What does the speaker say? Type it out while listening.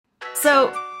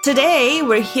So, today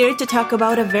we're here to talk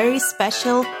about a very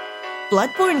special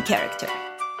Bloodborne character.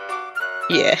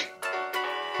 Yeah.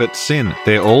 But Sin,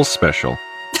 they're all special.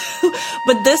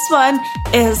 But this one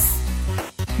is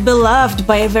beloved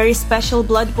by a very special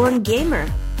Bloodborne gamer.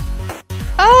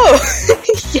 Oh,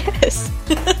 yes.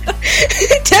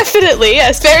 Definitely,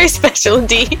 yes. Very special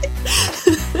indeed.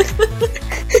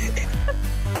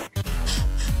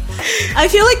 I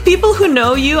feel like people who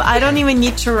know you, I don't even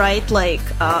need to write, like,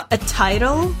 a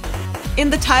title in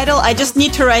the title. I just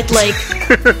need to write, like,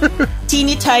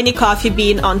 teeny tiny coffee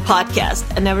bean on podcast,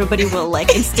 and everybody will,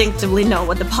 like, instinctively know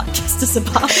what the podcast is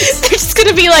about. They're just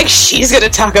gonna be like, she's gonna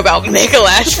talk about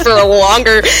Micolash for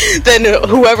longer than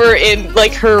whoever in,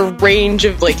 like, her range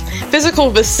of, like,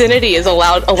 physical vicinity is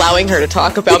allowing her to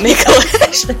talk about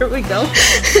Micolash. There we go.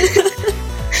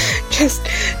 just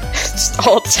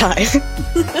all the time.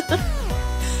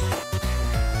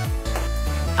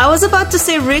 I was about to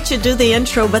say, Richard, do the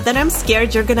intro, but then I'm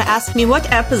scared you're gonna ask me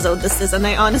what episode this is, and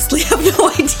I honestly have no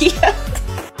idea.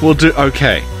 We'll do...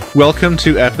 Okay. Welcome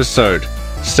to episode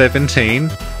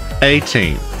 17,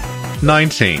 18,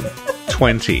 19,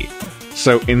 20.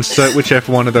 So insert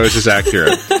whichever one of those is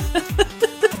accurate.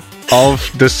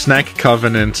 Of the Snack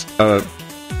Covenant,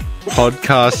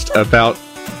 podcast about...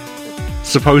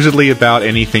 supposedly about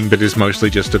anything, but is mostly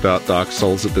just about Dark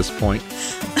Souls at this point.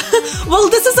 Well,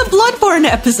 this is a Bloodborne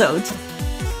episode.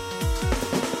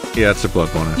 Yeah, it's a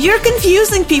Bloodborne episode. You're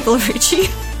confusing people, Richie.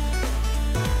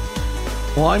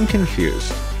 Well, I'm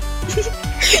confused.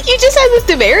 You just had the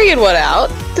Demarian one out.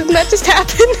 Didn't that just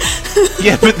happen?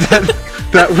 Yeah, but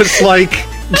that was like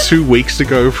 2 weeks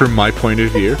ago from my point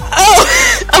of view. Oh,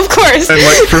 of course. And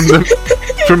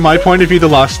like from my point of view, the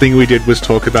last thing we did was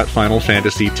talk about Final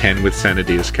Fantasy X with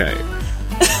Sanadia's K.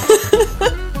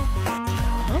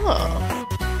 Oh.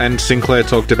 And Sinclair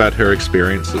talked about her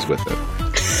experiences with it.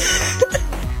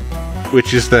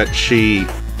 Which is that she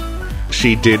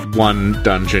did one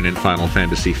dungeon in Final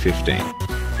Fantasy 15.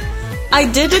 I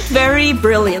did it very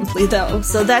brilliantly, though,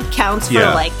 so that counts for,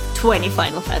 Yeah. like, 20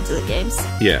 Final Fantasy games.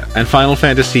 Yeah, and Final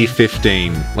Fantasy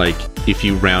 15, like, if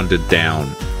you rounded down,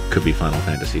 could be Final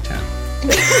Fantasy X.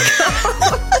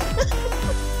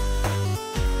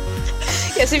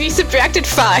 Yes, if you subtracted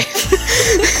 5,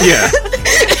 Yeah.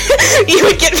 you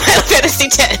would get Final Fantasy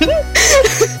X.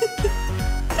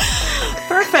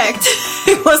 Perfect.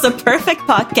 It was a perfect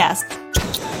podcast.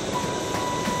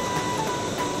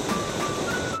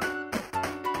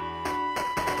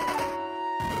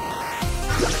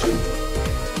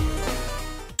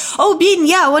 Oh, Bean,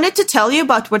 yeah, I wanted to tell you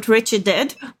about what Richie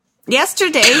did.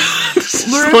 Yesterday,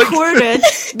 we recorded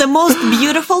the most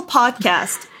beautiful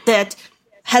podcast that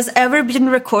has ever been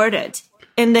recorded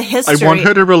in the history. I want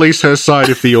her to release her side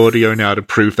of the audio now to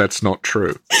prove that's not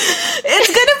true. It's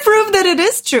gonna prove that it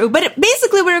is true. But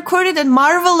basically, we recorded a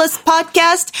marvelous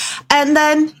podcast, and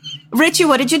then, Richie,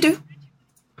 what did you do?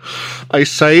 I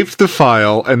saved the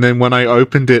file, and then when I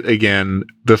opened it again,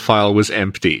 the file was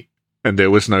empty. And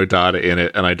there was no data in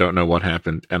it, and I don't know what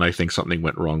happened, and I think something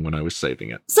went wrong when I was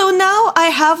saving it. So now I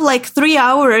have like 3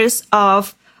 hours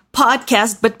of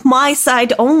podcast, but my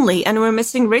side only, and we're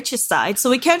missing Rich's side, so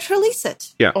we can't release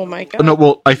it. Yeah. Oh my god. No,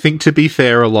 well, I think to be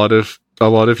fair, a lot of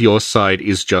your side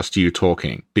is just you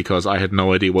talking, because I had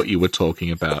no idea what you were talking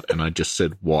about, and I just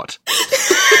said what.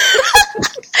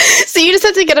 So you just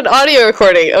have to get an audio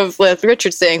recording of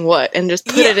Richard saying what, and just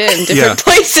put it in different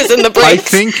places in the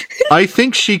breaks. I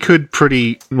think she could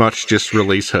pretty much just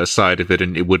release her side of it,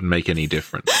 and it wouldn't make any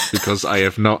difference, because I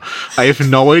have no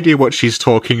idea what she's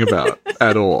talking about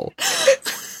at all.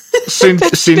 Sin,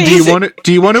 do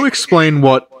you want to explain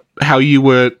how you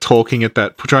were talking at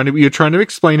that? You're trying to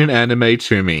explain an anime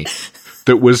to me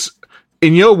that was,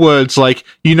 in your words, like,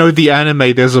 you know, the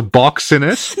anime, there's a box in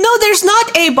it. No, there's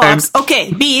not a box.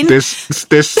 Okay, Bean. There's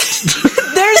There's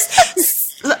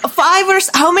 5 or...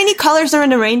 How many colors are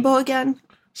in a rainbow again?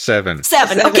 7.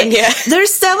 7, okay. Yeah.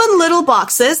 There's 7 little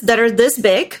boxes that are this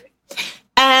big,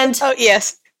 and... Oh,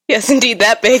 yes. Yes, indeed,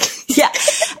 that big. Yeah,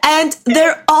 and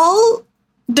they're all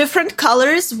different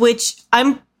colors, which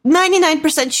I'm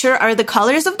 99% sure are the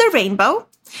colors of the rainbow.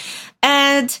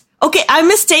 And... Okay, I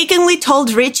mistakenly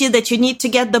told Richie that you need to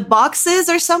get the boxes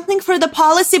or something for the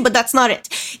policy, but that's not it.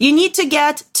 You need to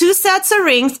get 2 sets of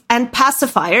rings and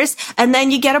pacifiers, and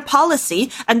then you get a policy,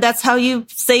 and that's how you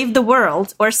save the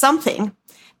world, or something.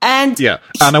 And yeah,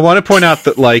 and I want to point out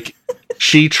that, like,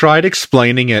 she tried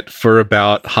explaining it for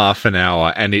about half an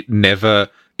hour, and it never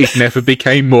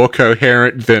became more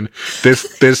coherent than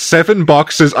there's 7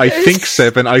 boxes. I think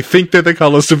 7. I think they're the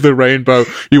colors of the rainbow.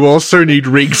 You also need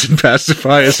rings and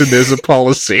pacifiers, and there's a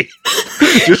policy.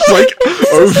 Just like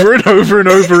over and over and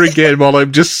over again while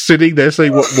I'm just sitting there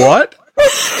saying, what?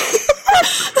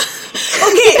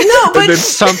 Okay, no, but... And then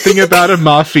something about a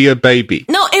mafia baby.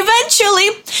 No, eventually...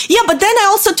 Yeah, but then I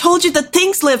also told you that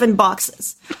things live in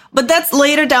boxes. But that's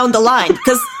later down the line,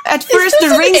 because at first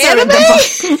the rings are in the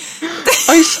box.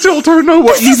 I still don't know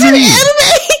what you mean.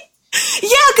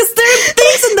 Yeah, because there are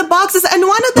things in the boxes, and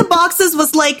one of the boxes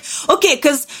was like... Okay,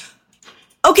 because...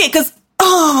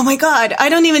 Oh my god, I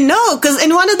don't even know, because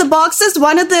in one of the boxes,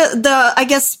 one of the I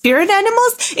guess, spirit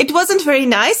animals, it wasn't very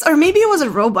nice, or maybe it was a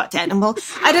robot animal,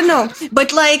 I don't know.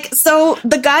 But like, so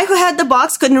the guy who had the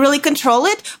box couldn't really control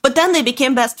it, but then they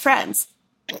became best friends.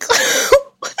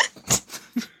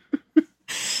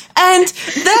 And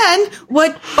then,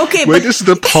 Where does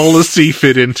the policy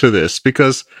fit into this?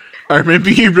 Because... I remember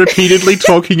you repeatedly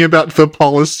talking about the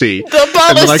policy. The policy!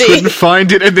 And then I couldn't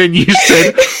find it, and then you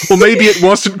said, well, maybe it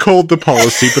wasn't called the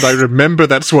policy, but I remember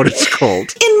that's what it's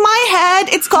called. In my head,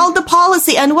 it's called the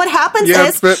policy, and what happens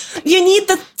is, you need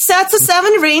the sets of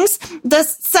 7 rings, the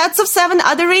sets of 7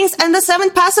 other rings, and the 7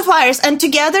 pacifiers, and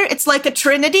together, it's like a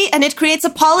trinity, and it creates a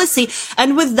policy,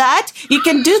 and with that, you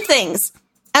can do things.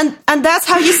 And that's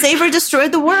how you save or destroy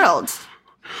the world.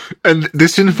 And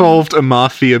this involved a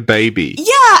mafia baby.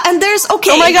 Yeah, and there's,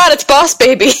 okay. Oh my god, it's Boss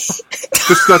Baby.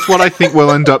 That's what I think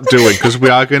we'll end up doing, because we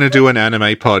are going to do an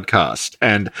anime podcast.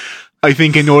 And I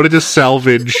think in order to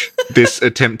salvage this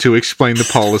attempt to explain the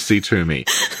policy to me,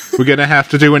 we're going to have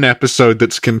to do an episode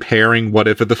that's comparing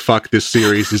whatever the fuck this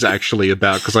series is actually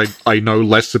about, because I know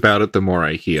less about it the more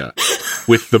I hear,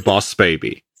 with the Boss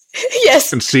Baby.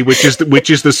 Yes. And see which is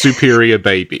the superior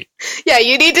baby. Yeah,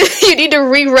 you need to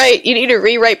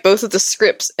rewrite both of the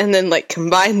scripts and then like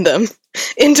combine them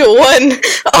into one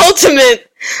ultimate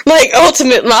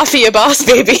mafia Boss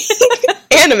Baby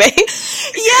anime.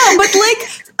 Yeah, but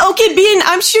like, okay, Bean,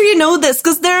 I'm sure you know this,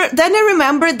 because then I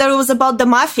remembered that it was about the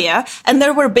mafia, and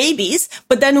there were babies,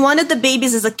 but then one of the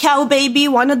babies is a cow baby,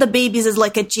 one of the babies is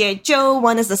like a G.I. Joe,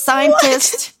 one is a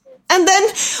scientist. What? And then,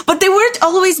 but they weren't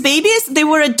always babies, they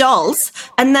were adults,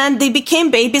 and then they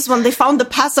became babies when they found the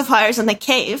pacifiers in the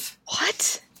cave.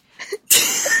 What?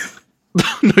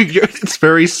 No, it's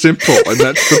very simple, and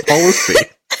that's the policy.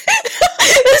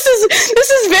 This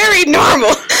is very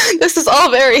normal. This is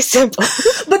all very simple.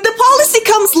 But the policy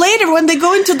comes later when they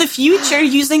go into the future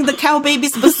using the cow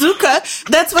baby's bazooka.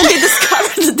 That's when they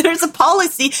discover that there's a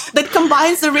policy that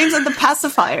combines the rings and the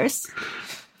pacifiers.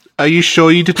 Are you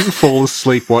sure you didn't fall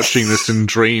asleep watching this and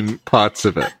dream parts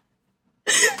of it?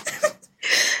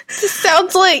 This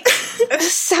sounds like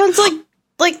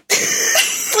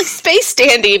Space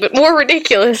Dandy, but more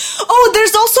ridiculous. Oh,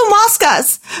 there's also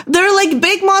Moscas. There are like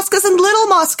big Moscas and little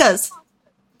Moscas.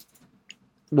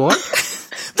 What?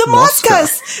 The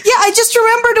Moscas! Yeah, I just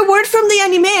remembered a word from the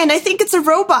anime, and I think it's a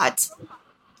robot.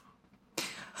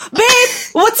 Babe,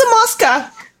 what's a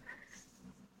Mosca?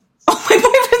 Oh, my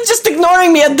boyfriend's just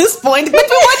ignoring me at this point, but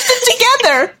we watched it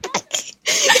together!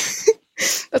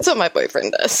 That's what my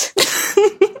boyfriend does.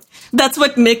 That's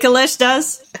what Micolash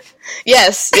does?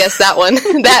 Yes, that one.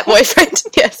 That boyfriend,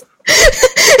 yes.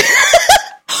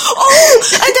 Oh,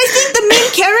 and I think the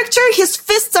main character, his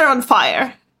fists are on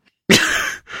fire.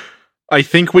 I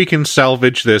think we can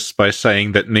salvage this by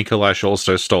saying that Micolash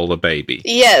also stole a baby.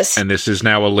 Yes. And this is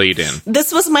now a lead-in.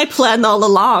 This was my plan all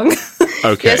along.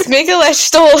 Okay. Yes,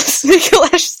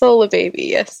 Micolash stole a baby,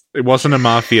 yes. It wasn't a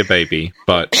mafia baby,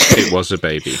 but it was a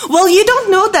baby. Well, you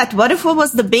don't know that. What if it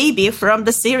was the baby from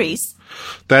the series?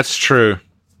 That's true.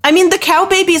 I mean, the cow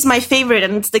baby is my favorite,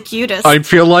 and it's the cutest. I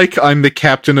feel like I'm the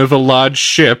captain of a large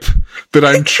ship that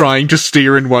I'm trying to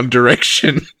steer in one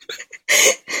direction.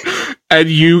 And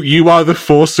you are the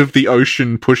force of the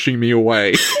ocean pushing me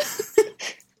away.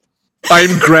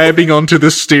 I'm grabbing onto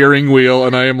the steering wheel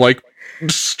and I am like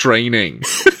straining.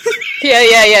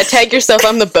 Yeah. Tag yourself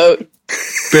on the boat.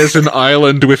 There's an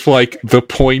island with like the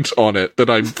point on it that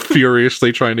I'm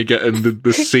furiously trying to get, and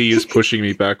the sea is pushing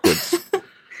me backwards.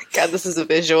 God, this is a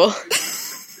visual.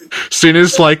 Sin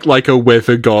is like a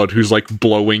weather god who's like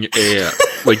blowing air,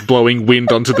 like blowing wind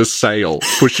onto the sail,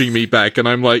 pushing me back, and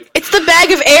I'm like, it's the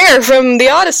bag of air from the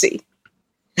Odyssey.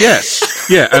 Yes,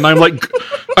 yeah, and I'm like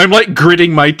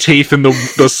gritting my teeth, and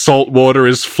the salt water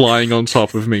is flying on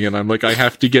top of me, and I'm like, I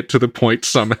have to get to the point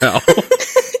somehow.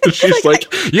 And she's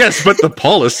like, yes, but the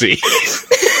policy.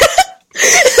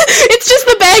 It's just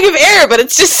the bag of air, but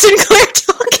it's just Sinclair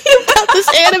talking about this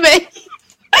anime.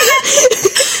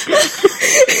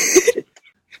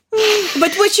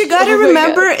 But what you gotta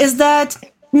remember is that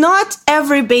not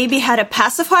every baby had a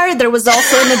pacifier. There was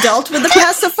also an adult with a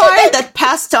pacifier that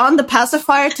passed on the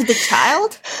pacifier to the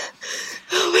child.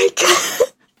 Oh my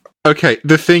god. Okay,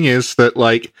 the thing is that,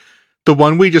 like, The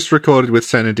one we just recorded with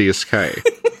Senadius K.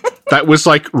 That was,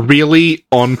 like, really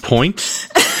on point.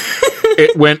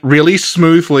 It went really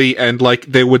smoothly, and, like,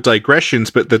 there were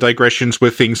digressions, but the digressions were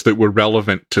things that were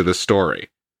relevant to the story.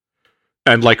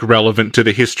 And, like, relevant to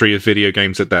the history of video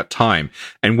games at that time.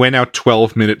 And we're now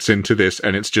 12 minutes into this,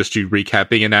 and it's just you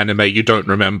recapping an anime you don't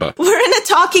remember. We're in a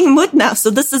talking mood now,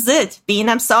 so this is it. Bean,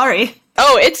 I'm sorry.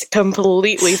 Oh, it's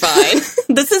completely fine.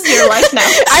 This is your life now.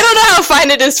 I don't know how fine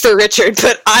it is for Richard,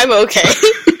 but I'm okay.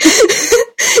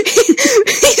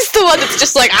 He's the one that's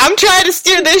just like, I'm trying to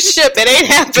steer this ship, it ain't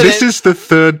happening. This is the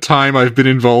third time I've been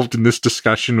involved in this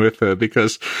discussion with her,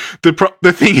 because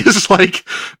the thing is, like,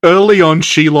 early on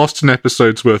she lost an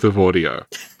episode's worth of audio.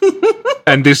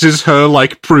 And this is her,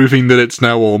 like, proving that it's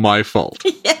now all my fault.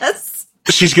 Yes.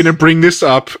 She's gonna bring this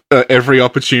up every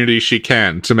opportunity she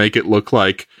can to make it look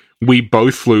like we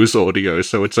both lose audio,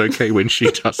 so it's okay when she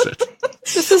does it.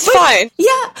 This is fine.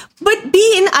 Yeah, but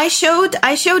Bean, I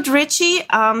showed Richie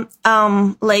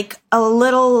like a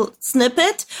little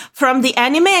snippet from the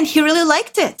anime, and he really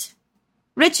liked it.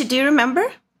 Richie, do you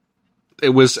remember? It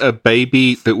was a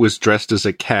baby that was dressed as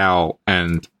a cow,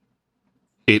 and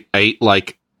it ate,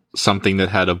 like, something that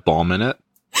had a bomb in it.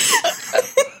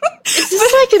 Is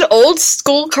this like an old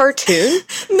school cartoon?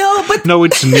 No, but... No,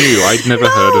 it's new. I'd never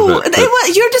heard of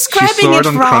it. You're describing it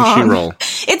on wrong. Crunchyroll.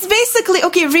 It's basically,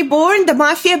 okay, Reborn, the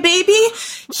mafia baby,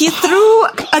 he threw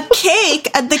a cake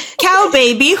at the cow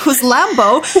baby, who's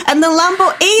Lambo, and then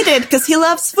Lambo ate it because he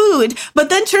loves food. But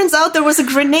then turns out there was a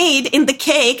grenade in the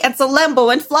cake, and so Lambo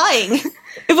went flying.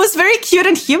 It was very cute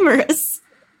and humorous.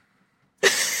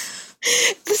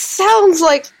 This sounds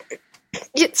like...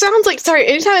 It sounds like, sorry,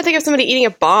 anytime I think of somebody eating a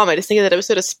bomb, I just think of that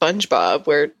episode of SpongeBob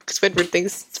where Squidward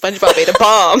thinks SpongeBob ate a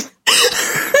bomb. That's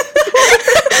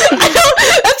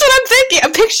what I'm thinking.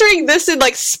 I'm picturing this in,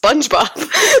 like, SpongeBob.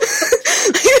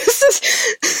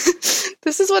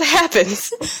 This is what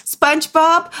happens.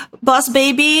 SpongeBob, Boss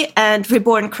Baby, and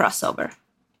Reborn crossover.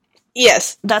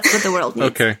 Yes. That's what the world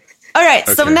needs. Okay. All right,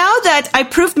 so Okay. now that I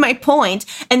proved my point,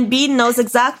 and Bean knows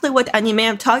exactly what anime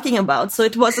I'm talking about, so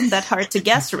it wasn't that hard to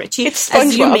guess, Richie, It's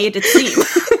as you SpongeBob. made it seem.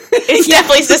 It's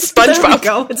definitely just There we SpongeBob.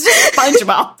 go. It's just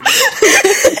SpongeBob.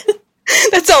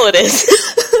 That's all it is.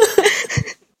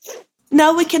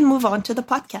 Now we can move on to the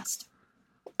podcast.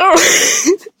 Oh,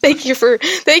 thank you,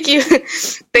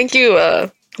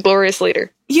 glorious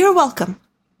leader. You're welcome.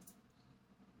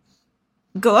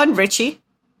 Go on, Richie.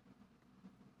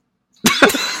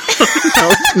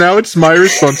 Now it's my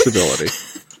responsibility.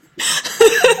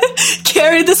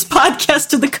 Carry this podcast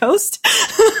to the coast.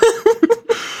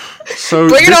 So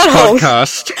Bring it this on home.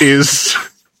 podcast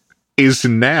is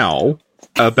now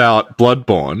about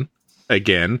Bloodborne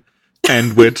again,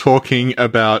 and we're talking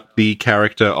about the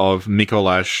character of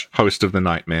Micolash, host of the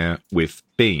Nightmare, with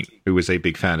Bean, who is a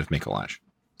big fan of Micolash.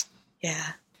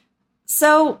 Yeah.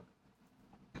 So,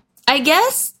 I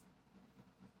guess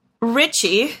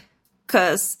Richie,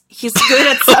 because he's good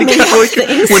at summing up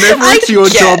things. Whenever it's your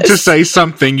guess. job to say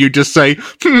something, you just say,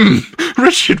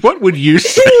 Richard, what would you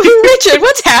say? Richard,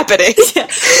 what's happening?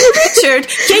 Richard,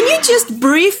 can you just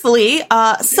briefly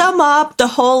sum up the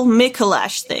whole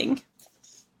Micolash thing?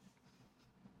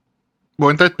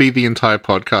 Won't that be the entire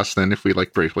podcast then if we,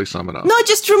 like, briefly sum it up? No,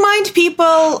 just remind people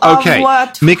of Okay, who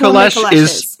Micolash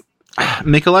is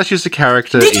Micolash is a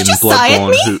character Did you in just sigh at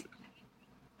Bloodborne me? who...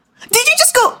 Did you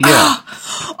just go, Yeah.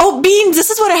 Oh, Bean, this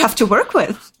is what I have to work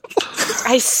with.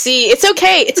 I see. It's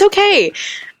okay. It's okay.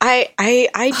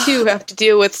 I too have to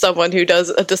deal with someone who does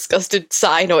a disgusted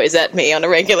sigh noise at me on a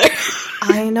regular.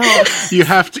 I know. You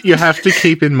have to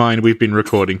keep in mind we've been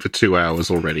recording for 2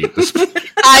 hours already at this point.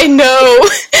 I know.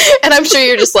 And I'm sure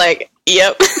you're just like,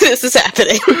 yep, this is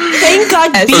happening. Thank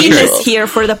God As Bean usual. is here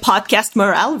for the podcast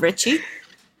morale, Richie.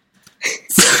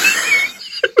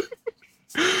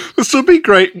 This will be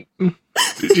great.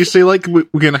 Did you see, like, we're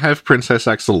going to have Princess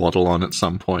Axolotl on at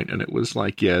some point, and it was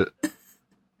like, yeah,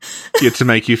 to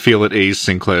make you feel at ease,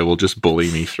 Sinclair will just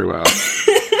bully me throughout.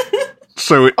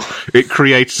 So it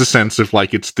creates a sense of,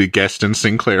 like, it's the guest and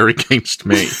Sinclair against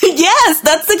me. Yes,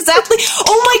 that's exactly.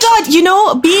 Oh my God! You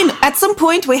know, Bean. At some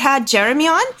point we had Jeremy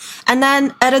on, and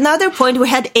then at another point we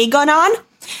had Aegon on,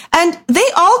 and they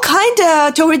all kind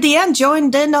of toward the end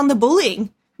joined in on the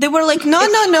bullying. They were like,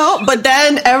 no, but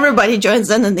then everybody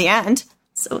joins in the end.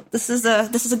 So this is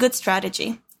a good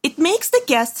strategy. It makes the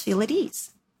guests feel at ease.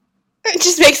 It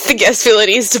just makes the guest feel at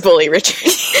ease to bully Richard.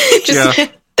 Just, Yeah.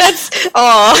 That's,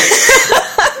 aw.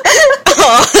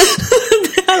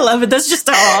 I love it. That's just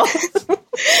all.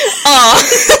 Aw.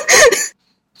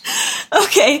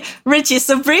 Okay, Richie.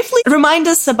 So briefly remind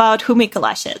us about who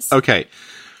Micolash is. Okay.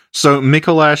 So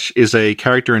Micolash is a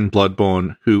character in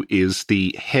Bloodborne who is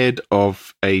the head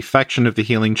of a faction of the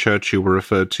Healing Church who were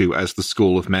referred to as the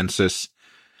School of Mensis.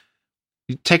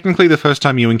 Technically, the first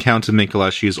time you encounter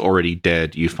Micolash, he is already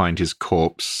dead. You find his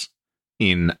corpse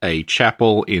in a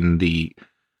chapel in the...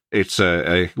 It's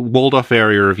a walled-off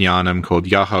area of Yharnam called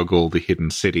Yahar'gul, the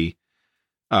Hidden City.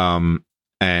 And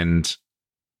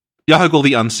Yahar'gul,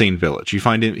 the Unseen Village. You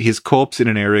find his corpse in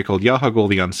an area called Yahar'gul,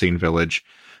 the Unseen Village.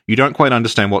 You don't quite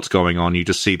understand what's going on. You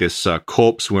just see this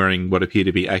corpse wearing what appear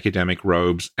to be academic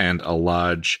robes and a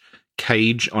large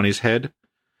cage on his head.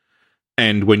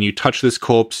 And when you touch this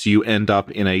corpse, you end up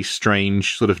in a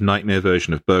strange sort of nightmare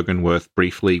version of Byrgenwerth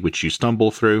briefly, which you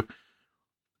stumble through.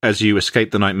 As you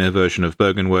escape the nightmare version of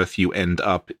Byrgenwerth, you end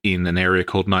up in an area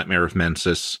called Nightmare of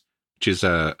Mensis, which is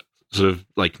a sort of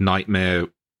like nightmare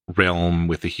realm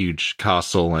with a huge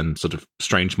castle and sort of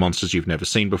strange monsters you've never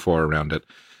seen before around it.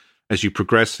 As you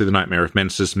progress through the Nightmare of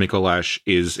Mensis, Micolash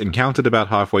is encountered about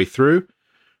halfway through.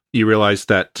 You realize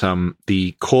that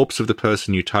the corpse of the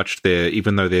person you touched there,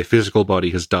 even though their physical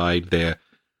body has died, their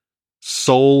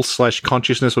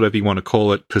soul/consciousness, whatever you want to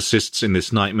call it, persists in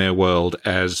this nightmare world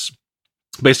as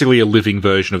basically a living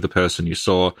version of the person you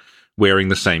saw, wearing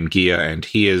the same gear, and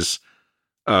he is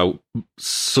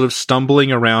sort of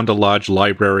stumbling around a large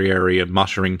library area,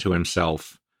 muttering to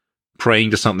himself, praying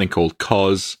to something called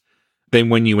Kos. Then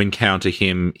when you encounter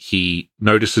him, he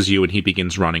notices you and he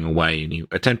begins running away, and you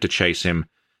attempt to chase him,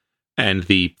 and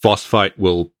the boss fight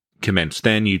will commence.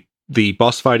 Then the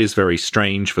boss fight is very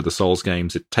strange for the Souls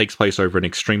games. It takes place over an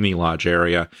extremely large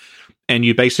area, and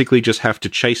you basically just have to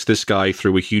chase this guy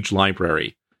through a huge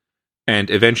library. And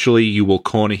eventually you will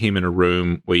corner him in a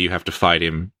room where you have to fight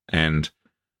him, and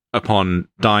upon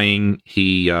dying,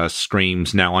 he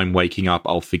screams, "Now I'm waking up,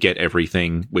 I'll forget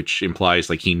everything," which implies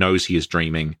like he knows he is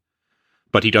dreaming,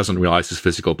 but he doesn't realize his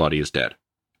physical body is dead.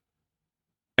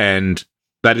 And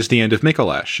that is the end of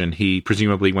Micolash, and he,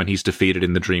 presumably when he's defeated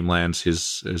in the Dreamlands,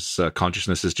 his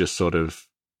consciousness is just sort of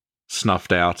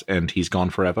snuffed out, and he's gone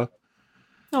forever.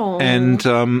 Aww. And,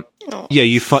 yeah,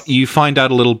 you find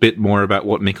out a little bit more about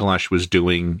what Micolash was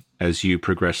doing as you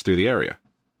progress through the area.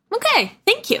 Okay,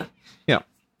 thank you. Yeah.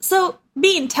 So,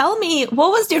 Bean, tell me,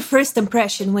 what was your first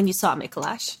impression when you saw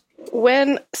Micolash?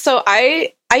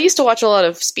 I used to watch a lot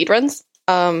of speedruns.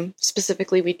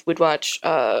 Specifically, we would watch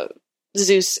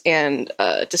Zeus and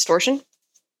Distortion.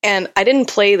 And I didn't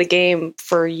play the game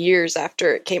for years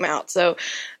after it came out. So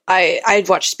I'd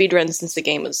watched speedruns since the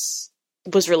game was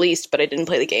released, but I didn't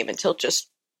play the game until just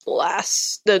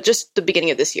the beginning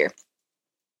of this year.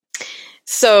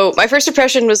 So my first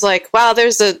impression was like, wow,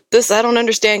 there's this I don't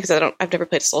understand because I've never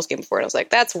played a Souls game before. And I was like,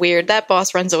 that's weird. That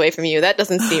boss runs away from you. That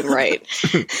doesn't seem right.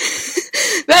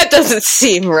 That doesn't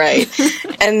seem right.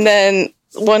 And then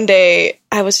one day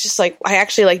I was just like, I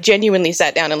actually like genuinely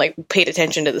sat down and like paid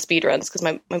attention to the speedruns because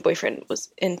my boyfriend was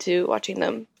into watching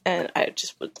them, and I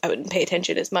wouldn't pay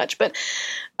attention as much. But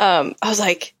I was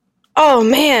like, oh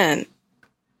man,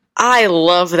 I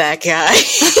love that guy.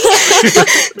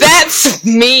 That's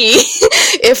me.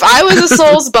 If I was a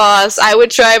Souls boss, I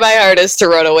would try my hardest to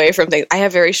run away from things. I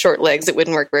have very short legs. It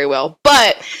wouldn't work very well,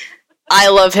 but I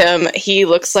love him. He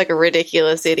looks like a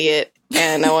ridiculous idiot,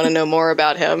 and I want to know more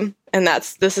about him. And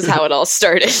this is how it all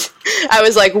started. I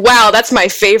was like, wow, that's my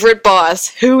favorite boss.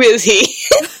 Who is he?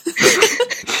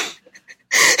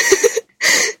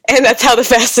 And that's how the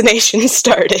fascination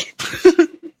started.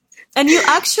 And you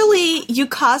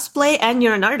cosplay and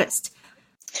you're an artist.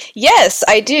 Yes,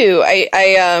 I do.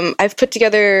 I've put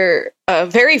together a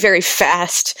very, very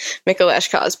fast Micolash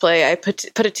cosplay. I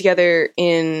put it together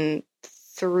in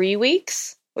 3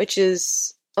 weeks, which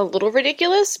is a little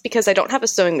ridiculous because I don't have a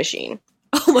sewing machine.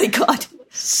 Oh my god.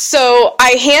 So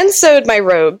I hand sewed my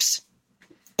robes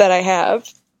that I have.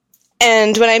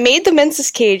 And when I made the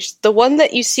Mensis cage, the one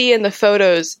that you see in the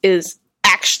photos is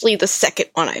actually the second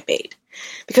one I made.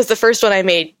 Because the first one I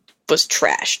made was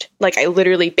trashed. Like, I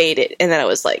literally made it, and then I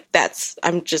was like,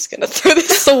 I'm just gonna throw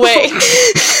this away.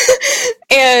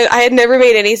 And I had never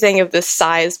made anything of this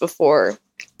size before,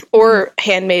 or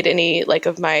handmade any, like,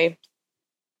 of my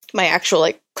actual,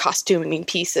 like, costuming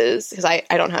pieces, because I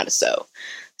don't know how to sew.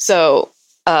 So,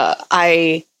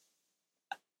 that's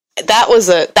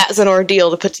an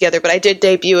ordeal to put together, but I did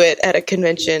debut it at a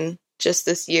convention just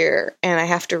this year, and I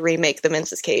have to remake the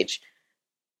Mensis cage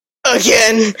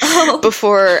again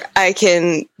before I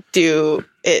can do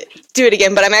it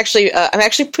again. But I'm actually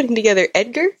putting together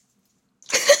Edgar.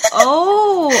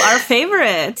 Oh, our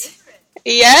favorite.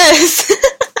 Yes.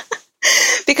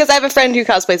 Because I have a friend who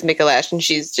cosplays Micolash, and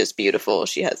she's just beautiful.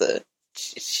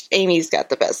 Amy's got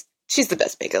the best. She's the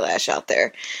best Micolash out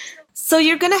there. So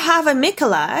you're gonna have a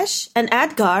Micolash, an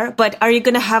Edgar, but are you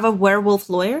gonna have a werewolf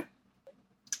lawyer?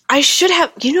 I should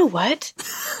have. You know what?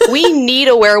 We need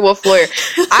a werewolf lawyer.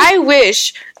 I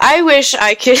wish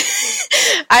I could.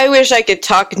 I wish I could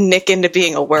talk Nick into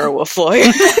being a werewolf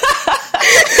lawyer.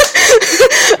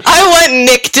 I want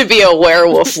Nick to be a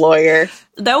werewolf lawyer.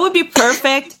 That would be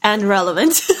perfect and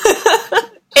relevant.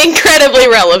 Incredibly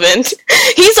relevant.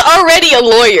 He's already a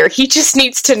lawyer. He just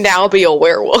needs to now be a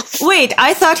werewolf. Wait,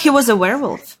 I thought he was a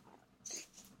werewolf.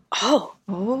 Oh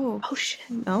shit.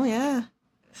 Oh yeah.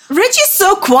 Richie's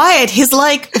so quiet. He's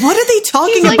like, what are they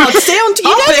talking like, about? Stay on topic.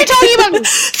 You guys are talking about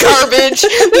garbage.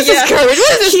 This is garbage.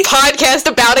 What is this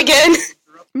podcast about again?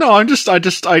 No, I just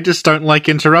don't like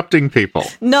interrupting people.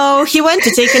 No, he went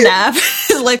to take a nap.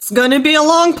 Like, it's gonna be a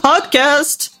long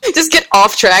podcast. Just get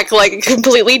off track, like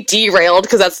completely derailed,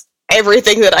 because that's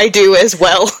everything that I do as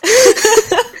well.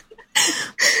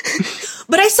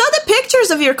 But I saw the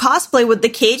pictures of your cosplay with the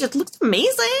cage. It looked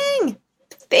amazing.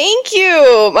 Thank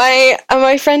you.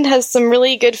 My friend has some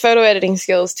really good photo editing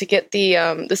skills to get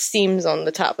the seams on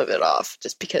the top of it off,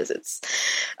 just because it's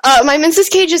my Mensa's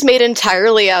cage is made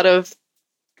entirely out of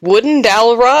wooden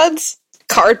dowel rods,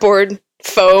 cardboard,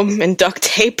 foam, and duct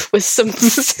tape with some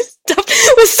stuff,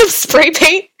 with some spray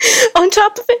paint on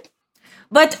top of it.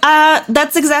 But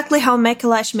that's exactly how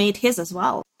Micolash made his as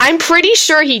well. I'm pretty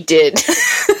sure he did.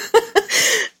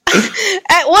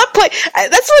 At what point?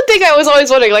 That's one thing I was always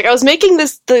wondering. Like, I was making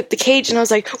the cage, and I was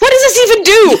like, "What does this even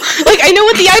do?" Like, I know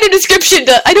what the item description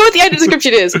does. I know what the item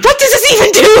description is. What does this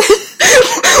even do?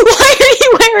 Why are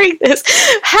you wearing this?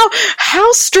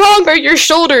 How strong are your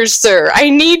shoulders, sir? I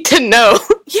need to know.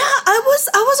 Yeah, I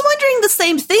was wondering the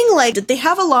same thing. Like, did they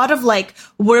have a lot of like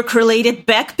work-related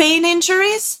back pain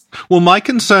injuries? Well, my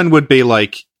concern would be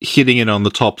like hitting it on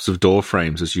the tops of door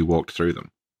frames as you walked through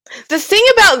them. The thing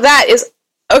about that is,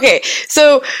 okay,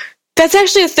 so that's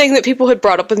actually a thing that people had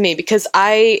brought up with me, because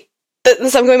I'm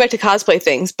going back to cosplay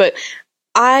things, but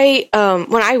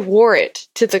when I wore it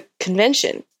to the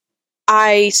convention,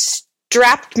 I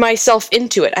strapped myself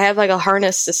into it. I have like a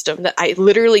harness system that I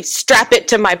literally strap it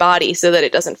to my body so that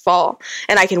it doesn't fall,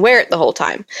 and I can wear it the whole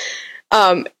time.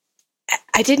 I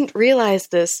didn't realize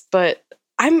this, but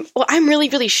I'm really,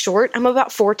 really short. I'm about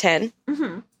 4'10".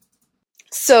 Mm-hmm.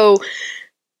 So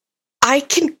I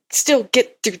can still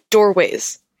get through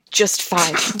doorways just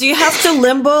fine. Do you have to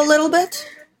limbo a little bit?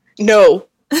 No.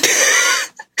 Not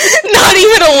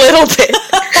even a little bit.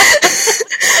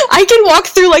 I can walk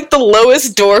through like the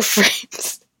lowest door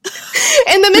frames.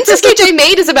 And the Mensa's cage I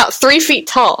made is about 3 feet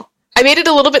tall. I made it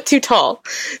a little bit too tall.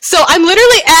 So I'm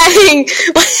literally adding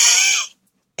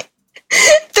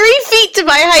 3 feet to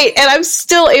my height, and I'm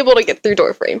still able to get through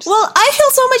door frames. Well, I feel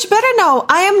so much better now.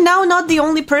 I am now not the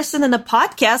only person in the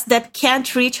podcast that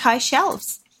can't reach high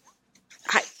shelves.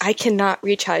 I cannot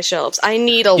reach high shelves. I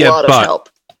need a lot of help.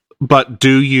 But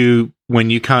do you, when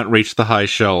you can't reach the high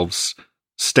shelves,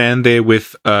 stand there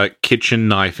with a kitchen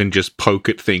knife and just poke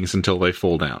at things until they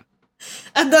fall down?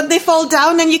 And then they fall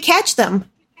down and you catch them.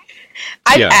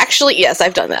 Yes,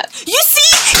 I've done that. You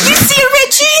see,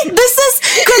 Richie? This is,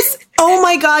 because, oh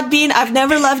my god, Bean, I've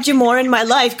never loved you more in my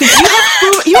life,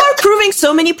 because you are proving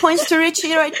so many points to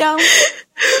Richie right now.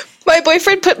 My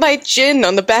boyfriend put my gin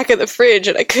on the back of the fridge,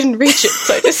 and I couldn't reach it,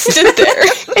 so I just stood there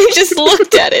and just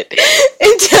looked at it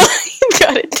until he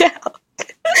got it down.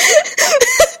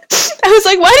 I was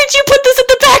like, why did you put this at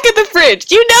the back of the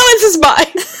fridge? You know this is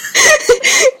mine.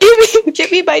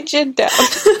 Give me my gin down.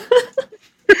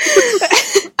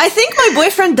 I think my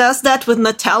boyfriend does that with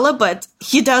Nutella, but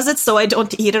he does it so I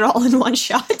don't eat it all in one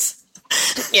shot.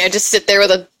 Yeah, just sit there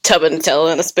with a tub of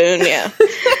Nutella and a spoon, yeah.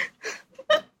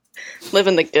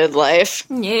 Living the good life.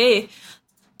 Yay.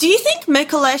 Do you think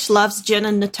Micolash loves gin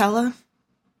and Nutella?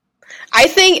 I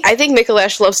think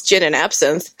Micolash loves gin and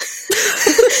absinthe.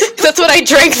 That's what I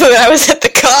drank when I was at the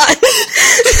con.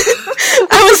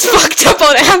 I was fucked up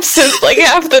on absinthe like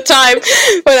half the time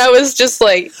when I was just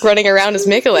like running around as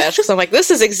Micolash, because I'm like,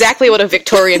 this is exactly what a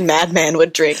Victorian madman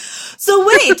would drink. So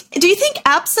wait, do you think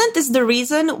absinthe is the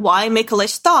reason why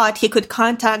Micolash thought he could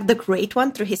contact the Great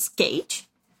One through his cage?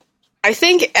 I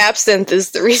think absinthe is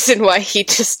the reason why he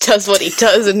just does what he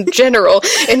does in general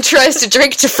and tries to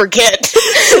drink to forget.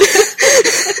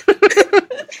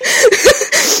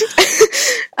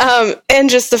 And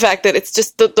just the fact that it's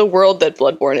just the world that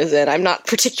Bloodborne is in. I'm not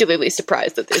particularly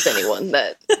surprised that there's anyone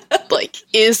that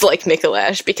is like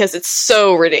Micolash, because it's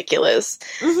so ridiculous.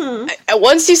 Mm-hmm.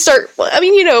 Once you start,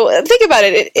 think about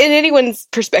it in anyone's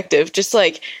perspective. Just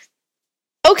like,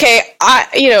 okay,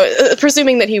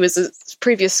 presuming that he was a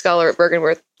previous scholar at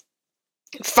Bergenworth,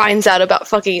 finds out about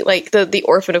fucking like the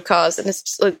Orphan of Cause and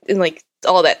it's and like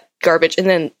all that garbage. And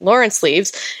then Lawrence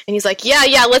leaves, and he's like,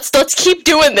 yeah, let's keep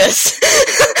doing this.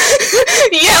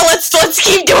 Yeah, let's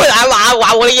keep doing it.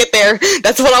 I want to get there.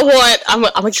 That's what I want. I'm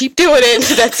gonna keep doing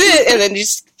it. That's it. And then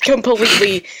just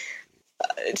completely,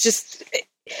 it just,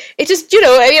 I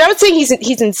mean, I'm not saying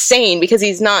he's insane, because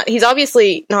he's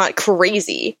obviously not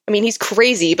crazy. I mean, he's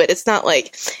crazy, but it's not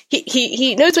like,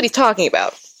 he knows what he's talking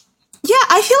about. Yeah,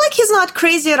 I feel like he's not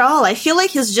crazy at all. I feel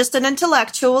like he's just an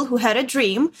intellectual who had a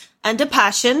dream and a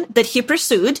passion that he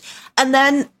pursued, and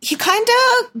then he kind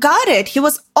of got it. He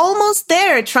was almost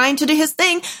there trying to do his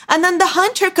thing, and then the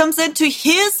hunter comes into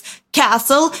his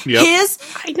castle, his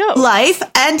life,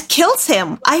 and kills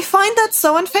him. I find that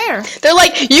so unfair. They're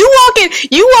like, you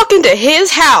walk into his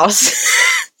house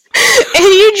and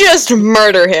you just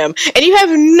murder him, and you have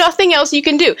nothing else you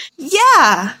can do.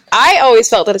 Yeah. I always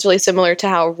felt that it's really similar to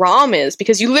how Rom is,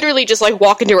 because you literally just like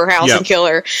walk into her house and kill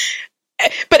her.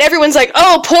 But everyone's like,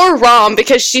 oh, poor Rom,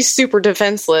 because she's super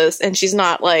defenseless and she's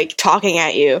not like talking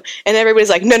at you. And everybody's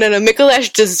like, no,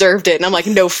 Micolash deserved it. And I'm like,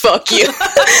 no, fuck you.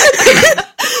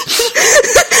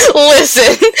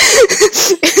 Listen,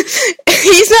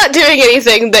 he's not doing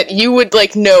anything that you would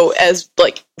like know as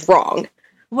like wrong.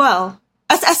 Well,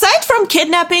 aside from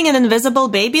kidnapping an invisible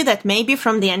baby that may be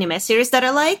from the anime series that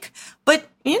I like, but,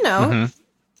 you know. Mm-hmm.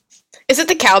 Is it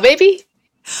the cow baby?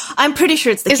 I'm pretty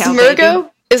sure it's the cow baby.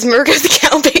 Is Murgo the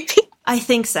cow baby? I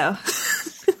think so.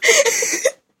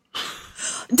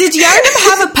 Did Yarnum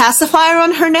have a pacifier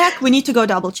on her neck? We need to go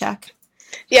double check.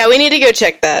 Yeah, we need to go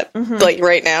check that, like,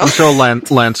 right now. I'm sure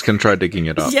Lance can try digging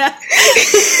it up. Yeah.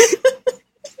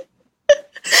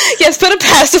 Yes, put a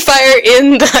pacifier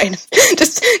in the item.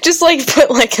 Just like put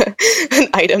like an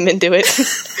item into it.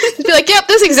 Just be like, yep,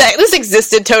 this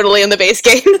existed totally in the base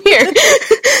game.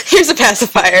 Here's a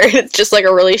pacifier. It's just like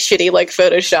a really shitty like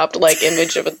photoshopped like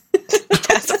image of a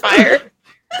pacifier.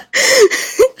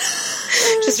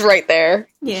 Just right there.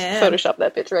 Yeah. Photoshop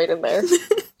that bitch right in there.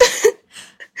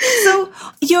 So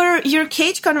your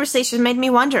cage conversation made me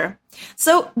wonder.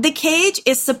 So the cage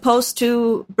is supposed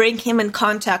to bring him in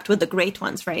contact with the Great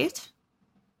Ones, right?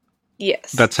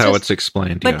 Yes. That's how it's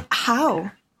explained, but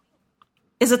how?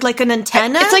 Is it like an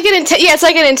antenna? It's like an antenna. Yeah, it's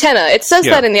like an antenna. It says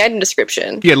that in the item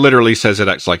description. Yeah, it literally says it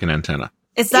acts like an antenna.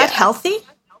 Is that healthy?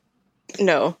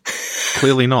 No.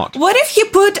 Clearly not. What if you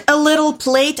put a little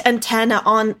plate antenna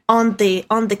on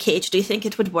the cage? Do you think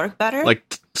it would work better? Like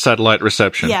satellite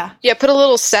reception. Yeah. Yeah, put a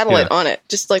little satellite on it.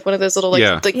 Just like one of those little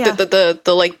like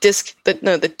the like disc the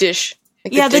dish.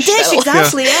 Like the dish satellite.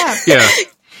 exactly, yeah. Yeah.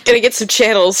 Gonna get some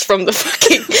channels from the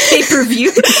fucking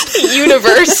pay-per-view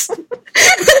universe.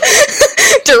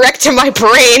 Direct to my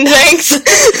brain, thanks.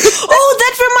 Oh,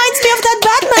 that reminds me of that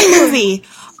Batman movie.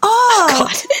 Oh,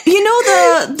 God. You know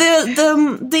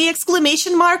the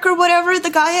exclamation mark or whatever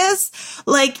the guy is?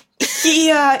 Like,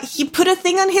 he put a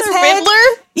thing on his head.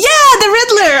 Riddler? Yeah, the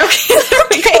Riddler. Okay, there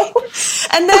we go.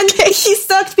 And then he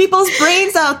sucked people's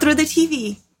brains out through the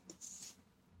TV.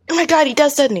 Oh my God, he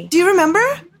does, doesn't he? Do you remember?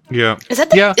 Yeah. Is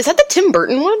that the Tim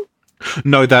Burton one?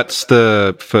 No, that's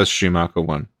the first Schumacher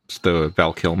one. It's the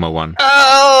Val Kilmer one.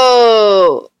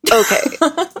 Oh, okay.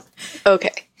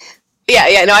 Okay.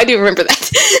 Yeah, no, I do remember that.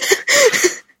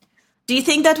 Do you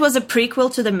think that was a prequel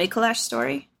to the Micolash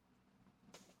story?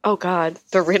 Oh God,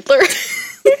 the Riddler?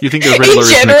 You think the Riddler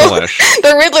is Micolash?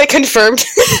 The Riddler confirmed.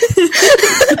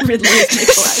 The Riddler is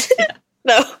Micolash. Yeah.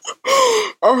 No.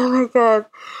 Oh my God.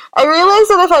 I realized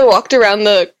that if I walked around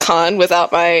the con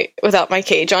without my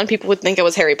cage on, people would think I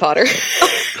was Harry Potter.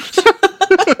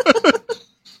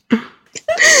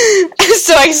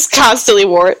 So I just constantly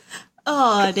wore it.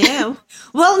 Oh, damn.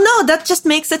 Well, no, that just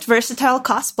makes it versatile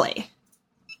cosplay.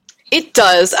 It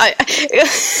does.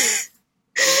 It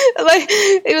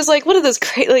was like one of those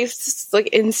like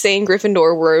insane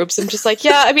Gryffindor robes. I'm just like,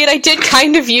 yeah, I mean, I did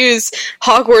kind of use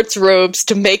Hogwarts robes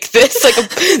to make this. Like,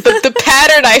 the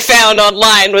pattern I found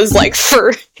online was like for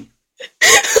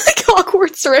like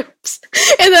Hogwarts robes,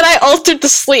 and then I altered the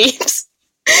sleeves.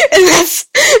 And that's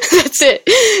it.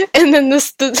 And then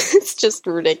it's just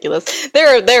ridiculous.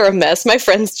 They're a mess. My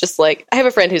friend's just like, I have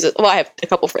a friend I have a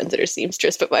couple friends that are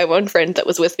seamstress, but my one friend that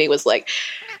was with me was like,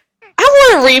 I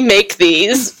want to remake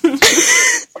these.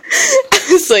 I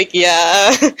was like,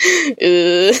 yeah.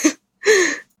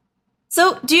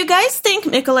 So, do you guys think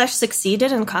Micolash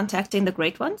succeeded in contacting the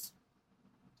Great Ones?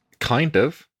 Kind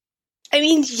of. I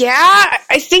mean, yeah,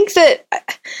 I think that,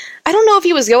 I don't know if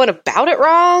he was going about it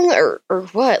wrong or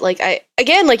what. Like,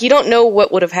 you don't know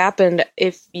what would have happened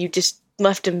if you just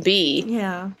left him be.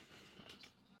 Yeah.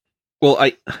 Well,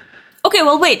 Okay,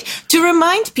 well, wait. To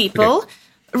remind people,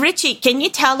 Richie, can you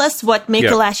tell us what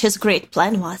Micolash's great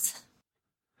plan was?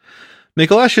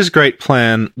 Micolash's great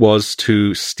plan was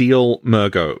to steal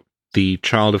Murgo, the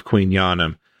child of Queen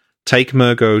Yharnam, take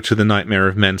Murgo to the Nightmare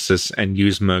of Mensis, and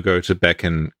use Murgo to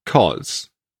beckon Kos,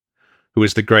 who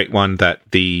is the great one that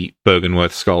the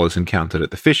Byrgenwerth scholars encountered at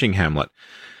the fishing hamlet.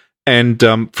 And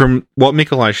from what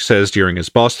Micolash says during his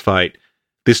boss fight,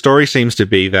 the story seems to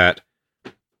be that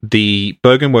the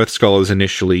Byrgenwerth scholars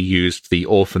initially used the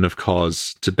Orphan of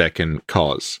Kos to beckon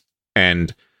Kos,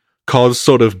 and Kos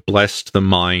sort of blessed the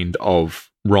mind of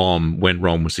Rom when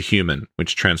Rom was a human,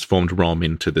 which transformed Rom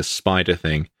into this spider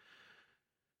thing.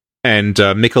 And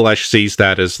Micolash sees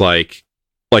that as like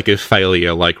a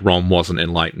failure, like Rom wasn't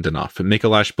enlightened enough. And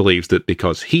Micolash believes that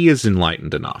because he is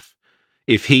enlightened enough,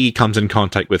 if he comes in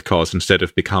contact with Kos, instead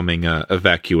of becoming a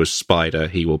vacuous spider,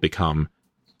 he will become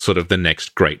sort of the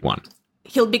next great one.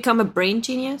 He'll become a brain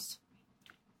genius?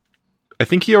 I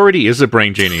think he already is a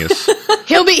brain genius.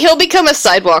 He'll become a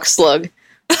sidewalk slug.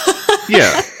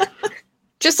 Yeah.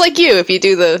 Just like you, if you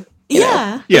do the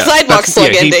sidewalk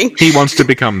slug ending. He wants to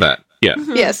become that. Yeah.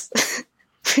 Mm-hmm. Yes.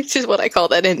 Which is what I call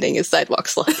that ending, is sidewalk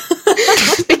slug.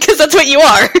 Because that's what you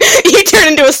are. You turn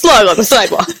into a slug on the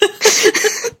sidewalk.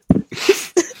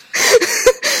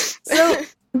 So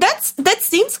that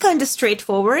seems kind of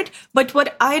straightforward, but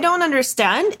what I don't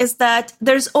understand is that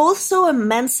there's also a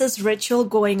Mensis ritual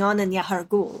going on in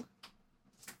Yahar'gul.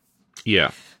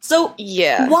 Yeah. So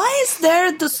why is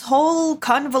there this whole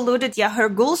convoluted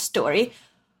Yahar'gul story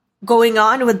going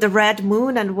on with the Red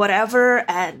Moon and whatever,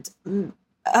 and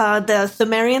the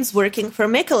Thumerians working for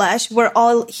Micolash, where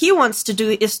all he wants to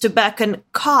do is to beckon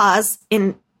Kos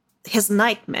in his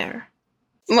nightmare?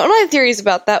 One of my theories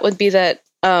about that would be that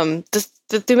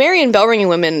the Thumerian bell-ringing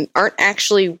women aren't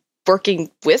actually working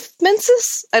with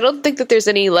Mensis. I don't think that there's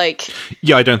any,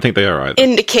 Yeah, I don't think they are either.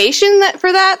 Indication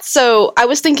for that. So I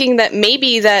was thinking that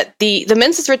maybe that the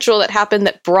Mensis ritual that happened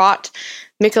that brought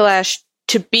Micolash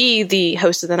to be the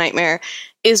host of the nightmare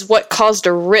is what caused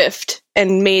a rift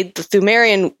and made the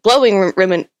Thumerian blowing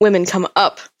women come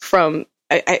up from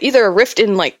either a rift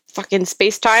in fucking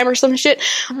space-time or some shit,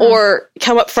 or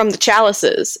come up from the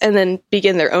chalices and then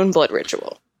begin their own blood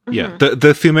ritual. Yeah,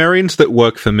 the Thumerians that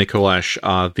work for Micolash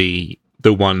are the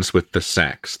ones with the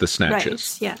sacks, the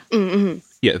snatches. Right, yeah. Mm-hmm.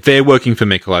 Yeah, they're working for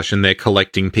Micolash and they're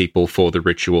collecting people for the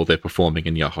ritual they're performing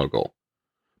in Yahar'gul.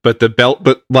 But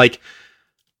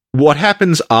what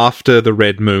happens after the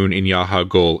Red Moon in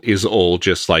Yahar'gul is all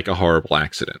just a horrible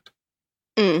accident.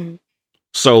 Mm.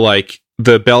 So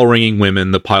the bell-ringing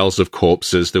women, the piles of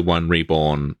corpses, the one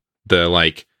reborn,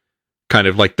 the kind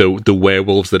of the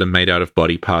werewolves that are made out of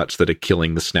body parts that are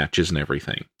killing the snatches and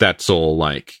everything. That's all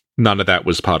none of that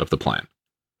was part of the plan.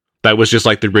 That was just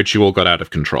the ritual got out of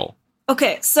control.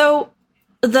 Okay, so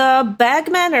the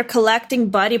bagmen are collecting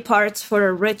body parts for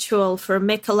a ritual for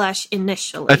Micolash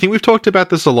initially. I think we've talked about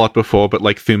this a lot before, but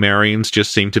Thumerians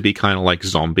just seem to be kind of like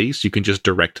zombies. You can just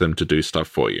direct them to do stuff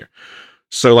for you.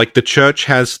 So the church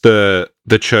has the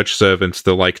church servants,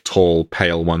 the tall,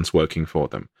 pale ones working for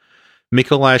them.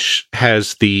 Micolash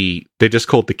has they're just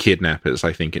called the kidnappers,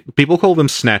 I think. People call them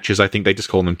snatchers, I think they just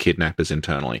call them kidnappers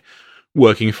internally,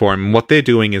 working for him. And what they're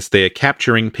doing is they're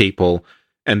capturing people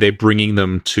and they're bringing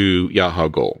them to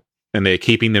Yahar'gul. And they're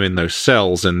keeping them in those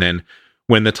cells, and then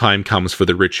when the time comes for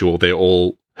the ritual, they're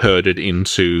all herded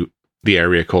into the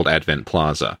area called Advent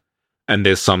Plaza. And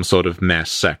there's some sort of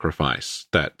mass sacrifice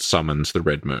that summons the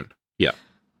Red Moon. Yeah.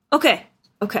 Okay.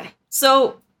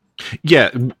 So... Yeah,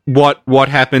 what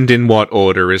happened in what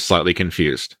order is slightly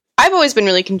confused. I've always been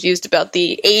really confused about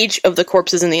the age of the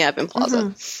corpses in the Advent Plaza.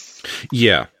 Mm-hmm.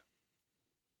 Yeah.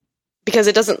 Because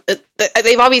it doesn't...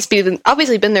 they've obviously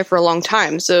been there for a long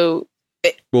time, so...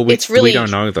 we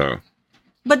don't know, though.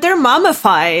 But they're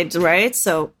mummified, right?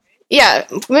 So... Yeah,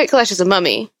 Micolash is a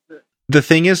mummy. The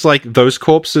thing is, those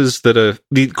corpses the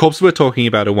corpses we're talking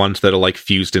about are ones that are,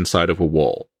 fused inside of a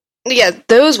wall. Yeah,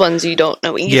 those ones you don't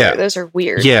know either. Yeah. Those are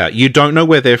weird. Yeah, you don't know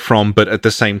where they're from, but at the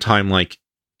same time, when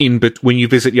you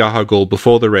visit Yahar'gul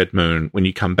before the Red Moon, when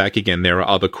you come back again, there are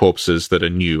other corpses that are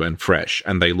new and fresh,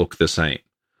 and they look the same.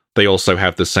 They also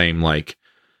have the same,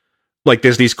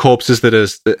 there's these corpses that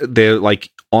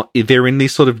they're in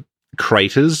these sort of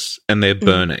craters, and they're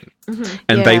burning. Mm-hmm.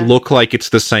 And they look like it's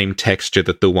the same texture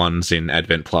that the ones in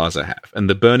Advent Plaza have. And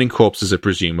the burning corpses are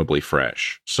presumably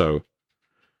fresh, so...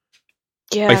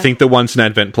 Yeah. I think the ones in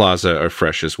Advent Plaza are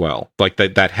fresh as well.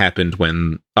 That happened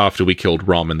after we killed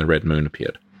Rom and the Red Moon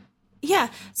appeared. Yeah,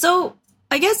 so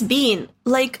I guess Bean,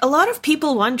 a lot of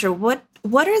people wonder, what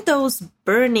are those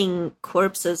burning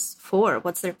corpses for?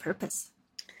 What's their purpose?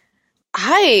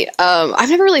 I've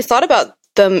never really thought about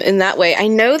them in that way. I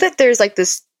know that there's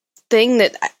this thing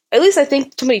that at least I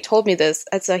think somebody told me this.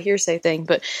 That's a hearsay thing.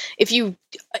 But if you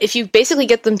basically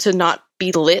get them to not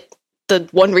be lit, the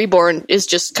One Reborn is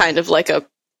just kind of like it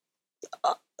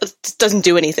doesn't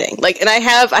do anything. Like, and I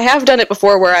have done it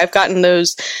before where I've gotten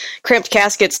those cramped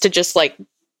caskets to just like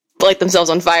light themselves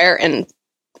on fire and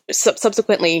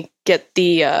subsequently get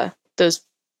the those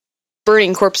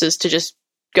burning corpses to just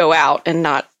go out and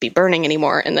not be burning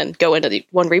anymore, and then go into the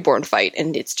One Reborn fight.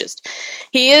 And it's just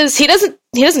he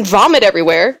doesn't vomit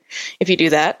everywhere if you do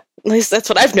that. At least that's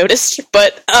what I've noticed.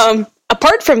 But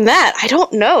apart from that, I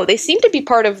don't know. They seem to be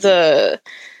part of the.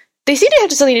 They seem to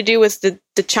have something to do with the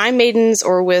Chime Maidens,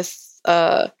 or with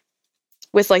like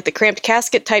the cramped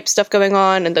casket type stuff going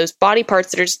on, and those body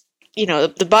parts that are just,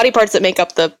 the body parts that make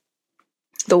up the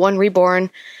One Reborn.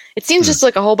 It seems just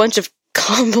like a whole bunch of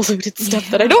convoluted stuff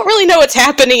that I don't really know what's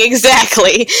happening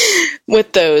exactly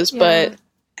with those, but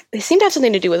they seem to have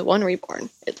something to do with One Reborn,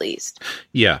 at least.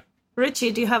 Yeah.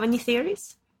 Richie, do you have any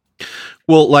theories?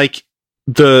 Well, like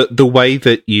the way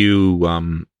that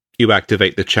you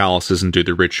activate the chalices and do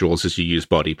the rituals is you use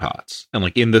body parts. And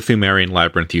like in the Thumerian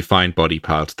Labyrinth, you find body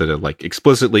parts that are like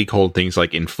explicitly called things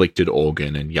like inflicted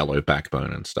organ and yellow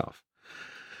backbone and stuff.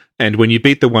 And when you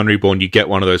beat the One Reborn, you get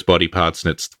one of those body parts,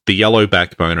 and it's the yellow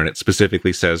backbone, and it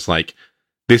specifically says, like,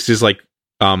 this is, like,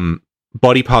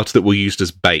 body parts that were used as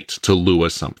bait to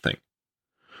lure something.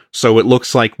 So it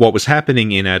looks like what was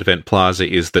happening in Advent Plaza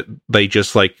is that they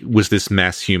just, like, was this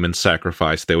mass human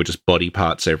sacrifice. There were just body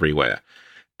parts everywhere.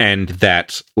 And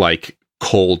that, like,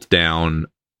 called down,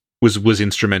 was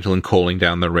instrumental in calling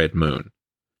down the Red Moon.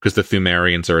 Because the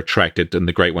Thumerians are attracted, and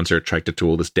the Great Ones are attracted to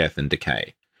all this death and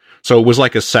decay. So it was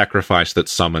like a sacrifice that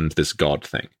summoned this god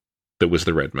thing that was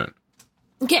the Red Moon.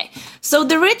 Okay, so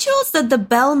the rituals that the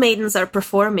Bell Maidens are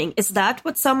performing, is that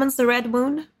what summons the Red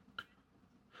Moon?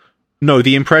 No,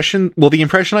 the impression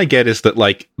I get is that,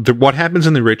 like, what happens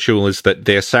in the ritual is that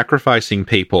they're sacrificing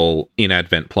people in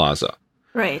Advent Plaza.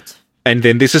 Right. And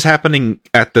then this is happening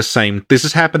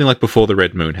like before the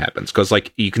Red Moon happens. Because,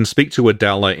 like, you can speak to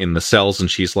Adela in the cells,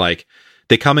 and she's like,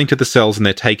 they're coming to the cells and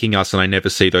they're taking us, and I never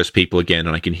see those people again,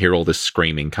 and I can hear all this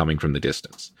screaming coming from the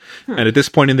distance. And at this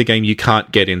point in the game, you can't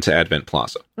get into Advent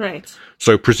Plaza. Right.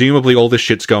 So presumably all this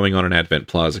shit's going on in Advent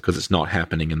Plaza because it's not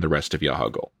happening in the rest of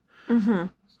Yahogul. Mm-hmm.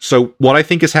 So what I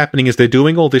think is happening is they're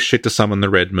doing all this shit to summon the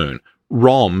Red Moon.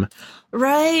 Rom.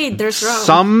 Right, there's Rom.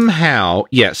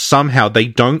 Somehow, they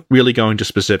don't really go into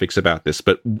specifics about this,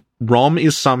 but Rom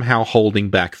is somehow holding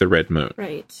back the Red Moon.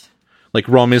 Right. Like,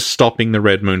 Rom is stopping the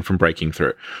Red Moon from breaking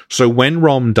through. So when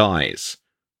Rom dies,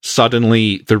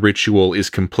 suddenly the ritual is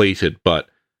completed, but,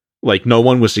 like, no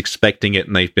one was expecting it,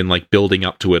 and they've been, like, building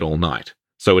up to it all night.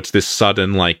 So it's this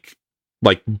sudden, like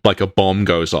a bomb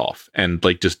goes off and,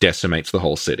 like, just decimates the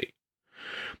whole city.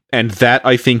 And that,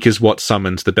 I think, is what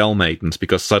summons the Bell Maidens,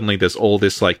 because suddenly there's all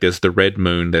this, like, there's the Red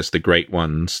Moon, there's the Great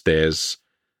Ones, there's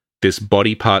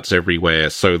body parts everywhere.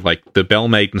 So, like, the Bell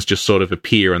Maidens just sort of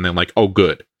appear, and they're like, oh,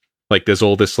 good. Like, there's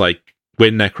all this, like,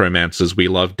 we're necromancers, we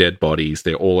love dead bodies,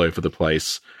 they're all over the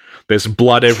place. There's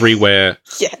blood everywhere.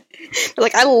 Yeah. They're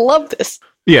like, I love this.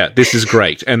 Yeah, this is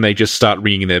great. And they just start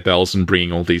ringing their bells and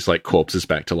bringing all these, like, corpses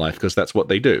back to life, because that's what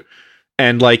they do.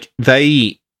 And, like,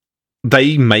 they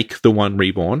make the One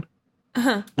Reborn.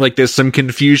 Uh-huh. Like, there's some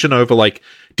confusion over, like,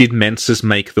 did Mensis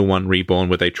make the One Reborn?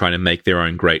 Were they trying to make their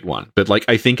own Great One? But, like,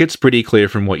 I think it's pretty clear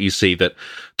from what you see that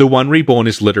the One Reborn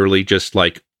is literally just,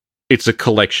 like, it's a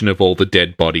collection of all the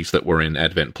dead bodies that were in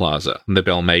Advent Plaza. And the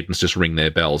Bell Maidens just ring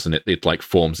their bells, and it like,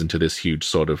 forms into this huge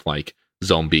sort of, like,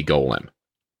 zombie golem.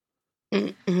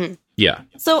 Mm-hmm. Yeah.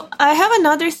 So I have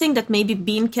another thing that maybe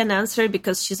Bean can answer,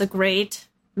 because she's a great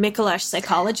Micolash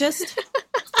psychologist.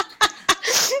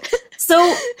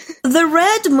 So the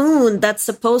Red Moon that's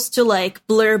supposed to, like,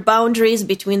 blur boundaries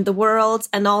between the worlds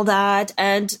and all that,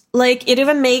 and, like, it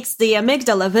even makes the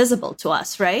amygdala visible to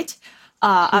us, right?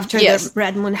 After the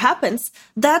Red Moon happens.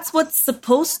 That's what's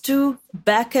supposed to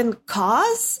beckon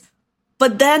cause?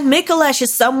 But then Micolash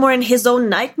is somewhere in his own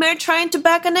nightmare trying to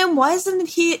beckon him. Why isn't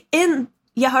he in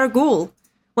Yahar'gul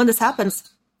when this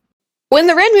happens? When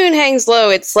the Red Moon hangs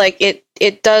low, it's like it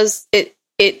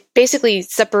basically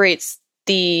separates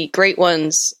the Great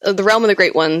Ones, the realm of the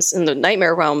Great Ones and the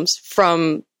Nightmare realms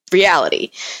from reality.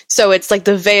 So it's like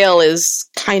the veil is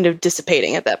kind of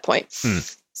dissipating at that point.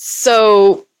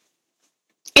 So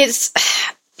it's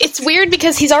weird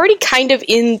because he's already kind of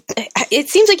in. It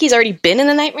seems like he's already been in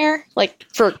the nightmare, like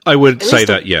for I would say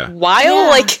that, yeah, while. Yeah.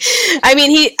 Like, I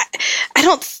mean, I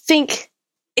don't think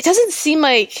it doesn't seem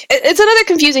like it's another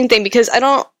confusing thing because I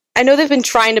know they've been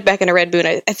trying to beckon a Red Moon.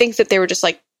 I think that they were just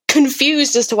like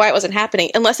confused as to why it wasn't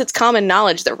happening, unless it's common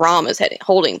knowledge that Rom is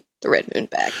holding the Red Moon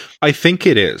back. I think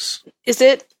it is. Is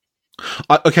it?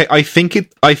 Okay, I think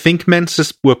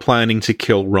Mensis were planning to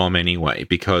kill Rom anyway,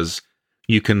 because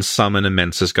you can summon a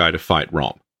Mensis guy to fight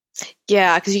Rom.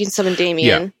 Yeah, because you can summon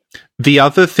Damien. Yeah. The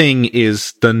other thing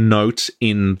is the note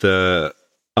in the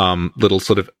little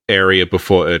sort of area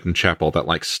before Erden Chapel, that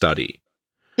like study.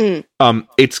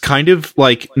 It's kind of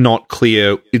like not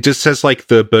clear. It just says like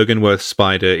the Bergenworth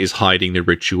spider is hiding the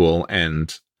ritual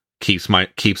and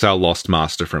keeps our lost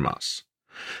master from us.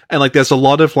 And like there's a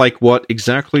lot of like, what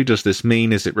exactly does this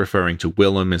mean? Is it referring to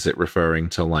Willem? Is it referring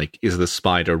to like, is the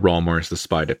spider Rom, or is the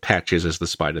spider Patches? Is the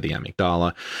spider the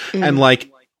amygdala? And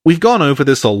like, we've gone over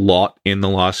this a lot in the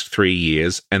last 3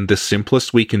 years, and the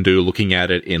simplest we can do, looking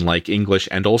at it in like English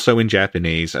and also in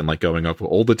Japanese, and like going over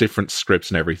all the different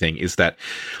scripts and everything, is that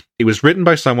it was written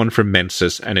by someone from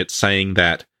Mensis, and it's saying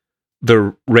that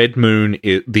the Red Moon,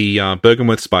 the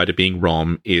Bergenworth spider being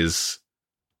Rom, is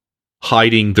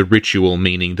hiding the ritual,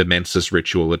 meaning the Mensis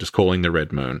ritual that is calling the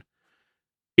Red Moon.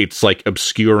 It's like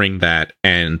obscuring that,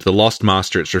 and the Lost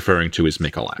Master it's referring to is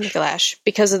Micolash. Micolash,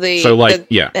 because of the... So like,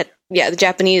 the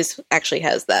Japanese actually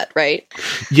has that, right?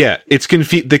 Yeah, it's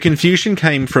the confusion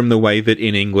came from the way that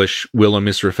in English Willem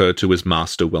is referred to as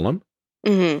Master Willem.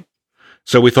 Mm-hmm.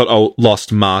 So we thought, oh,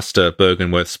 Lost Master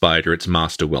Bergenworth Spider, it's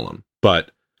Master Willem.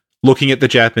 But looking at the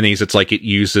Japanese, it's like it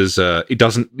uses it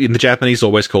doesn't, in the Japanese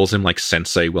always calls him like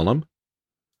Sensei Willem.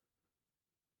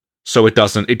 So it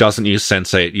doesn't use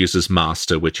Sensei, it uses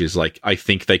Master, which is like, I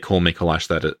think they call Micolash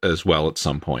that as well at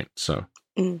some point. So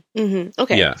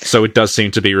okay, yeah, so it does seem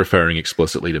to be referring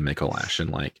explicitly to Micolash, and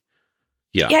like,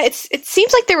 yeah, it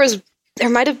seems like there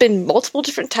might have been multiple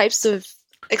different types of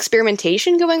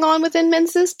experimentation going on within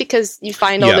Mensis, because you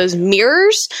find all those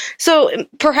mirrors. So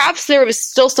perhaps there was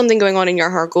still something going on in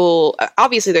Yarhargul.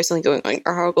 Obviously, there's something going on in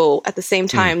Yarhargul at the same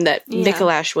time that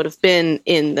Micolash would have been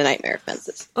in the Nightmare of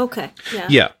Mensis. Okay.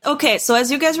 Yeah. Okay, so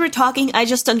as you guys were talking, I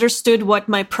just understood what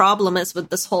my problem is with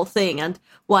this whole thing and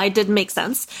why it didn't make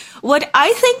sense. What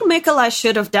I think Micolash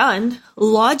should have done,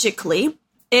 logically,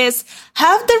 is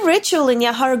have the ritual in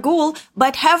Yarhargul,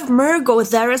 but have Murgo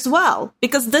there as well.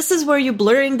 Because this is where you're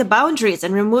blurring the boundaries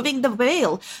and removing the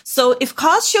veil. So if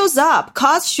Kaz shows up,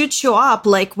 Kaz should show up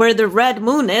like where the Red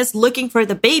Moon is, looking for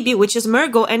the baby, which is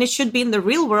Murgo, and it should be in the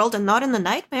real world and not in the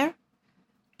nightmare.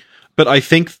 But I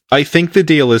think the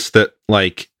deal is that,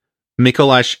 like,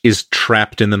 Micolash is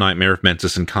trapped in the Nightmare of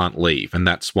Mensis and can't leave, and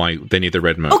that's why they need the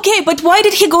Red Moon. Okay, but why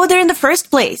did he go there in the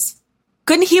first place?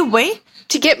 Couldn't he wait?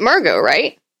 To get Murgo,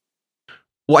 right?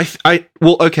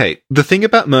 Well, okay. The thing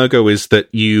about Murgo is that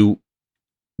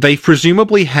they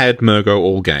presumably had Murgo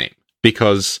all game,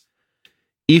 because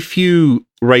if you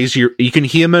you can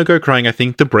hear Murgo crying. I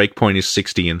think the breakpoint is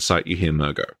 60 insight. You hear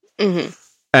Murgo,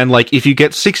 and like if you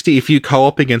get 60, if you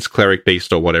co-op against Cleric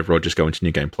Beast or whatever, or just go into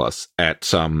New Game Plus at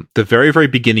the very very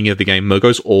beginning of the game,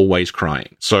 Murgo's always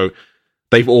crying. So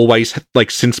they've always, like,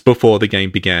 since before the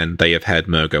game began, they have had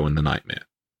Murgo in the Nightmare.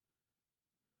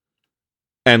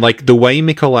 And, like, the way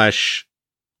Micolash...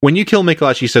 When you kill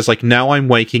Micolash, he says, like, now I'm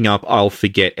waking up, I'll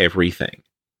forget everything.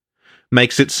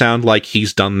 Makes it sound like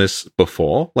he's done this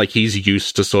before. Like, he's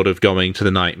used to sort of going to the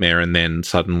Nightmare, and then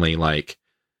suddenly, like,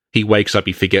 he wakes up,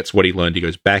 he forgets what he learned, he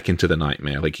goes back into the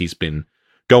Nightmare. Like, he's been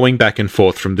going back and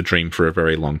forth from the dream for a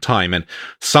very long time. And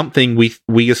something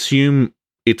we assume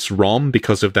it's Rom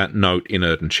because of that note in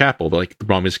Erden Chapel. Like,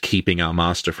 Rom is keeping our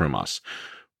master from us.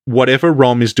 Whatever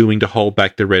Rom is doing to hold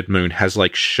back the Red Moon has,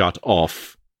 like, shut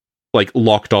off, like,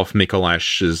 locked off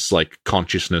Mikolash's, like,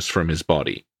 consciousness from his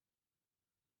body.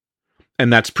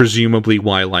 And that's presumably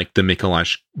why, like, the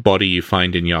Micolash body you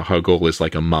find in Yarhargul is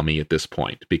like a mummy at this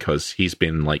point, because he's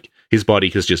been, like, his body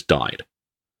has just died.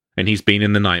 And he's been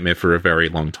in the Nightmare for a very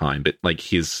long time, but, like,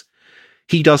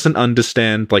 he doesn't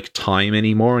understand, like, time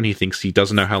anymore, and he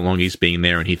doesn't know how long he's been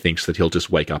there, and he thinks that he'll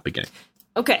just wake up again.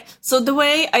 Okay, so the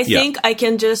way I think I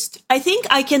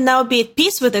can now be at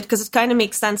peace with it, because it kind of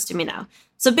makes sense to me now.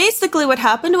 So basically what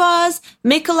happened was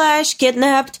Micolash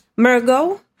kidnapped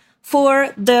Murgo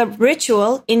for the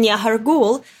ritual in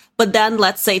Yarhargul, but then,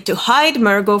 let's say, to hide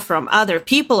Murgo from other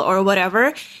people or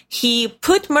whatever, he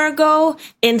put Murgo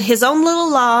in his own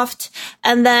little loft,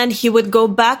 and then he would go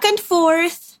back and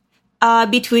forth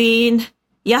between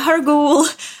Yarhargul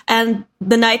and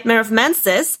the Nightmare of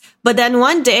Mensis. But then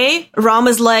one day, Rom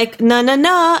is like, no,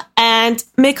 and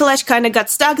Micolash kind of got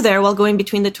stuck there while going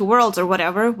between the two worlds or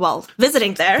whatever, while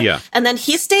visiting there. Yeah. And then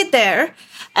he stayed there,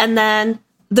 and then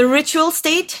the ritual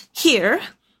stayed here.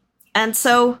 And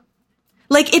so,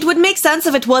 like, it would make sense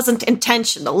if it wasn't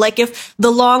intentional. Like, if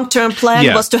the long-term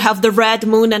plan was to have the Red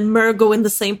Moon and Murgo in the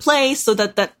same place so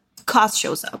that Cos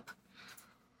shows up.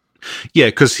 Yeah,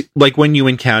 because, like, when you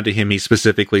encounter him, he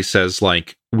specifically says,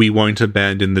 like, we won't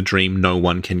abandon the dream, no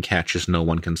one can catch us, no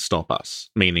one can stop us.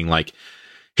 Meaning, like,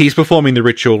 he's performing the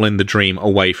ritual in the dream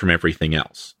away from everything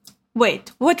else.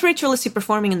 Wait, what ritual is he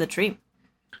performing in the dream?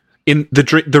 In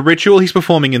the ritual he's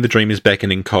performing in the dream is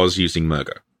beckoning Cos using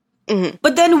Murgo. Mm-hmm.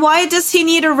 But then why does he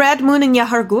need a red moon in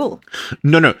Yahar'gul?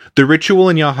 No. The ritual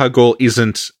in Yahar'gul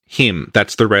isn't him.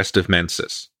 That's the rest of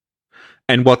Mensis.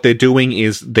 And what they're doing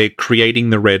is they're creating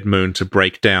the red moon to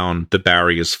break down the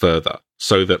barriers further.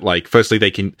 So that, like, firstly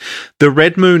they can... The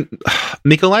red moon...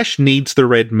 Micolash needs the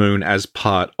red moon as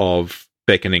part of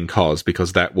beckoning Cos,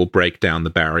 because that will break down the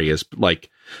barriers, like,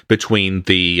 between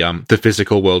the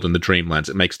physical world and the dreamlands.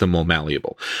 It makes them more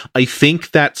malleable. I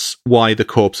think that's why the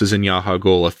corpses in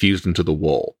Yahar'gul are fused into the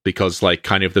wall, because, like,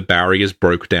 kind of the barriers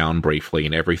broke down briefly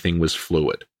and everything was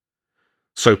fluid.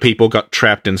 So people got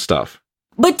trapped in stuff.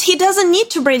 But he doesn't need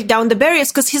to break down the barriers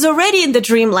because he's already in the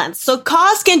dreamland. So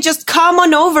Cos can just come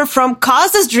on over from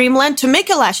Cos's dreamland to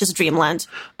Micolash's dreamland.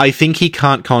 I think he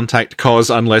can't contact Cos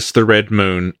unless the red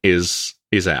moon is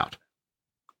out.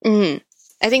 Mm-hmm.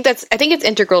 I think it's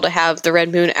integral to have the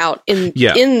red moon out in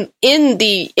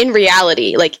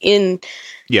reality, like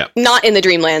not in the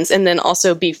dreamlands, and then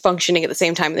also be functioning at the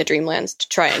same time in the dreamlands to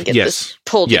try and get this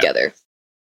pulled together.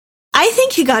 I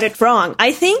think he got it wrong.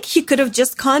 I think he could have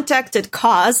just contacted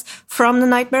Cos from the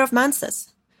Nightmare of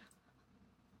Mensis.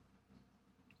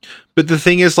 But the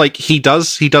thing is, like, he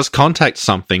does contact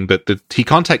something, but he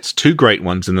contacts two great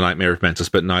ones in the Nightmare of Mensis,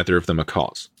 but neither of them are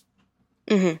Cos.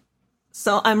 Mm-hmm.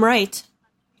 So I'm right.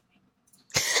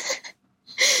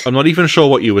 I'm not even sure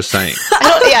what you were saying.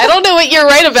 I don't know what you're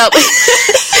right about.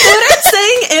 What I'm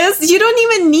saying is, you don't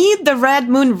even need the Red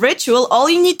Moon ritual. All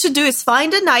you need to do is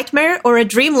find a nightmare or a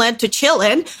dreamland to chill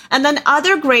in, and then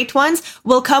other great ones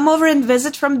will come over and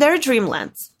visit from their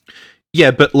dreamlands.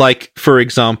 Yeah, but, like, for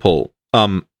example,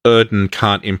 Erden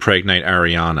can't impregnate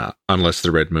Ariana unless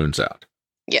the Red Moon's out.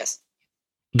 Yes.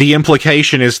 The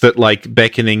implication is that, like,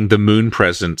 beckoning the moon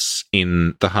presence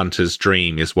in the hunter's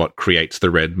dream is what creates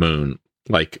the Red Moon,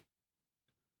 like,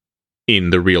 in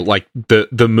the real, like,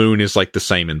 the moon is, like, the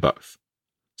same in both.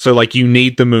 So, like, you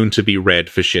need the moon to be red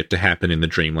for shit to happen in the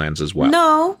dreamlands as well.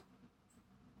 No.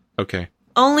 Okay.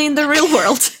 Only in the real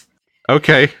world.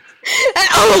 Okay.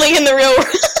 Only in the real world.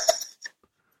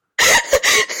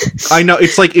 I know,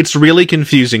 it's really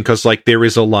confusing because, like, there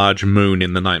is a large moon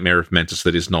in the Nightmare of Mensis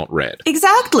that is not red.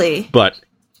 Exactly. But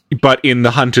in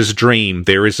the hunter's dream,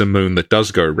 there is a moon that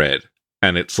does go red,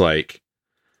 and it's like...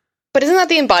 But isn't that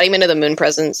the embodiment of the moon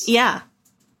presence? Yeah.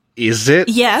 Is it?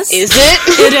 Is Yes. it?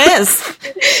 It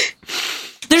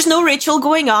is. There's no ritual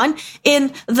going on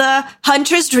in the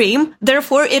hunter's dream,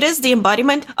 therefore it is the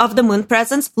embodiment of the moon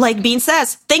presence, like Bean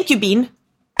says. Thank you, Bean.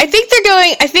 I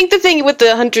think the thing with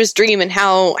the hunter's dream and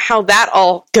how that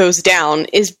all goes down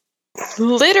is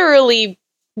literally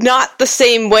not the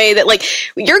same way that, like,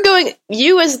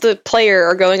 you as the player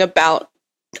are going about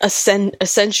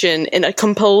ascension in a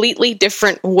completely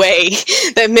different way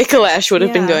that Micolash would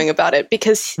have been going about it,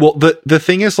 because... Well, the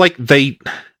thing is, like, they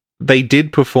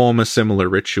did perform a similar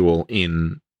ritual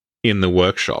in the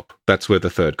workshop. That's where the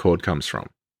third chord comes from.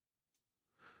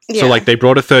 Yeah. So, like, they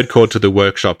brought a third chord to the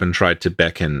workshop and tried to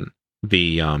beckon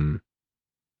the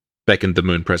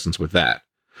moon presence with that.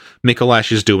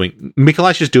 Micolash is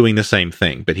doing the same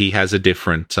thing, but he has a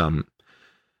different...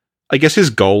 I guess his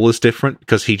goal is different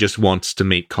because he just wants to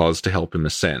meet Cos to help him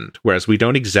ascend. Whereas we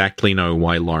don't exactly know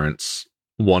why Lawrence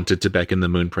wanted to beckon the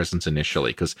moon presence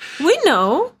initially. Because we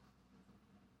know.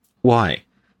 Why?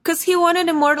 Because he wanted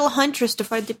immortal hunters to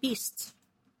fight the beasts.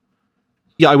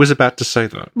 Yeah, I was about to say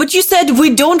that. But you said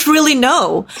we don't really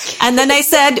know. And then I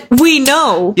said, we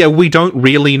know. Yeah, we don't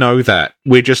really know that.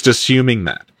 We're just assuming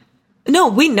that. No,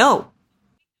 we know.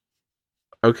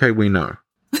 Okay, we know.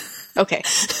 Okay.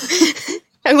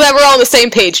 I'm glad we're all on the same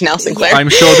page now, Sinclair. I'm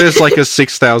sure there's like a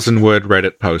 6,000-word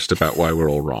Reddit post about why we're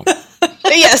all wrong.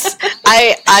 Yes,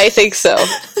 I think so.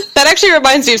 That actually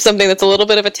reminds me of something that's a little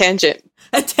bit of a tangent.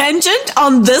 A tangent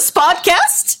on this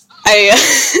podcast?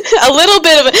 A little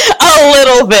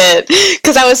bit.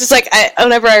 Because I was just like,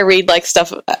 whenever I read, like,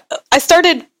 stuff, I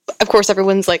started, of course, I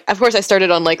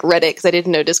started on, like, Reddit, because I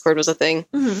didn't know Discord was a thing.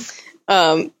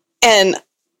 Mm-hmm. And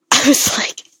I was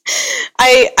like,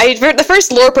 the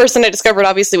first lore person I discovered,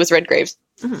 obviously, was Redgraves.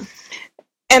 Mm-hmm.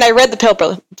 And I read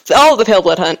all of the Pale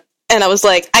Blood Hunt, and I was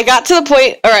like, I got to the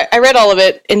point, I read all of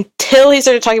it until he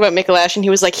started talking about Micolash, and he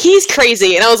was like, he's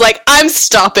crazy, and I was like, I'm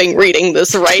stopping reading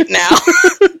this right now.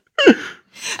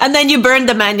 And then you burned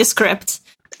the manuscript.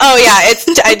 Oh yeah,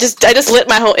 I just lit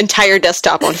my whole entire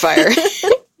desktop on fire.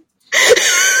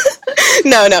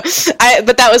 No.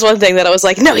 But that was one thing that I was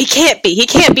like, no, he can't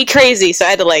be crazy. So I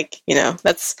had to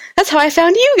that's how I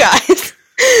found you guys.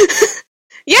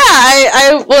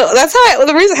 Yeah, well, that's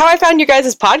the reason how I found you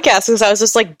guys' podcast was I was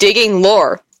just like digging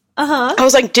lore. Uh-huh. I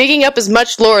was like digging up as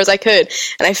much lore as I could,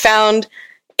 and I found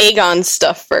Aegon's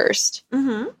stuff first.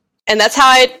 Mm-hmm. And that's how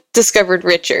I discovered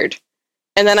Richard.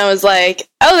 And then I was like,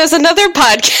 oh, there's another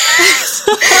podcast.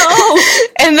 Oh.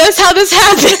 And that's how this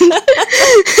happened.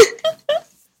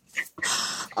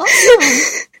 Awesome.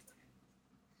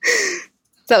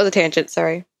 That was a tangent,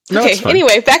 sorry. No, okay, it's fine.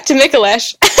 anyway, back to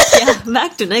Micolash. Yeah,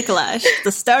 back to Micolash,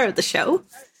 the star of the show.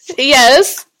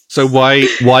 Yes. So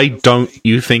why don't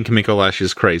you think Micolash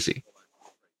is crazy?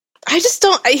 I just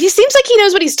don't. He seems like he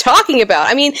knows what he's talking about.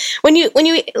 I mean, when you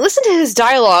listen to his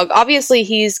dialogue, obviously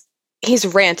he's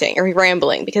ranting or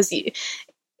rambling because it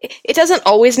doesn't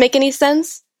always make any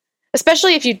sense.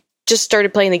 Especially if you just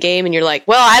started playing the game and you're like,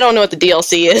 well, I don't know what the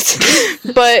DLC is.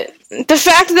 But the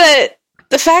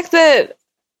fact that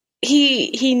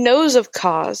he knows of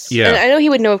cause. Yeah. And I know he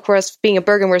would know, of course, being a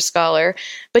Bergenwer scholar,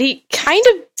 but he kind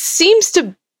of seems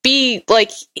to be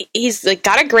like he's like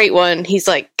got a great one. He's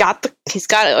like there's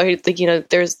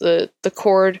the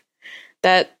cord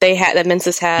that they had that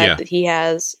Mensis had that he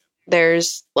has.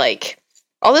 There's like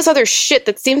all this other shit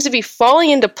that seems to be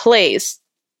falling into place.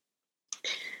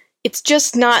 It's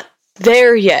just not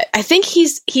there yet. I think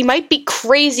he might be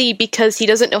crazy because he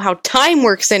doesn't know how time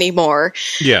works anymore.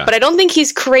 Yeah. But I don't think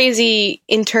he's crazy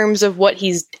in terms of what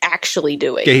he's actually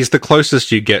doing. Yeah, he's the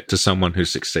closest you get to someone who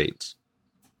succeeds.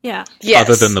 Yeah. Yes.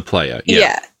 Other than the player.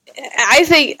 Yeah. I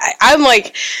think I'm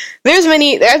like there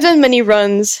have been many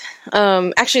runs.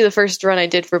 Actually the first run I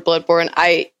did for Bloodborne,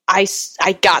 I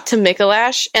got to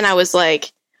Micolash and I was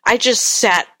like, I just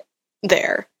sat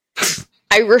there.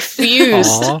 I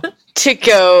refused to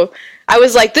go. I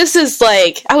was like, this is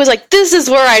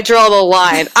where I draw the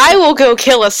line. I will go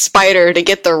kill a spider to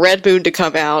get the red moon to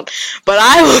come out, but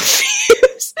I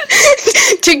refuse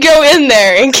to go in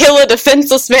there and kill a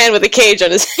defenseless man with a cage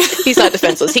on his head. He's not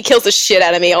defenseless. He kills the shit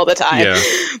out of me all the time. Yeah.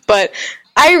 But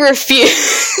I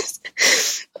refuse.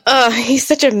 He's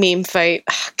such a meme fight.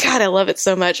 Oh, God, I love it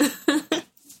so much.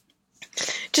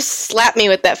 Just slap me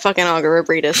with that fucking Augur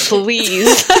Arboretus,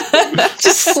 please.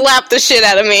 Just slap the shit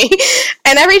out of me.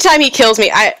 And every time he kills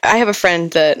me, I have a friend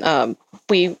that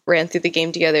we ran through the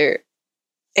game together,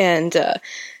 and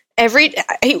he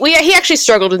actually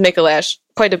struggled with Micolash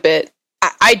quite a bit.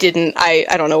 I didn't.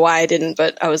 I don't know why I didn't,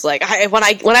 but I was like, when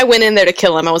I went in there to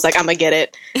kill him, I was like, I'm gonna get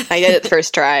it. I get it the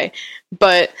first try.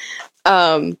 But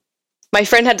my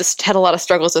friend had a lot of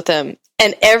struggles with him.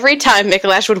 And every time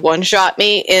Micolash would one-shot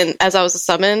me as I was a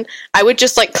summon, I would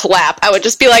just, like, clap. I would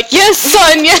just be like, yes,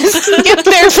 son, yes, get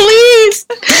there, please!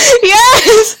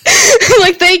 Yes!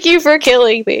 Like, thank you for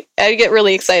killing me. I get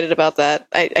really excited about that.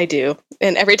 I do.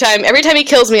 And every time he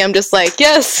kills me, I'm just like,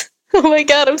 yes! Oh my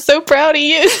god, I'm so proud of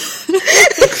you!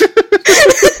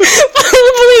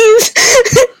 Please!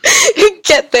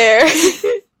 Get there.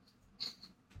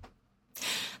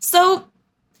 So,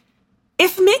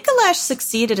 if Micolash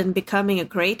succeeded in becoming a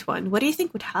great one, what do you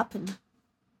think would happen?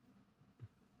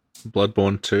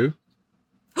 Bloodborne 2?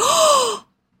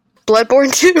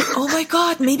 Bloodborne 2? Oh my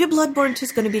god, maybe Bloodborne 2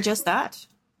 is going to be just that.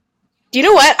 You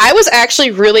know what? I was actually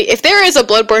really... If there is a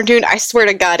Bloodborne 2, I swear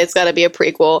to God, it's got to be a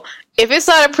prequel. If it's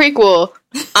not a prequel,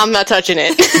 I'm not touching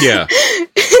it. Yeah.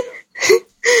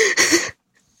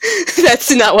 That's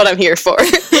not what I'm here for.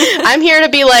 I'm here to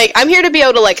be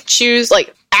able to, like, choose,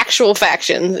 like, actual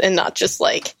factions and not just,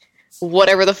 like,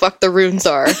 whatever the fuck the runes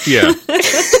are. Yeah.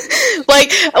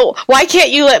 Like, why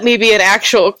can't you let me be an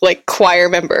actual, like, choir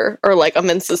member or, like, a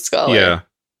Mensa scholar? Yeah.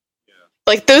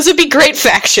 Like, those would be great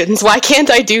factions. Why can't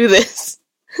I do this?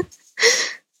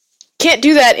 Can't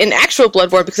do that in actual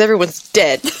Bloodborne because everyone's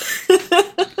dead. but,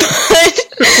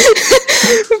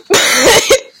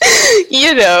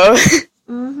 you know.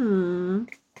 Mm-hmm.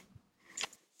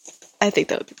 I think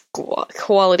that would be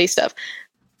quality stuff.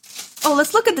 Oh,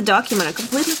 let's look at the document. I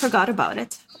completely forgot about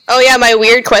it. Oh yeah, my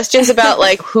weird questions about,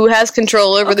 like, who has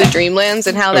control over the Dreamlands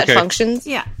and how that functions.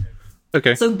 Yeah.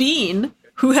 Okay. So, Bean,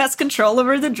 who has control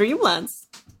over the Dreamlands?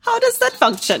 How does that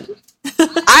function?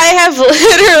 I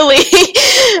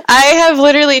have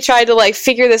literally tried to, like,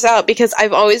 figure this out because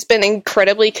I've always been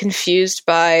incredibly confused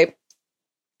by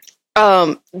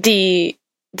the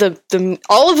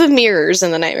all of the mirrors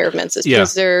in the Nightmare of Mensis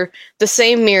because they're the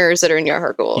same mirrors that are in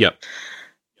Yahar'gul. Yep.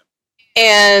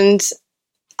 And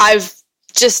I've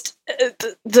just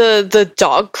the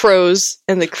dog crows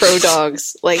and the crow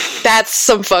dogs, like, that's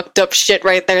some fucked up shit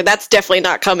right there. That's definitely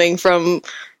not coming from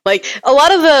Like a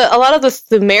lot of the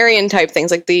Sumerian type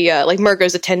things, like the like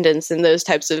Murgo's attendants and those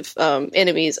types of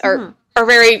enemies are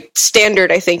very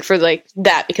standard, I think, for like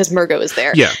that because Murgo is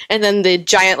there. Yeah. And then the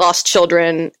giant lost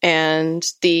children and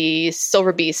the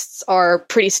silver beasts are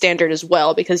pretty standard as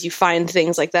well because you find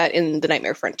things like that in the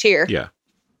Nightmare Frontier. Yeah.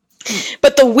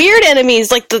 But the weird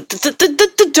enemies, like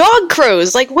the dog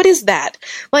crows, like what is that?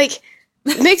 Like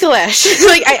Micolash.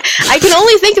 Like I can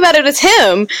only think about it as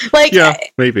him. Like yeah,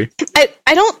 maybe.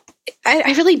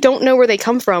 I really don't know where they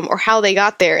come from or how they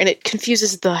got there, and it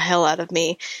confuses the hell out of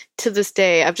me to this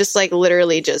day. I've just like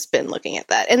literally just been looking at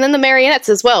that. And then the marionettes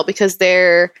as well, because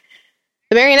the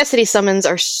marionettes that he summons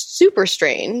are super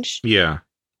strange. Yeah.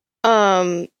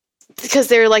 Because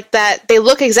they're like that, they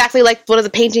look exactly like one of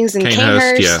the paintings in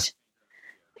Canehurst. Yeah.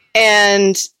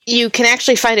 And you can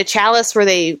actually find a chalice where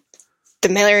the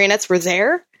marionettes were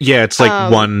there. Yeah, it's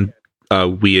like one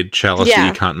weird chalice yeah. that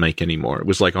you can't make anymore. It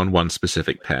was like on one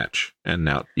specific patch, and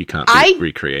now you can't be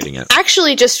recreating it. I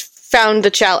actually just found a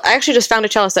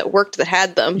chalice that worked that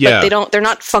had them, yeah. but they're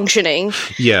not functioning.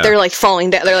 Yeah. They're like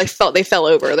falling down. They're like they fell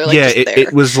over. They're like yeah, just there.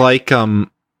 It was like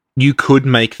you could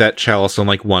make that chalice on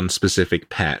like one specific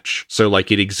patch. So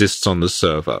like it exists on the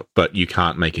server, but you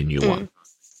can't make a new one.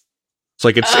 It's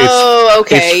like it's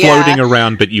floating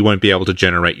around, but you won't be able to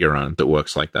generate your own that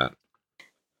works like that.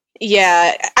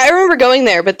 Yeah, I remember going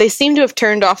there, but they seem to have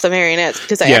turned off the marionettes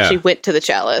because I actually went to the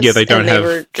chalice. Yeah, they don't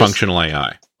have functional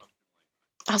AI.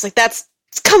 I was like,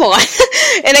 come on.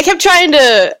 And we kept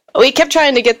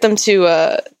trying to get them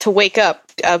to wake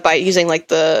up by using like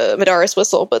the Madaris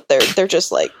whistle, but they're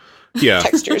just like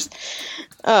textures.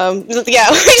 We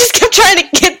just kept trying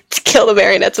to kill the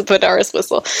marionettes with Madaris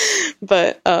whistle,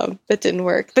 but it didn't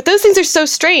work. But those things are so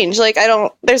strange. Like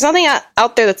there's nothing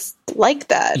out there that's like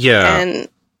that. Yeah. And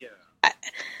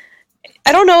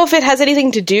I don't know if it has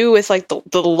anything to do with like the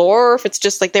lore, or if it's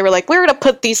just like they were like, we're going to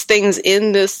put these things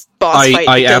in this boss fight.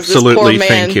 I absolutely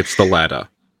think it's the latter.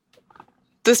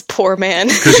 This poor man.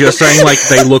 Because you're saying like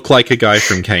they look like a guy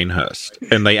from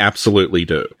Canehurst, and they absolutely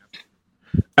do.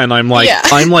 And I'm like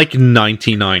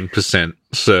 99%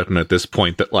 certain at this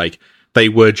point that like they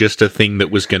were just a thing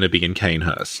that was going to be in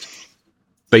Canehurst.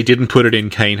 They didn't put it in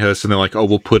Canehurst, and they're like, oh,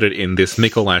 we'll put it in this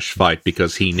Micolash fight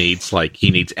because he needs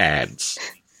ads.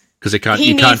 Because you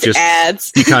can't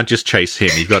just chase him.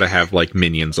 You've got to have like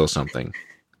minions or something.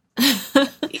 I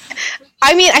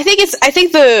mean,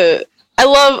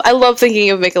 I love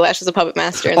thinking of Micolash as a puppet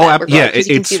master in that regard. Yeah,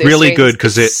 it's really good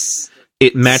because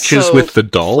it matches so with the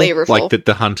doll. flavorful. Like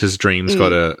the Hunter's Dream's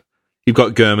you've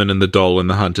got Gurman and the doll in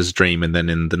the Hunter's Dream, and then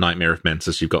in the Nightmare of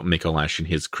Mensis, you've got Micolash and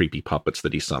his creepy puppets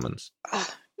that he summons.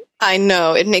 I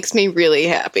know, it makes me really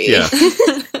happy. Yeah.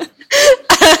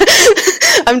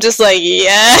 I'm just like,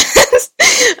 yes.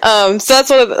 So that's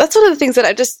one of the things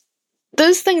that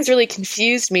those things really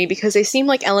confused me because they seem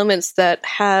like elements that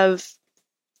have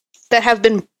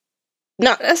been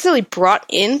not necessarily brought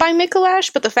in by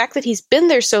Micolash, but the fact that he's been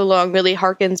there so long really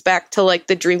harkens back to like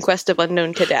the Dream Quest of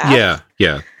Unknown Kadath.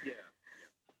 Yeah.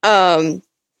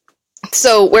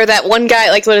 So where that one guy,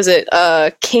 like, what is it?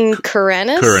 King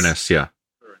Kuranus? Kuranus, yeah.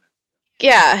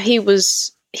 Yeah, he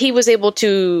was able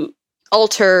to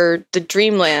alter the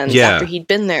Dreamlands after he'd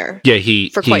been there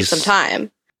for quite some time.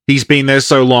 He's been there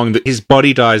so long that his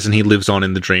body dies and he lives on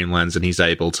in the Dreamlands, and he's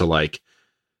able to, like...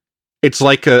 It's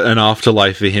like an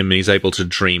afterlife for him, and he's able to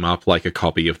dream up, like, a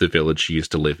copy of the village he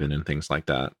used to live in and things like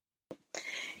that.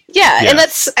 Yeah. And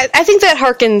that's... I think that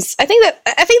harkens... I think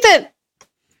that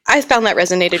I found that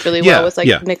resonated really well with, like,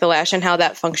 Micolash and how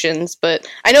that functions, but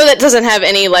I know that doesn't have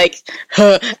any, like,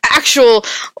 actual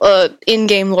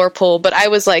in-game lore pull, but I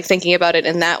was, like, thinking about it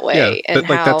in that way. Yeah,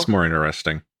 that's more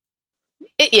interesting.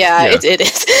 It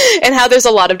is. And how there's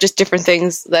a lot of just different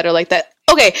things that are like that.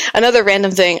 Okay, another random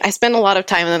thing. I spend a lot of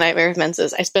time in the Nightmare of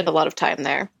Mensis. I spend a lot of time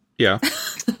there. Yeah.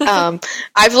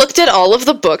 I've looked at all of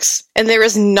the books, and there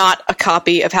is not a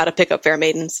copy of How to Pick Up Fair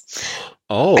Maidens.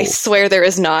 Oh. I swear there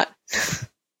is not.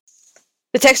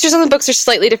 The textures on the books are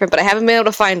slightly different, but I haven't been able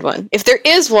to find one. If there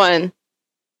is one,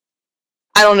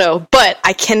 I don't know, but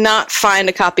I cannot find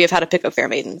a copy of How to Pick Up Fair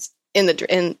Maidens in the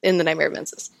Nightmare of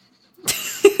Mensis.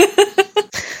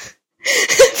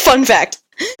 Fun fact.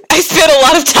 I spent a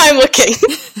lot of time looking.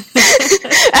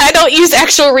 I don't use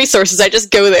actual resources, I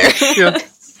just go there.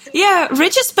 Yeah,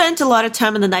 Rich has spent a lot of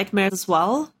time in the Nightmares as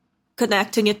well,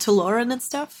 connecting it to Lauren and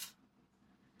stuff.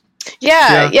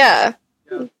 Yeah.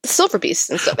 Silver Beasts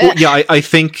and stuff. Well, yeah, I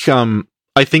think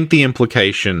the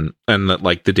implication, and that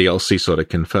like the DLC sort of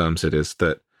confirms it, is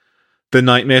that the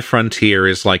Nightmare Frontier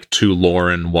is like to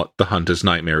Lauren what the Hunter's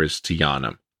Nightmare is to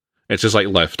Yharnam. It's just like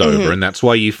left over, and that's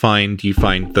why you find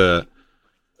the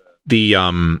the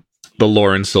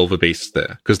Lauren silver beasts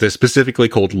there, because they're specifically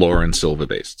called Lauren silver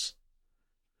beasts.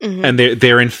 Mm-hmm. And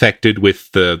they're infected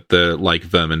with the like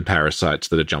vermin parasites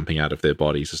that are jumping out of their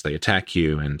bodies as they attack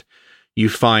you, and you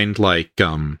find like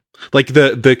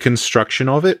the construction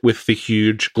of it with the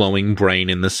huge glowing brain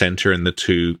in the center and the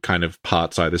two kind of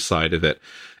parts either side of it.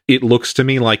 It looks to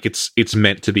me like it's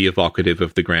meant to be evocative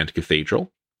of the Grand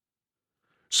Cathedral.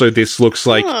 So this looks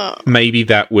like maybe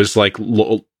that was like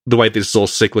the way this is all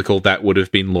cyclical. That would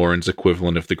have been Lauren's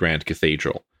equivalent of the Grand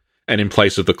Cathedral, and in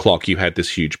place of the clock, you had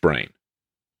this huge brain.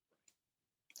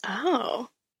 Oh.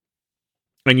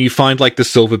 And you find, like, the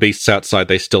silver beasts outside,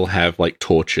 they still have, like,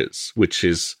 torches, which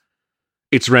is...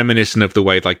 It's reminiscent of the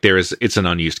way, like, it's an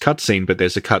unused cutscene, but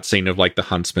there's a cutscene of, like, the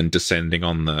huntsman descending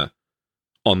on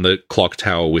the clock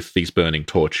tower with these burning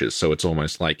torches, so it's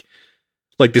almost like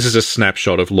this is a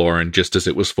snapshot of Lauren just as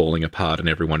it was falling apart and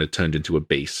everyone had turned into a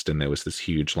beast, and there was this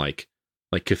huge, like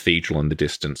cathedral in the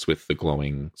distance with the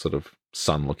glowing sort of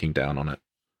sun looking down on it.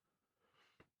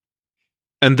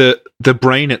 And the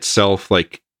brain itself,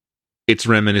 like, it's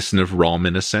reminiscent of Rom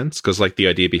in a sense, because, like, the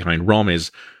idea behind Rom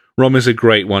is a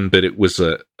great one, but it was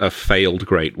a failed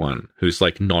great one who's,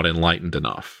 like, not enlightened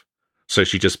enough. So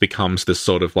she just becomes this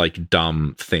sort of, like,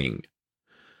 dumb thing.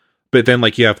 But then,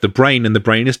 like, you have the brain, and the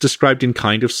brain is described in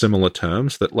kind of similar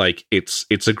terms, that, like, it's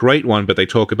a great one, but they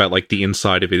talk about, like, the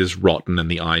inside of it is rotten and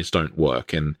the eyes don't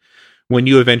work, and when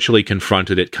you eventually confront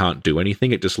it, it can't do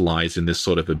anything. It just lies in this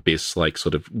sort of abyss, like,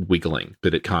 sort of wiggling,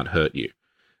 but it can't hurt you.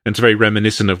 And it's very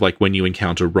reminiscent of, like, when you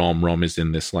encounter Rom. Rom is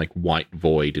in this, like, white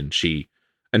void, and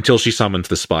until she summons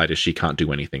the spider, she can't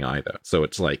do anything either. So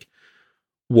it's like,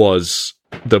 was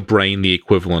the brain the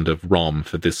equivalent of Rom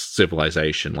for this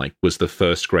civilization? Like, was the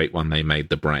first great one they made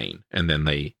the brain, and then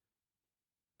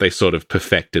they sort of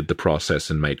perfected the process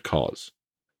and made Cause.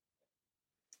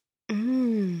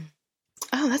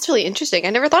 Oh, that's really interesting. I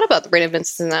never thought about the brain of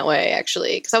Mensis in that way,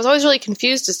 actually, because I was always really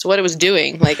confused as to what it was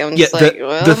doing. Like, I'm just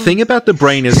the thing about the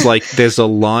brain is, like, there's a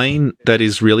line that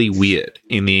is really weird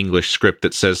in the English script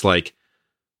that says, like,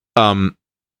 the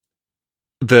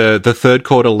third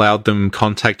court allowed them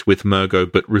contact with Murgo,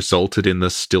 but resulted in the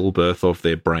stillbirth of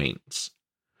their brains,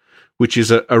 which is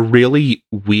a really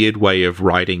weird way of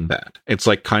writing that. It's,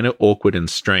 like, kind of awkward and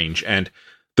strange, and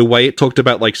the way it talked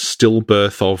about, like,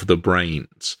 stillbirth of the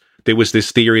brains... There was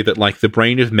this theory that, like, the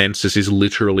brain of Mensis is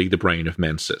literally the brain of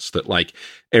Mensis. That, like,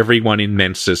 everyone in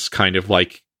Mensis kind of,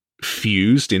 like,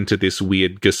 fused into this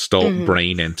weird Gestalt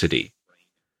brain entity.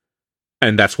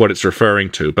 And that's what it's referring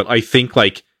to. But I think,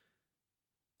 like,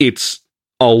 it's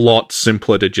a lot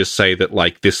simpler to just say that,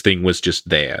 like, this thing was just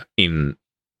there in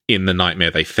the nightmare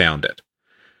they found it.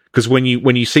 Because when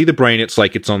you see the brain, it's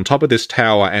like it's on top of this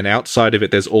tower, and outside of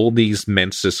it there's all these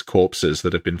Mensis corpses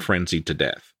that have been frenzied to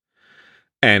death.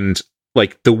 And,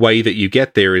 like, the way that you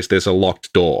get there is there's a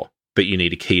locked door that you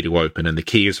need a key to open, and the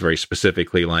key is very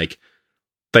specifically, like,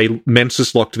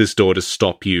 Mensis locked this door to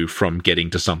stop you from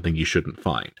getting to something you shouldn't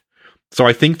find. So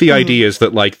I think the idea is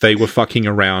that, like, they were fucking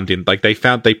around in, like, they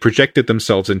projected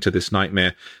themselves into this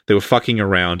nightmare, they were fucking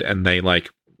around, and they, like,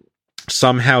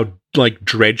 somehow, like,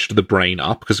 dredged the brain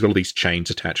up, because it's got all these chains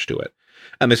attached to it.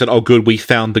 And they said, oh, good, we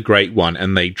found the great one,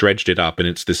 and they dredged it up, and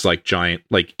it's this, like, giant,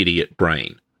 like, idiot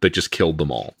brain that just killed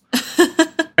them all.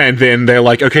 And then they're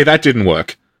like, okay, that didn't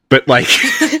work. But, like...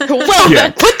 well, yeah.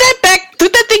 Put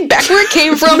that thing back where it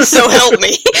came from, so help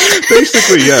me.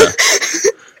 Basically, yeah.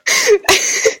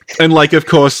 And, like, of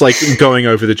course, like, going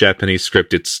over the Japanese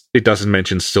script, it doesn't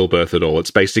mention stillbirth at all.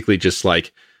 It's basically just,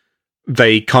 like,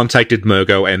 they contacted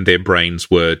Murgo and their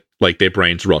brains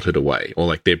rotted away, or,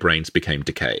 like, their brains became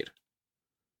decayed.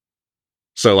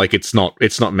 So, like, it's not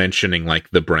mentioning, like,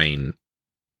 the brain...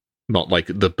 Not, like,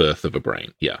 the birth of a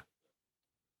brain, yeah.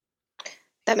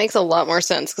 That makes a lot more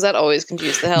sense, because that always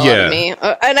confused the hell out of me.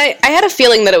 And I had a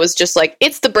feeling that it was just, like,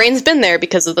 the brain's been there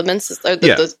because of the Mensis, or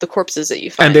the corpses that you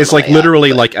find. And there's, like,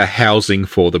 literally, like, a housing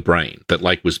for the brain that,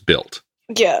 like, was built.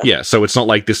 Yeah. Yeah, so it's not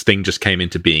like this thing just came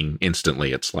into being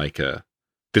instantly. It's like,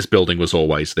 this building was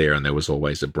always there, and there was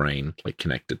always a brain, like,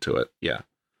 connected to it, yeah.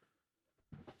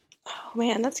 Oh,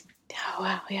 man, oh,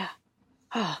 wow, yeah.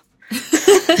 Oh.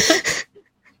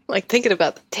 Like, thinking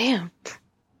about the damn.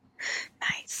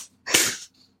 Nice.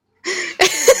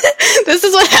 This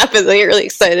is what happens. I get really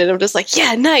excited. I'm just like,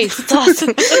 yeah, nice. It's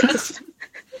awesome.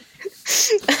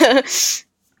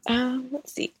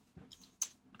 Let's see.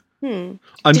 Did you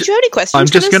have any questions? I'm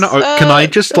just going to... can I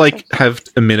just, like, have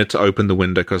a minute to open the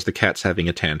window, because the cat's having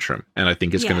a tantrum, and I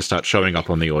think it's going to start showing up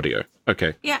on the audio.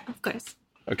 Okay. Yeah, of course.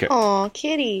 Okay. Aw,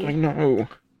 kitty. I know.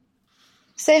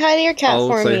 Say hi to your cat for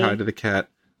me. I'll say hi to the cat.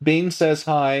 Bean says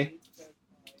hi.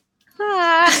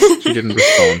 Hi. She didn't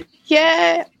respond.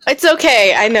 Yeah, it's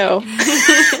okay. I know.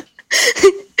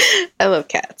 I love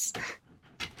cats.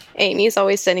 Amy's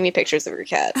always sending me pictures of her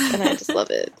cats, and I just love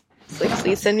it. It's like,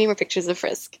 please send me more pictures of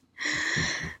Frisk.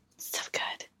 So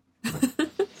good.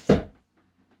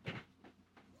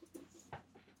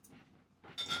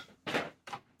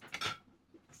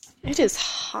 It is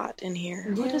hot in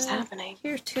here. What is happening?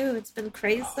 Here too. It's been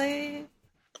crazy.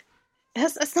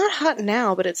 It's not hot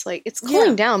now, but it's like, it's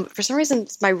cooling down. But for some reason,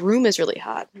 my room is really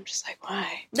hot. I'm just like,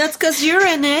 why? That's because you're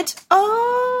in it.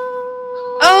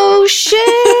 Oh,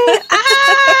 shit!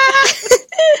 Ah!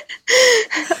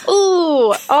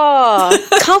 Ooh, oh,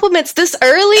 compliments this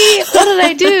early? What did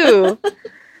I do?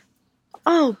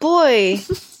 Oh, boy.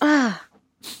 Ah,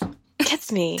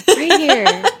 gets me right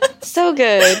here. So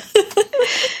good.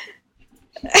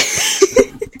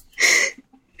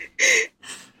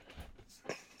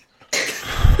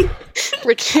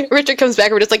 Richard comes back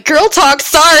and we're just like, girl talk,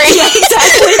 sorry! Yeah,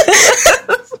 exactly.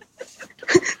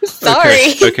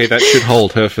 Sorry. Okay, that should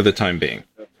hold her for the time being.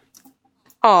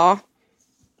 Aw.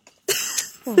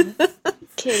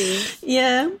 Kitty.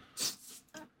 Yeah.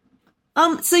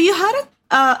 So you had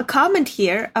a comment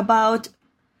here about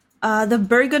the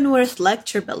Bergenworth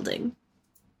Lecture Building.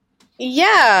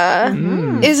 Yeah.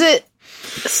 Is it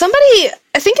somebody?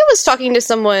 I think I was talking to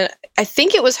someone. I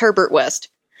think it was Herbert West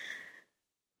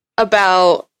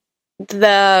about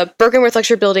the Bergenworth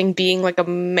Lecture Building being like a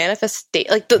manifestation,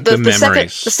 like the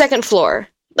second floor,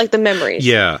 like the memories.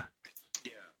 Yeah.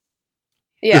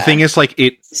 Yeah. The thing is, like,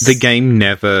 the game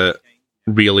never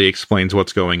really explains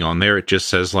what's going on there. It just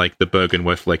says, like, the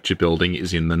Bergenworth Lecture Building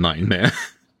is in the nightmare.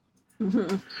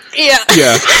 Yeah.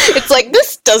 Yeah. It's like,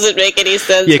 this doesn't make any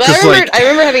sense. Yeah, but 'cause, I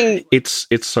remember having... It's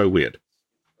so weird.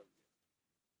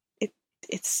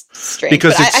 It's strange.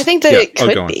 Because but I think that it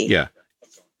could go on. be. Yeah.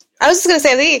 I was just going to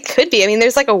say, I think it could be. I mean,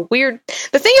 there's like a weird...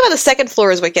 The thing about the second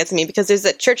floor is what gets me, because there's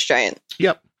that church giant.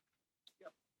 Yep.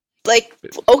 Like,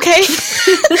 okay.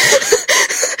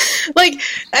 Like,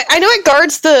 I know it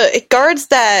guards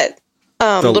that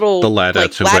little the ladder,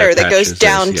 like, to ladder where that goes Patches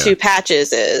down is, to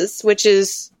Patches which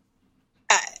is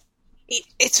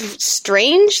it's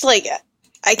strange. Like,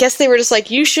 I guess they were just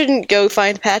like, you shouldn't go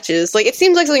find Patches. Like, it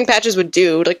seems like something Patches would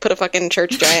do, like put a fucking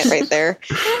church giant right there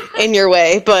in your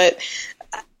way. But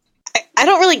I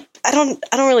don't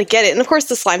really get it. And of course,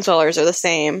 the slime dwellers are the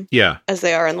same, as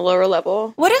they are in the lower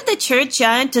level. What if the church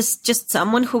giant is just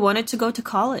someone who wanted to go to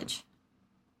college?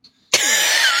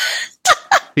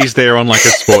 He's there on, like, a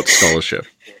sports scholarship.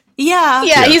 Yeah.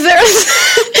 Yeah, he's there.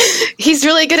 He's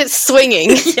really good at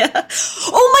swinging. Yeah.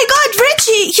 Oh my god,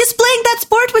 Richie! He's playing that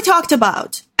sport we talked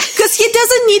about. Because he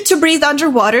doesn't need to breathe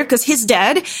underwater because he's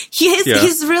dead.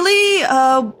 He's really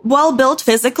well built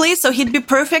physically, so he'd be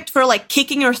perfect for, like,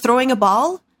 kicking or throwing a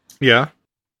ball. Yeah.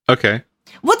 Okay.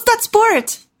 What's that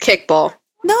sport? Kickball.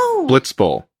 No.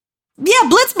 Blitzball. Yeah,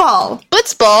 blitzball.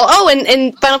 Blitzball. Oh,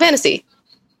 and Final Fantasy.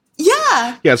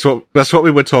 Yeah. Yeah, that's what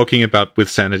we were talking about with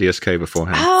Sanity SK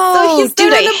beforehand. Oh, so he's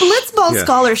dude, doing a blitzball Yeah.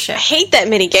 scholarship. I hate that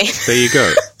minigame. There you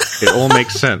go. It all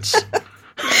makes sense.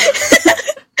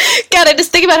 God, I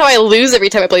just think about how I lose every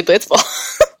time I play blitzball.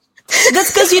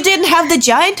 That's because you didn't have the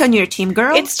giant on your team,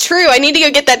 girl. It's true. I need to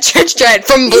go get that church giant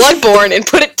from Bloodborne and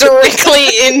put it directly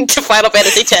into Final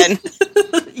Fantasy X.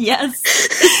 Yes.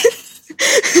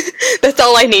 That's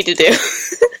all I need to do.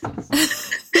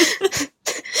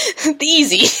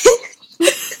 Easy.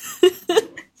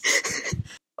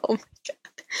 Oh my god.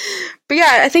 But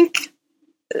yeah, I think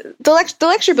the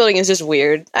lecture building is just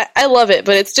weird. I love it,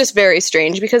 but it's just very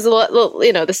strange because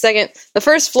the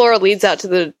first floor leads out to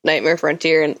the Nightmare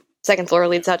Frontier, and second floor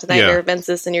leads out to the Nightmare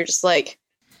Ventus, and you're just like,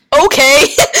 okay,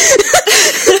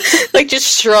 like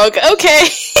just shrug, okay.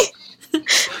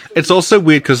 It's also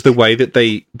weird because the way that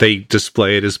they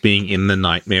display it as being in the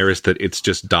nightmare is that it's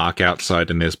just dark outside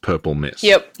and there's purple mist.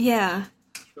 Yep. Yeah.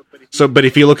 So, but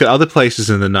if you look at other places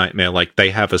in the nightmare, like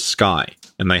they have a sky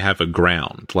and they have a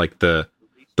ground, like the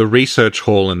research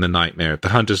hall in the nightmare, the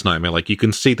Hunter's Nightmare, like you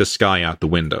can see the sky out the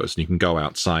windows and you can go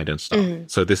outside and stuff. Mm-hmm.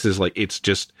 So this is like, it's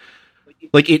just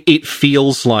like, it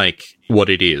feels like what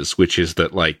it is, which is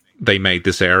that like they made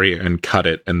this area and cut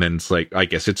it. And then it's like, I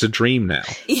guess it's a dream now.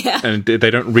 Yeah. And they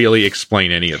don't really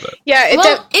explain any of it. Yeah.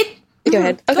 Go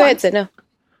ahead. Oh, go ahead, Sid. No.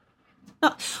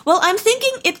 Oh, well, I'm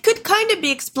thinking it could kind of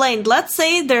be explained. Let's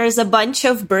say there's a bunch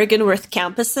of Bergenworth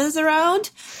campuses around,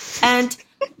 and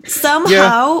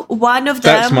somehow one of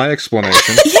them... That's my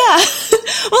explanation. Yeah.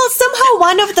 Well, somehow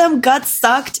one of them got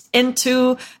sucked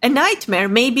into a nightmare,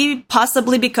 maybe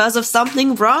possibly because of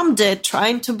something Rom did,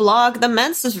 trying to block the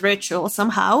Menses ritual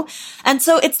somehow. And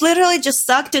so it's literally just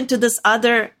sucked into this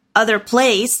other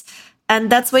place,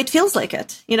 and that's why it feels like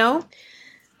it, you know?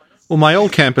 Well, my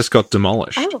old campus got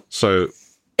demolished, so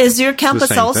Is your campus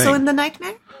same also thing. in the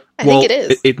nightmare? I think it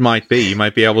is. It might be. You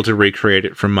might be able to recreate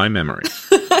it from my memory.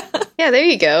 Yeah, there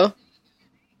you go.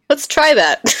 Let's try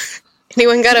that.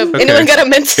 Anyone got a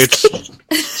menses cage?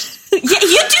 Yeah,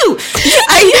 you do.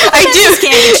 I do.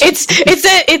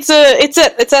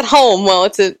 It's at home. Well,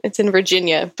 it's in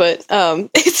Virginia, but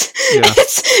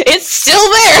it's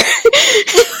still there.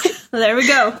 There we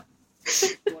go.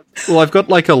 Well, I've got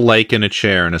like a lake and a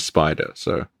chair and a spider,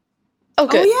 so Oh,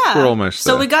 good. Oh, yeah. we're almost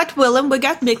So there. we got Willem, we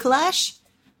got Micolash.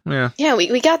 Yeah. Yeah,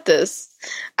 we got this.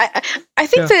 I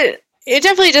think that it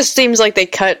definitely just seems like they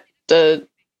cut the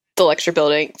lecture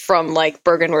building from like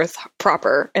Bergenworth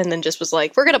proper, and then just was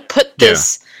like, we're gonna put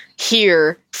this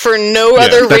here for no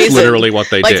other that's reason. literally what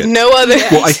they like did. no other.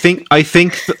 Well, I think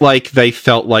that, like they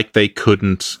felt like they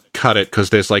couldn't cut it because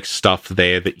there's like stuff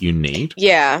there that you need.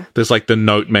 Yeah. There's like the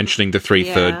note mentioning the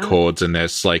 3/3 chords, and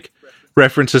there's like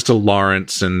references to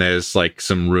Lawrence, and there's like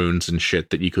some runes and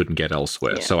shit that you couldn't get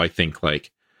elsewhere. Yeah. So I think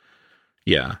like,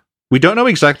 we don't know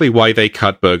exactly why they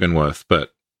cut Bergenworth,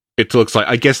 but it looks like,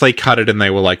 I guess they cut it and they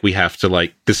were like, we have to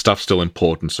like, this stuff's still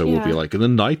important, so we'll be like in the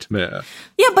nightmare.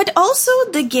 Yeah, but also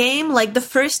the game, like the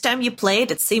first time you play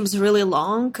it seems really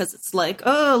long because it's like,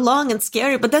 oh, long and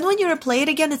scary. But then when you replay it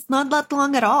again, it's not that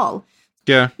long at all.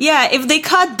 Yeah. Yeah, if they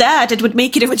cut that, it would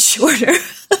make it even shorter.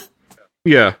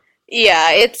 Yeah.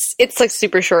 Yeah, it's like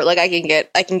super short. Like I can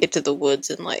get to the woods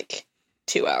in like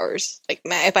 2 hours. Like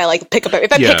if I like pick up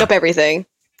everything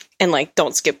and like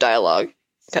don't skip dialogue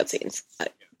cutscenes.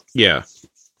 Yeah.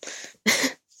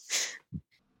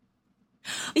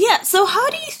 Yeah, so how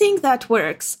do you think that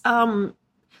works?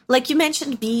 Like you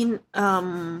mentioned being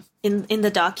in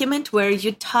the document where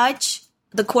you touch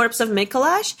the corpse of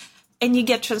Micolash and you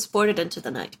get transported into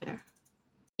the nightmare.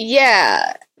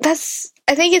 Yeah,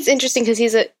 I think it's interesting because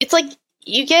it's like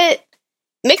you get,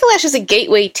 Micolash is a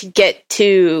gateway to get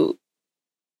to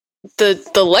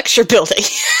the lecture building,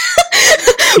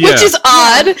 which is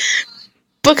odd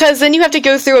because then you have to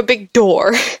go through a big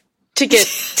door to get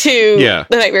to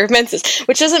the Nightmare of Mensis,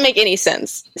 which doesn't make any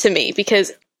sense to me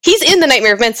because he's in the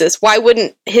Nightmare of Mensis. Why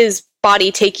wouldn't his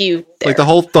body take you there? Like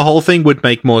the whole thing would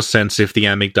make more sense if the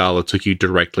amygdala took you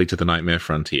directly to the Nightmare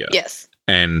Frontier. Yes.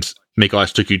 And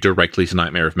Micolash took you directly to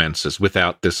Nightmare of Mensis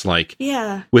without this like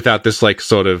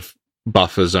sort of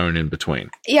buffer zone in between.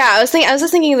 Yeah, I was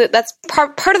just thinking that that's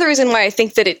part of the reason why I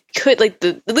think that it could, like,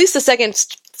 at least the second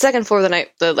floor of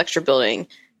the lecture building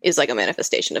is like a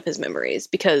manifestation of his memories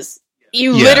because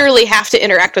you literally have to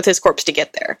interact with his corpse to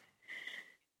get there.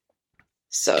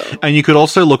 So, and you could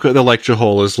also look at the lecture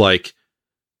hall as like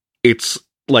it's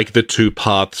like the two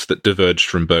paths that diverged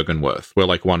from Bergenworth, where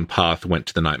like one path went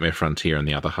to the Nightmare Frontier and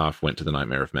the other half went to the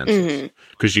Nightmare of Mensis.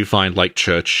 Because you find like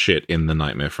church shit in the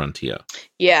Nightmare Frontier.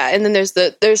 Yeah, and then there's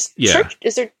church.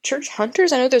 Is there church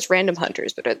hunters? I know there's random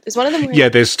hunters, but is one of them? Yeah,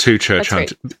 there's two church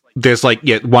hunters. Right. There's like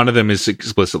one of them is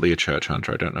explicitly a church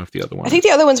hunter. I don't know if the other one. I think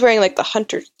the other one's wearing like the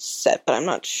hunter set, but I'm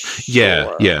not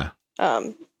sure. Yeah.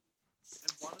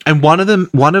 And one of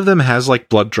them has like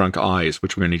blood drunk eyes,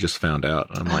 which we only just found out.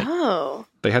 I'm like,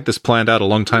 they had this planned out a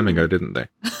long time ago, didn't they?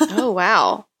 Oh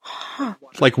wow! Huh.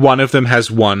 Like one of them has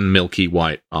one milky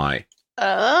white eye.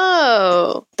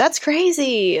 Oh, that's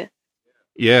crazy.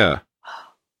 Yeah.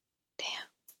 Damn.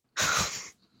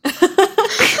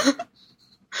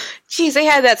 Jeez, they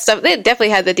had that stuff. They definitely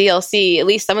had the DLC, at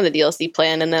least some of the DLC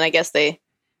planned, and then I guess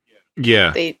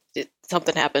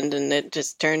something happened and it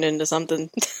just turned into something.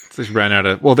 Just ran out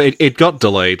of. Well, it got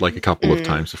delayed like a couple of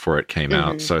times before it came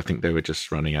out, so I think they were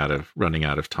just running out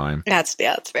of time. That's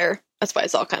fair. That's why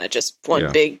it's all kind of just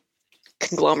one big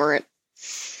conglomerate.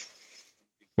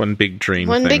 One big dream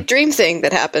thing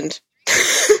that happened.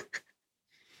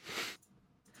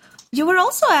 You were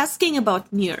also asking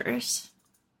about mirrors.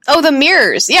 Oh, the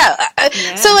mirrors. Yeah.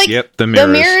 So like the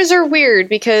mirrors are weird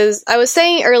because I was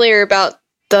saying earlier about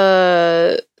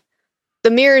the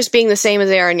mirrors being the same as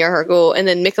they are in Yarhargul, and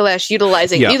then Micolash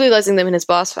utilizing them in his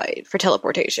boss fight for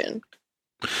teleportation.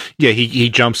 Yeah, he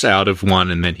jumps out of one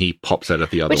and then he pops out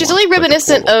of the other, which is only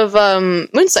reminiscent of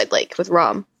Moonside Lake with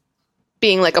Rom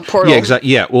being like a portal. Yeah, exactly.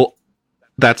 Yeah, well,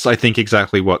 that's I think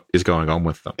exactly what is going on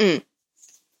with them.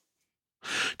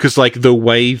 Because like the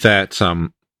way that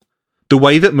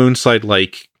Moonside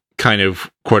Lake kind of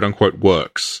quote unquote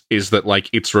works is that like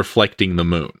it's reflecting the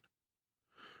moon.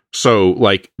 So,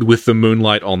 like, with the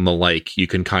moonlight on the lake, you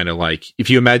can kind of, like, if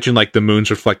you imagine, like, the moon's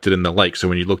reflected in the lake, so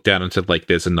when you look down into the lake,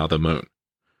 there's another moon.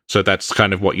 So that's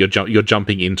kind of what you're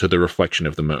jumping into the reflection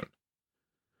of the moon,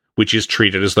 which is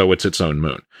treated as though it's its own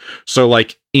moon. So,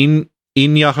 like, in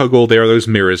Yarhargul, there are those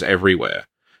mirrors everywhere,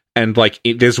 And, like,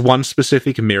 there's one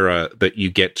specific mirror that you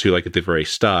get to, like, at the very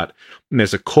start, and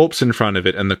there's a corpse in front of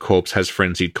it, and the corpse has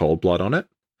frenzied cold blood on it.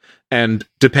 And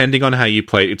depending on how you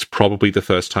play it, it's probably the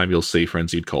first time you'll see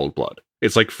frenzied cold blood.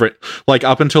 It's like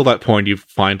up until that point, you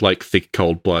find, like, thick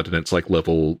cold blood, and it's, like,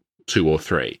 level 2 or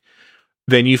 3.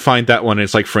 Then you find that one, and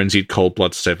it's, like, frenzied cold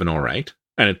blood 7 or 8,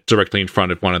 and it's directly in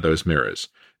front of one of those mirrors.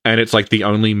 And it's, like, the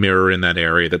only mirror in that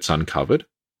area that's uncovered.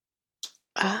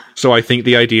 So I think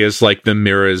the idea is, like, the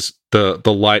mirrors, the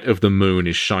light of the moon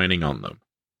is shining on them,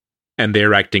 and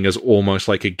they're acting as almost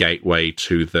like a gateway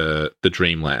to the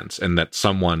Dreamlands, and that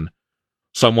someone,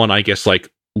 I guess,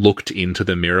 like, looked into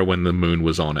the mirror when the moon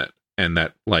was on it, and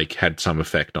that, like, had some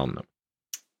effect on them.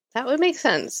 That would make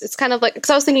sense. It's kind of like, because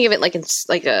I was thinking of it like it's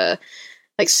like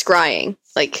scrying,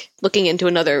 like looking into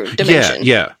another dimension.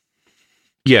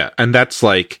 Yeah, and that's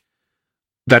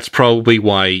probably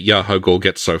why Yahogul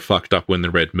gets so fucked up when the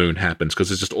red moon happens,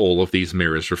 because it's just all of these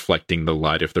mirrors reflecting the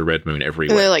light of the red moon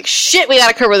everywhere. And they're like, shit, we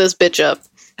gotta cover this bitch up.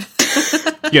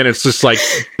 Yeah, and it's just like,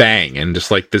 bang, and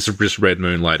just like, there's just red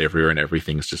moonlight everywhere, and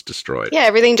everything's just destroyed. Yeah,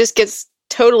 everything just gets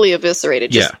totally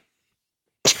eviscerated. Just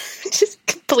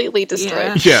completely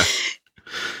destroyed. Yeah.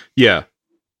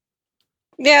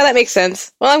 Yeah, that makes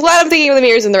sense. Well, I'm glad I'm thinking of the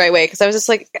mirrors in the right way, because I was just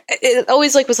like, it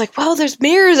always like was like, well, there's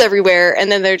mirrors everywhere,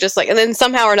 and then they're just like, and then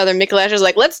somehow or another, Micolash is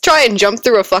like, let's try and jump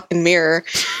through a fucking mirror,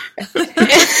 and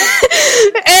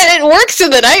it works in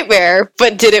the nightmare.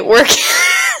 But did it work?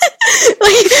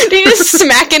 Like, did you just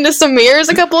smack into some mirrors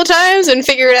a couple of times and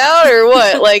figure it out, or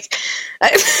what? Like,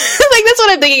 like that's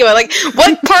what I'm thinking about. Like,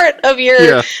 what part of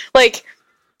your like?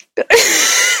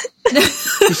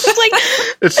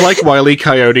 It's like Wile E.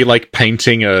 Coyote, like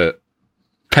painting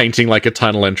like a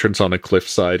tunnel entrance on a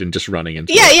cliffside and just running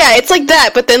into it. Yeah, it's like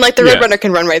that, but then like the Roadrunner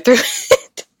can run right through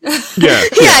it.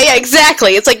 Yeah,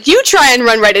 exactly. It's like you try and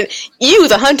run right in. You,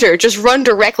 the hunter, just run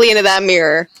directly into that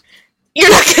mirror. You're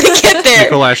not going to get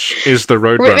there. Micolash is the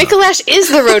Roadrunner. Micolash is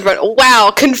the Roadrunner.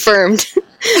 Wow, confirmed.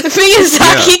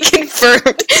 Miyazaki confirmed.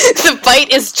 The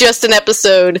Bite is just an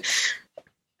episode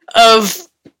of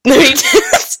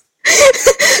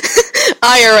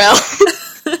IRL.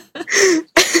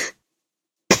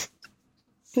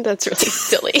 That's really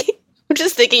silly. I'm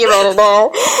just thinking about it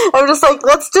now. I'm just like,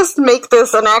 let's just make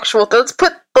this an actual. Let's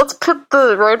put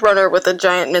the Roadrunner with a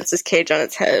giant Nitz's cage on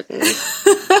its head.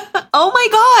 Oh my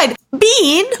god,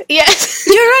 Bean! Yes,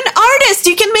 you're an artist.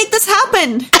 You can make this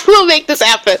happen. We'll make this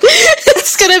happen.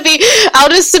 It's gonna be. I'll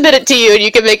just submit it to you, and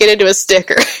you can make it into a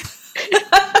sticker.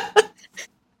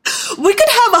 We could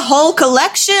have a whole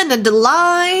collection and a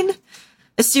line,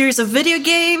 a series of video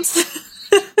games.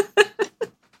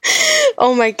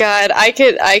 Oh my god, I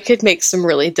could make some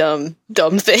really dumb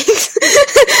things.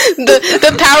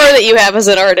 The power that you have as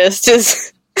an artist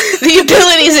is the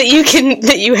abilities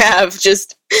that you have.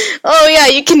 Just, oh yeah,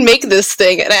 you can make this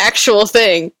thing an actual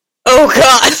thing. Oh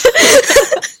god.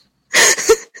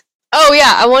 Oh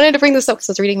yeah, I wanted to bring this up because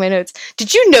I was reading my notes.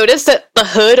 Did you notice that the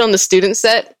hood on the student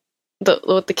set,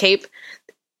 with the cape,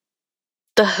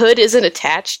 the hood isn't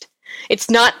attached? It's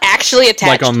not actually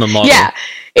attached. Like on the model. Yeah.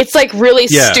 It's like really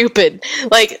stupid.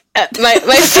 Like my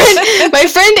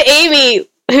friend Amy,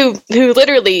 who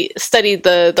literally studied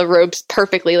the robes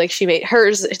perfectly, like she made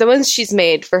hers. The ones she's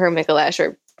made for her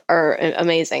Micolash are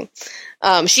amazing.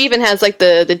 She even has like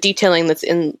the detailing that's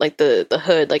in like the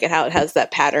hood, like how it has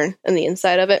that pattern in the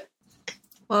inside of it.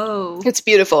 Whoa, it's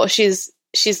beautiful. She's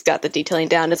got the detailing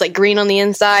down. It's like green on the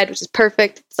inside, which is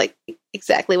perfect. It's like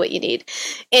exactly what you need.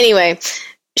 Anyway.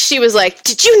 She was like,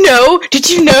 Did you know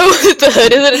that the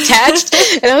hood isn't attached?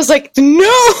 And I was like,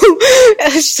 no!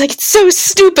 And she's like, it's so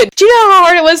stupid. Do you know how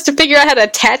hard it was to figure out how to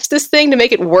attach this thing to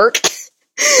make it work?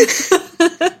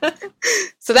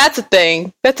 So that's a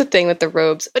thing. That's a thing with the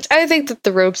robes. Which I think that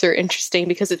the robes are interesting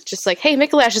because it's just like, hey,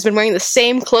 Micolash has been wearing the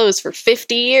same clothes for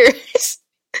 50 years.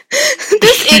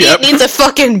 This idiot needs a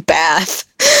fucking bath.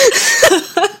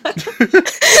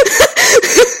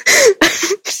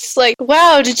 It's like,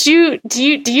 wow, do you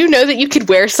know that you could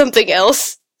wear something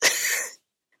else?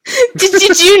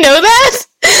 Did you know that?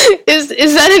 Is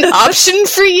that an option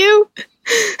for you?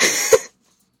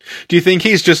 Do you think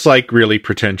he's just like really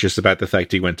pretentious about the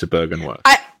fact he went to Bergenworth?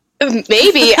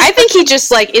 Maybe. I think he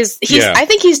just like I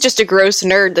think he's just a gross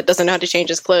nerd that doesn't know how to change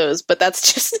his clothes, but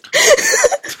that's just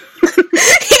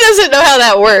he doesn't know how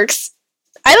that works.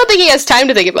 I don't think he has time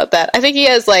to think about that. I think he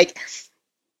has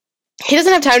he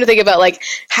doesn't have time to think about like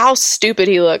how stupid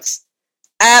he looks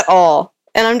at all.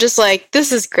 And I'm just like,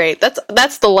 this is great.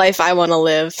 That's the life I want to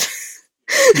live.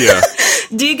 Yeah.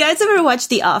 Do you guys ever watch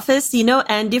The Office? You know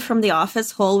Andy from The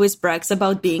Office who always brags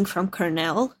about being from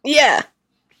Cornell? Yeah.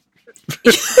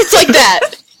 It's like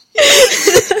that.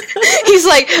 He's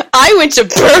like, I went to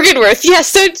Bergenworth. Yeah,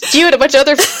 so did you and a bunch of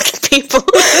other fucking people.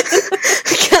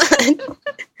 God.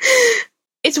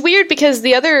 It's weird because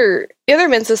the other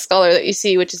Mensis scholar that you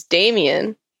see, which is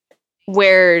Damien,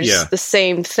 wears the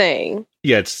same thing.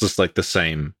 Yeah, it's just like the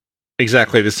same.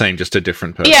 Exactly the same, just a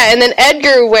different person. Yeah, and then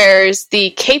Edgar wears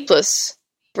the capeless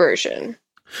version.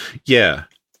 Yeah.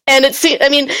 And it's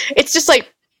just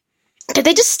like, did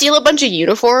they just steal a bunch of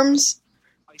uniforms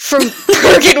from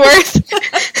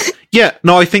Bergenworth? Yeah,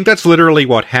 no, I think that's literally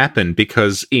what happened,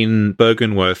 because in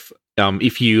Bergenworth,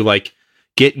 if you, like,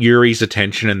 get Yuri's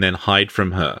attention and then hide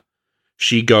from her,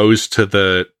 she goes to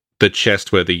the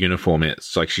chest where the uniform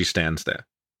is. Like, she stands there.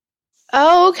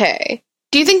 Oh, okay.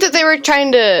 Do you think that they were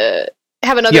trying to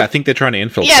have another... Yeah, I think they're trying to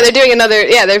infiltrate. Yeah, they're doing another...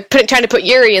 Yeah, they're trying to put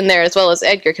Yuri in there as well as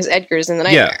Edgar, because Edgar's in the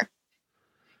nightmare.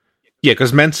 Yeah,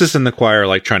 because Mensis and the choir are,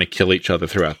 like, trying to kill each other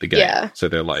throughout the game. Yeah. So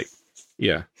they're like...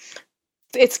 Yeah.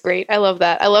 It's great. I love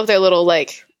that. I love their little,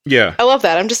 like... Yeah. I love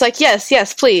that. I'm just like,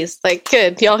 yes, please. Like,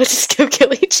 good. Y'all just go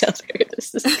kill each other.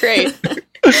 This is great.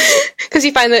 Because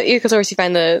you find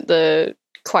the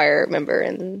choir member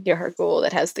in Yahar'gul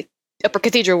that has the Upper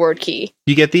Cathedral Ward key.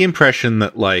 You get the impression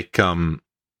that, like,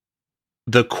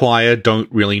 the choir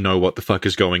don't really know what the fuck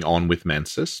is going on with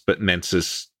Mensis, but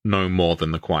Mensis know more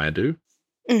than the choir do.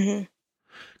 Mm-hmm.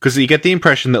 Because you get the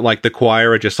impression that, like, the choir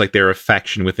are just, like, they're a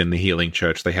faction within the Healing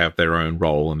Church. They have their own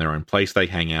role and their own place they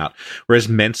hang out. Whereas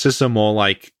Mensis are more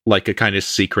like a kind of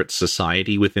secret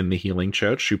society within the Healing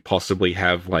Church who possibly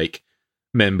have, like,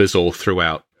 members all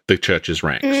throughout the church's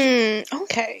ranks.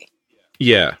 Okay.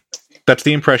 Yeah. That's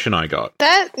the impression I got.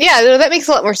 That makes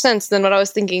a lot more sense than what I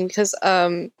was thinking, because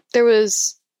there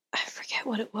was... I forget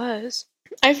what it was.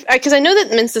 Because I know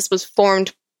that Mensis was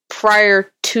formed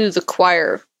prior to the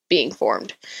choir being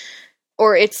formed,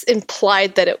 or it's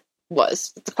implied that it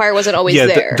was. The choir wasn't always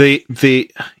there. The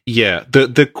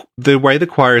way the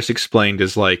choir is explained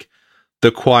is like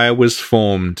the choir was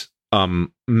formed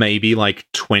maybe like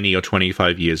 20 or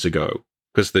 25 years ago,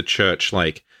 because the church,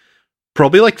 like,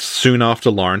 probably like soon after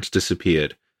Lawrence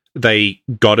disappeared, they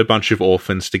got a bunch of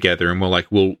orphans together and were like,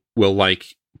 we'll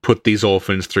like put these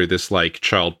orphans through this like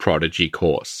child prodigy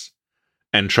course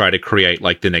and try to create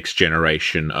like the next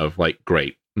generation of like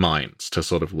great minds to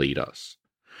sort of lead us.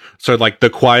 So like the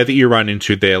choir that you run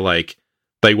into, they're like,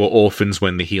 they were orphans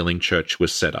when the Healing Church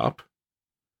was set up.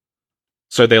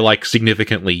 So they're like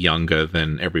significantly younger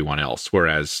than everyone else.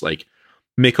 Whereas like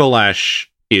Micolash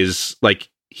is like,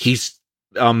 he's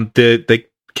the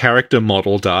character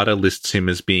model data lists him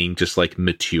as being just like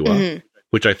mature,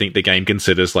 which I think the game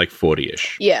considers like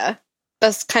 40-ish. Yeah,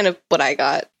 that's kind of what I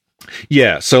got.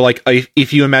 Yeah, so like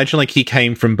if you imagine like he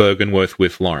came from Bergenworth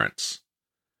with Lawrence,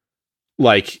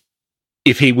 like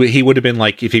if he would have been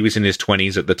like, if he was in his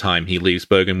 20s at the time he leaves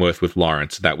Bergenworth with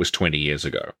Lawrence, that was 20 years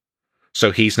ago.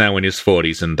 So he's now in his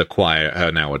 40s and the choir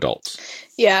are now adults.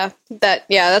 Yeah,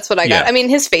 that's what I got. Yeah. I mean,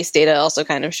 his face data also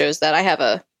kind of shows that. I have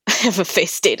a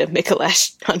face data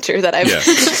Micolash hunter that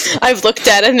I've looked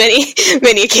at on many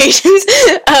occasions.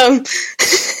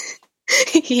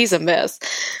 He's a mess.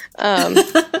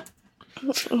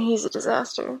 He's a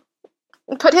disaster.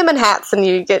 Put him in hats and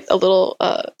you get a little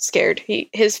scared.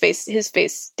 His face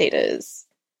data is...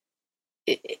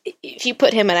 If you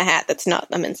put him in a hat that's not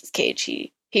a Mensis cage,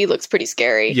 he looks pretty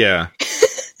scary. Yeah.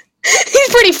 He's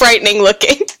pretty frightening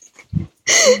looking.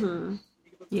 Mm-hmm.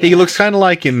 Yeah. He looks kind of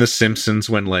like in The Simpsons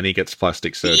when Lenny gets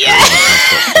plastic surgery.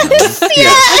 Yes!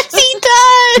 Yes, he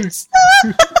does!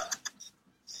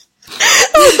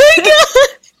 Oh my god!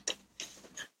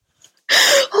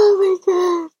 Oh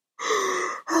my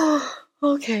god.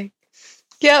 Okay.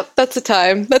 Yep, that's a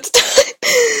time.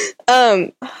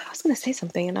 I was going to say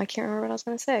something and I can't remember what I was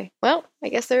going to say. Well, I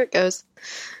guess there it goes.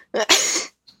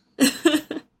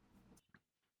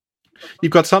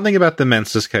 You've got something about the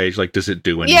Mensis cage, like, does it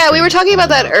do anything? Yeah, we were talking about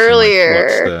that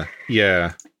earlier.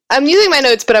 Yeah. I'm using my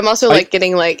notes, but I'm also, like,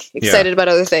 getting, like, excited about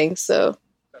other things, so...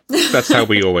 That's how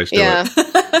we always do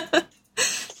it.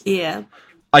 Yeah.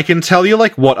 I can tell you,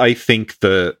 like, what I think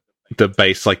the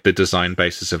base, like, the design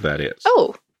basis of that is.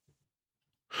 Oh.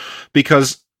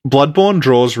 Because Bloodborne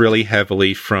draws really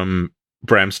heavily from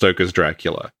Bram Stoker's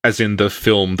Dracula, as in the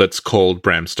film that's called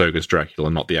Bram Stoker's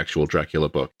Dracula, not the actual Dracula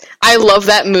book. I love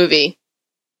that movie.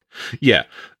 Yeah.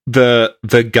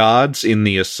 The guards in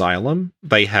the asylum,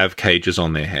 they have cages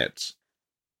on their heads.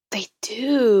 They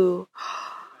do.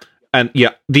 And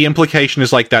yeah, the implication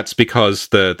is like that's because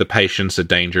the patients are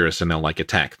dangerous and they'll like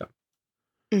attack them.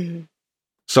 Mm-hmm.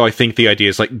 So I think the idea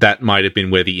is like that might have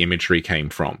been where the imagery came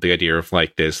from. The idea of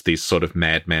like there's this sort of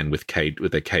madman with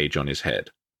a cage on his head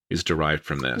is derived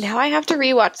from this. Now I have to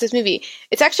rewatch this movie.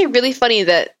 It's actually really funny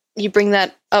that bring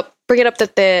it up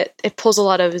that it pulls a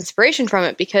lot of inspiration from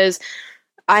it, because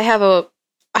I'm a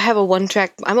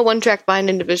one-track mind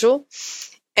individual,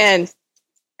 and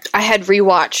I had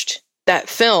rewatched that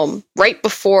film right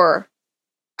before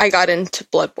I got into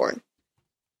Bloodborne.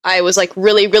 I was like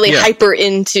really hyper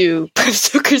into Bram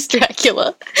Stoker's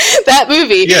Dracula, that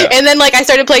movie. Yeah. And then like I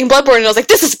started playing Bloodborne and I was like,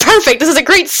 this is perfect. This is a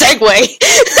great segue.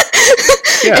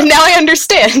 Yeah. And now I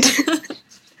understand.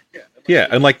 Yeah.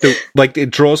 And like it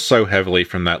draws so heavily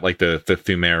from that, like the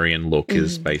Thumerian look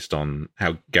is based on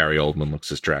how Gary Oldman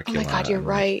looks as Dracula. Oh my God, you're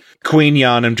right. Queen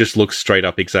Yharnam just looks straight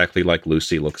up exactly like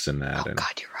Lucy looks in that. Oh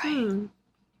God, you're right.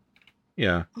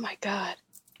 Yeah. Oh my God.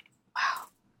 Wow.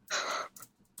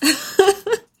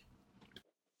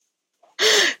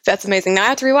 That's amazing. Now I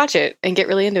have to rewatch it and get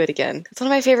really into it again. It's one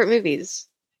of my favorite movies.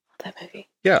 I love that movie.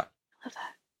 Yeah. I love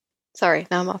that. Sorry,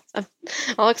 now I'm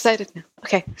all excited now.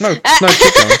 Okay. No, keep going.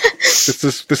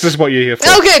 This is what you're here for.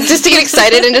 Oh, good. Just to get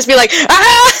excited and just be like,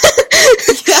 ah!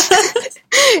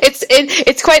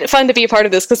 It's quite fun to be a part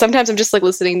of this, because sometimes I'm just like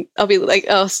listening. I'll be like,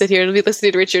 I'll sit here and I'll be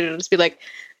listening to Richard and I'll just be like,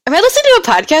 am I listening to a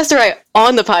podcast or am I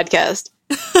on the podcast?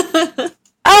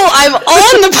 Oh, I'm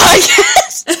on the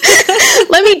podcast.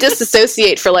 Let me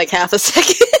disassociate for like half a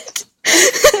second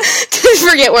to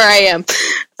forget where I am.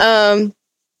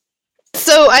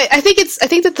 So I think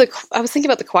that I was thinking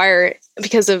about the choir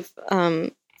because of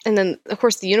and then of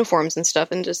course the uniforms and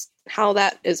stuff, and just how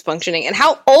that is functioning and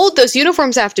how old those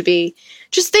uniforms have to be.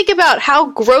 Just think about how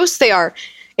gross they are.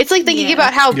 It's like thinking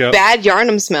about how bad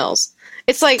Yharnam smells.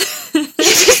 It's like you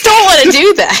just don't want to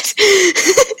do that.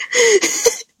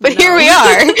 But here we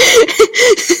are.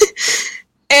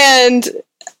 And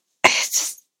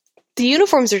the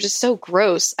uniforms are just so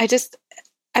gross. I've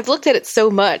looked at it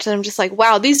so much and I'm just like,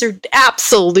 wow, these are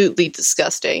absolutely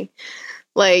disgusting.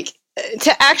 Like,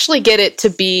 to actually get it to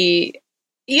be,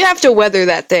 you have to weather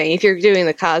that thing if you're doing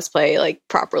the cosplay like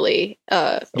properly.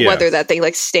 Weather that thing,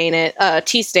 like stain it,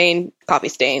 tea stain, coffee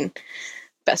stain,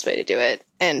 best way to do it,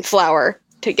 and flour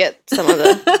to get some of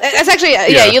the. It's actually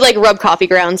you like rub coffee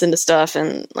grounds into stuff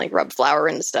and like rub flour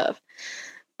into stuff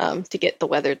to get the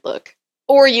weathered look.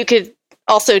 Or you could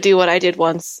also do what I did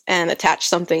once and attach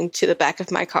something to the back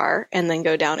of my car and then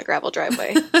go down a gravel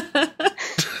driveway.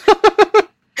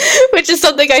 Which is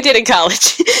something I did in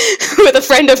college with a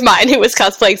friend of mine who was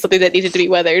cosplaying something that needed to be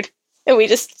weathered. And we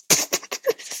just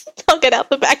hung it out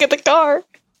the back of the car.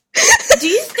 Do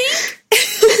you think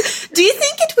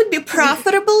it would be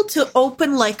profitable to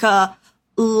open like a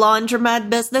laundromat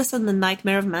business in the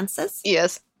Nightmare of Menses?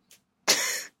 Yes.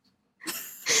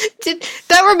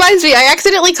 That reminds me, I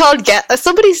accidentally called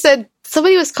somebody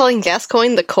was calling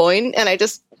Gascoigne the coin, and I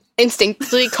just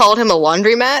instinctively called him a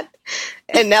laundromat,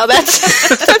 and now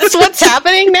that's what's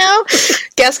happening now.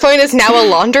 Gascoigne is now a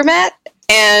laundromat,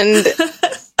 and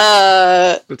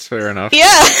that's fair enough.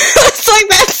 Yeah, it's like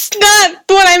that's not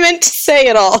what I meant to say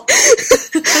at all.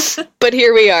 But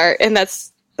here we are, and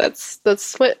that's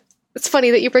what. It's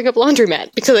funny that you bring up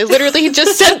laundromat, because I literally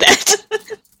just said that.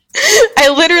 I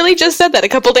literally just said that a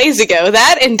couple days ago.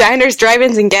 That and diners,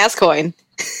 drive-ins, and Gascoigne. Which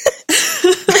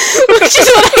is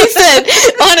what I said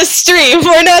on a stream.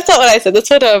 Or no, that's not what I said. That's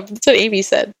what Amy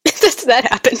said. That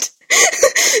happened.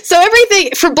 So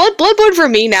everything for Bloodborne for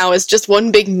me now is just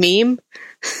one big meme.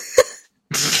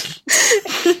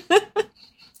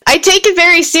 I take it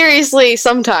very seriously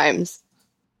sometimes.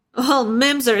 Well,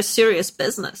 memes are a serious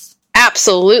business.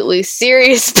 Absolutely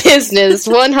serious business.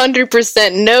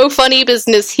 100% no funny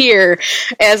business here,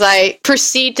 as I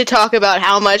proceed to talk about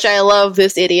how much I love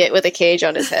this idiot with a cage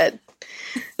on his head.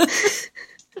 Did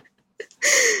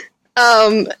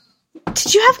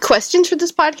you have questions for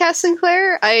this podcast,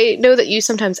 Sinclair? I know that you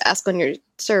sometimes ask on your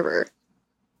server.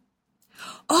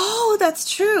 Oh, that's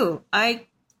true. I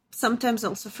sometimes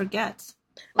also forget.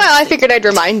 Well, I figured I'd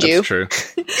remind you. That's true.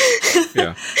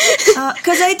 Yeah.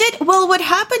 Because I did. Well, what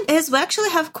happened is we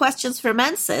actually have questions for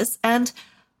Menses, and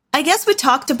I guess we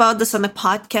talked about this on a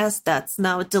podcast that's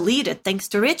now deleted, thanks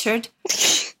to Richard.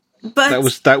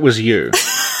 But that was you.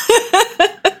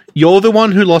 You're the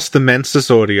one who lost the Menses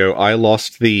audio. I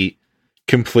lost the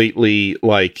completely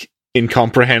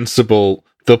incomprehensible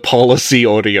the policy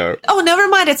audio. Oh, never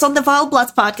mind. It's on the Vile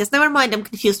Bloods podcast. Never mind. I'm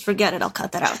confused. Forget it. I'll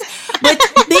cut that out. But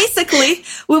basically,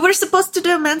 we were supposed to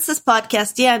do a Menses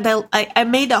podcast. Yeah, and I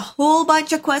made a whole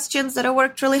bunch of questions that I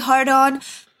worked really hard on.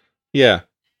 Yeah.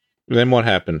 Then what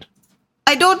happened?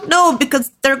 I don't know, because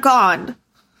they're gone.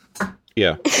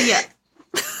 Yeah. Yeah.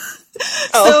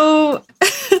 Oh.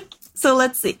 So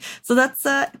let's see. So that's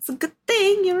it's a good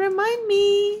thing you remind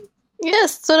me.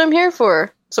 Yes, that's what I'm here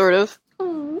for. Sort of.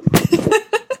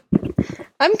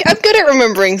 I'm good at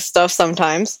remembering stuff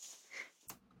sometimes.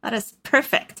 That is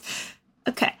perfect.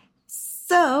 Okay.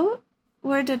 So,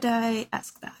 where did I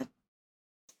ask that?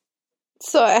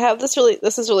 So I have this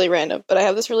is really random, but I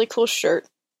have this really cool shirt,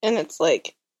 and it's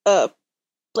like I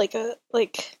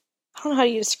don't know how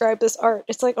you describe this art.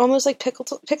 It's like almost like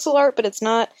pixel art, but it's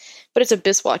not. But it's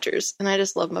Abyss Watchers, and I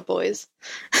just love my boys.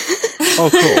 Oh,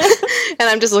 cool. And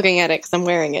I'm just looking at it because I'm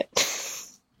wearing it.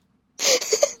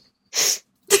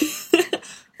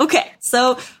 Okay,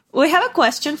 so we have a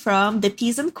question from the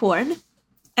Peas and Corn,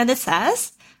 and it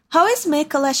says, how is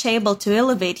Micolash able to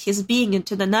elevate his being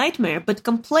into the nightmare but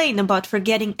complain about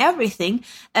forgetting everything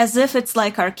as if it's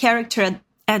like our character at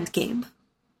Endgame?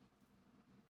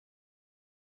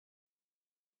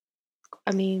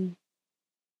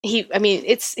 He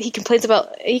complains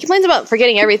about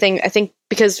forgetting everything, I think,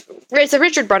 because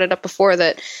Richard brought it up before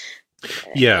that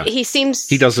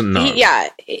he doesn't know.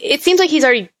 It seems like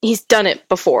he's done it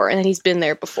before, and he's been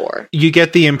there before. You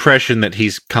get the impression that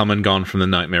he's come and gone from the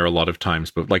nightmare a lot of times,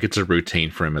 but like it's a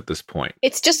routine for him at this point.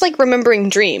 It's just like remembering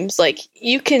dreams. Like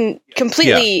you can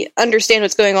completely understand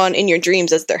what's going on in your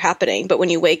dreams as they're happening, but when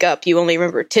you wake up, you only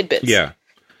remember tidbits. Yeah.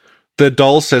 The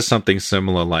doll says something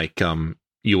similar, like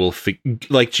you will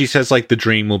she says like the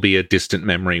dream will be a distant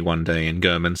memory one day, and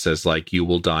Gurman says like you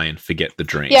will die and forget the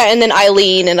dream. Yeah, and then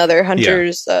Eileen and other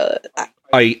hunters.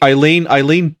 Eileen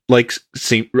remembers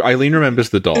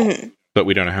the doll, but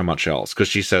we don't know how much else, because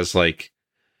she says like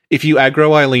if you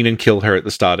aggro Eileen and kill her at the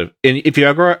start of if you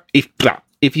aggro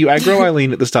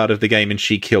Eileen at the start of the game and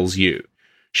she kills you,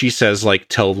 she says like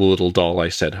tell the little doll I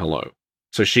said hello.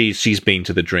 So she's been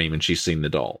to the dream and she's seen the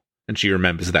doll and she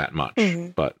remembers that much,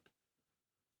 but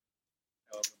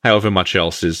however much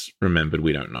else is remembered,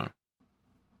 we don't know.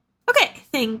 Okay,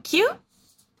 thank you.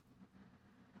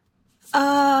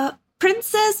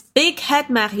 Princess Big Head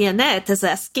Marionette is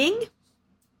asking,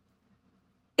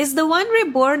 is the One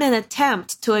Reborn an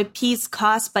attempt to appease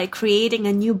Cos by creating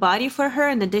a new body for her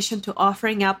in addition to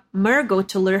offering up Murgo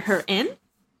to lure her in?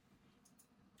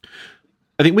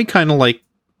 I think we kind of like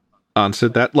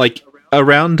answered that. Like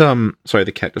around sorry,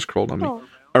 the cat just crawled on me.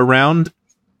 Around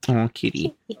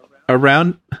kitty.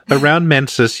 Around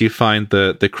Mensis, you find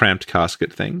the cramped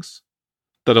casket things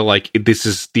that are like,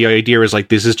 the idea is like,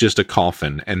 this is just a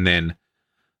coffin, and then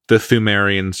the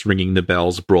Thumerians ringing the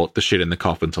bells brought the shit in the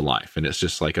coffin to life, and it's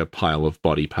just like a pile of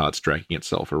body parts dragging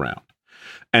itself around.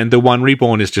 And the One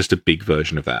Reborn is just a big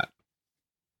version of that.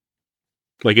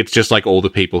 Like, it's just like all the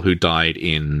people who died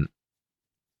in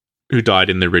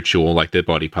the ritual, like their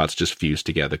body parts just fused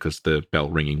together because the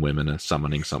bell-ringing women are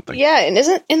summoning something. Yeah, and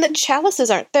in the chalices,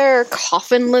 aren't there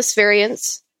coffinless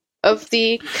variants of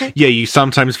the... Yeah, you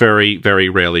sometimes very, very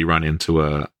rarely run into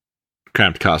a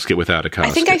cramped casket without a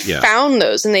casket. I think I found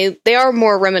those, and they are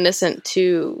more reminiscent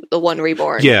to the One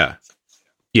Reborn. Yeah.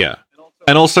 Yeah.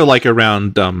 And also, like,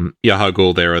 around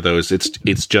Yahagul, there are those...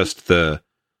 It's just the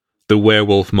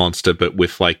werewolf monster, but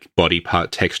with, like, body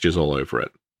part textures all over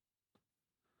it.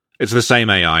 It's the same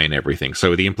AI and everything,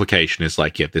 so the implication is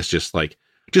like, yeah, there's just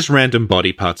random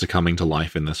body parts are coming to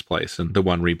life in this place, and the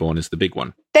One Reborn is the big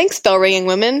one. Thanks, bell-ringing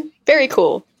women. Very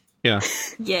cool. Yeah.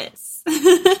 Yes.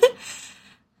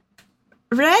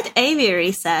 Red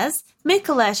Aviary says,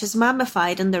 Micolash is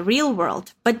mummified in the real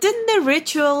world, but didn't the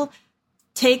ritual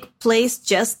take place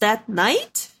just that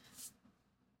night?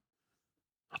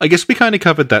 I guess we kind of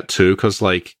covered that too, because,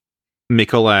 like,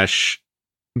 Micolash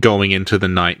going into the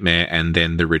nightmare and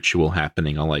then the ritual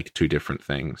happening are like two different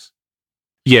things.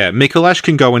 Yeah, Micolash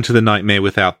can go into the nightmare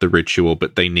without the ritual,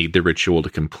 but they need the ritual to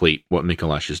complete what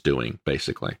Micolash is doing,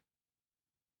 basically.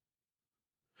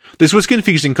 This was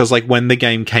confusing because, like, when the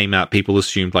game came out, people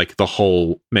assumed, like, the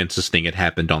whole Mensis thing had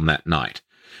happened on that night.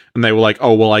 And they were like,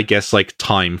 oh, well, I guess, like,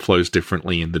 time flows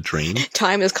differently in the dream.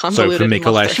 Time is convoluted. So for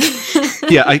Micolash...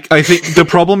 Yeah, I think the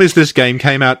problem is this game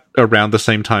came out around the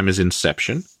same time as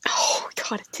Inception. Oh,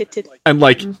 God, it did. And,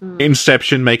 like,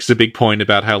 Inception makes a big point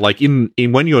about how, like, in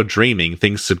when you're dreaming,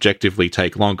 things subjectively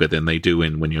take longer than they do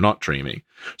when you're not dreaming.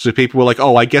 So people were like,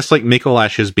 oh, I guess, like,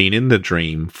 Micolash has been in the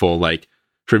dream for, like,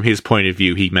 from his point of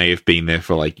view, he may have been there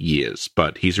for, like, years,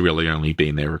 but he's really only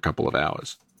been there a couple of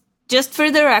hours. Just for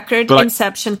the record, but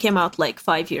Inception came out, like,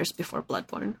 5 years before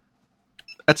Bloodborne.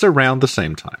 That's around the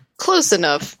same time. Close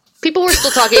enough. People were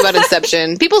still talking about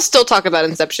Inception. People still talk about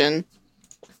Inception.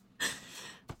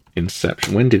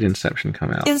 Inception. When did Inception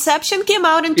come out? Inception came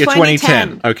out in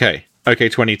 2010. 2010. Okay,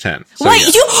 2010. So, wait,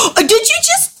 did you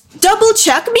just double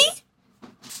check me?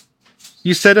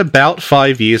 You said about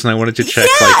 5 years, and I wanted to check.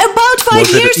 Yeah, like, about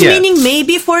 5 years, meaning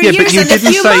maybe 4 years but you and didn't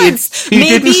a few months. You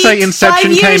didn't say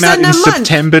Inception came out in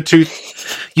September.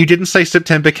 You didn't say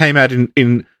September came out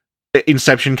in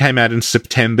Inception came out in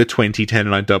September 2010,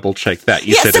 and I double-checked that.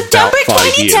 You said September about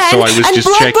 5 years, 2010, so I was and just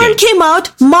Bloodborne checking. came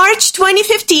out March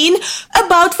 2015,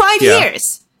 about 5 Yeah.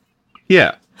 years.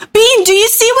 Yeah. Bean, do you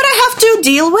see what I have to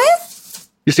deal with?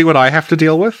 You see what I have to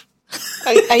deal with?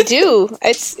 I do.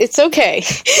 It's okay.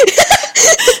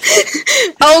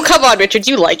 Oh, come on, Richard,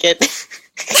 you like it.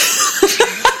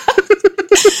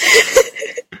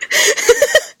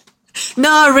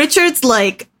 No, Richard's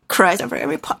like, cries over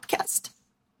every podcast.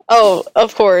 Oh,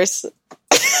 of course.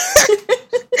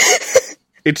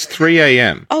 It's 3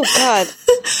 a.m. Oh, God.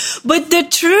 But the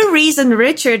true reason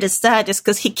Richard is sad is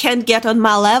because he can't get on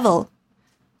my level.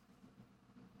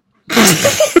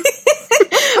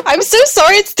 I'm so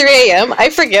sorry it's 3 a.m. I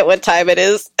forget what time it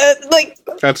is.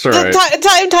 That's all right.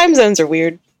 Time zones are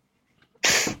weird.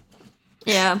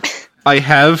 Yeah. I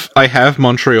have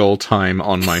Montreal time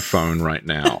on my phone right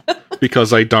now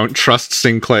because I don't trust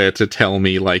Sinclair to tell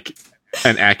me like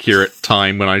an accurate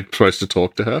time when I'm supposed to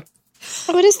talk to her.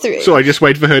 Oh, it is 3 a.m. So I just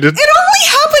wait for her to. It only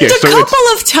happened a couple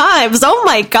of times. Oh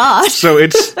my gosh. So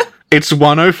it's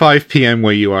 1:05 p.m.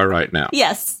 where you are right now.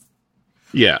 Yes.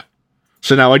 Yeah.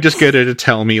 So now I just get her to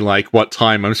tell me like what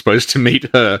time I'm supposed to meet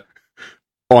her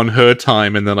on her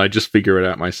time, and then I just figure it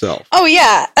out myself. Oh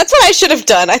yeah, that's what I should have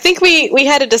done. I think we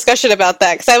had a discussion about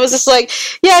that because I was just like,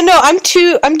 yeah, no, I'm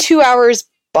 2 hours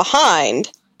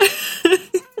behind,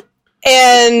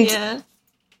 and Yeah.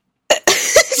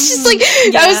 it's just like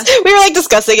Yeah. we were like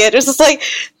discussing it. It was just like,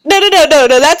 no,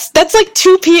 that's like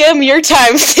 2 p.m. your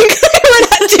time. We're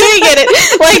not doing it at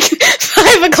like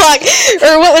 5 o'clock,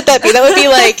 or what would that be? That would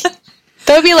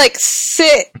be like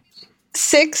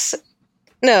six.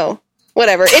 No.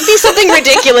 Whatever. It'd be something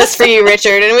ridiculous for you,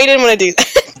 Richard, and we didn't want to do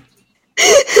that.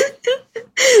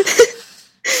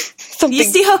 You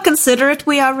see how considerate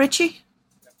we are, Richie?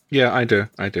 Yeah, I do.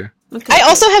 Okay. I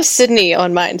also have Sydney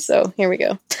on mine, so here we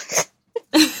go.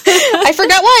 I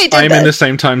forgot why I did I'm that. in the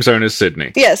same time zone as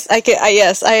Sydney. Yes, I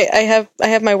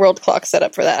have my world clock set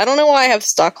up for that. I don't know why I have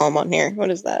Stockholm on here. What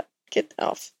is that? Get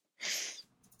off.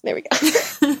 There we go.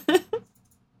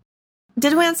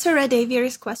 Did we answer Red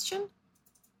Aviary's question?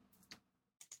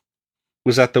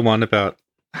 Was that the one about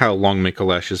how long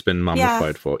Micolash has been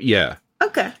mummified for? Yeah.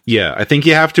 Okay. Yeah, I think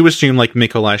you have to assume like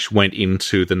Micolash went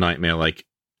into the nightmare like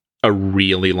a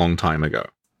really long time ago.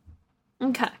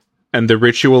 Okay. And the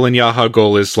ritual in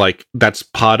Yahagul is like, that's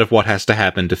part of what has to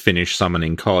happen to finish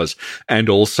summoning Kos. And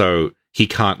also, he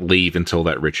can't leave until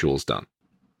that ritual's done.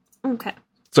 Okay.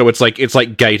 So it's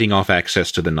like gating off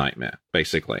access to the nightmare,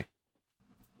 basically.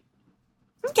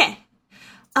 Okay.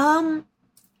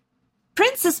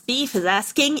 Princess Beef is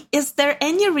asking, is there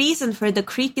any reason for the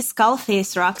creepy skull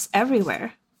face rocks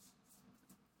everywhere?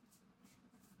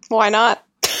 Why not?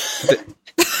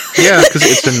 Yeah, because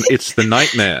it's the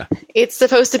nightmare. It's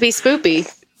supposed to be spoopy.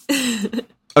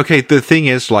 Okay, the thing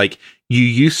is, like, you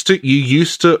used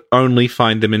to only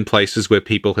find them in places where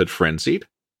people had frenzied.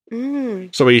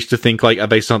 So I used to think, like, are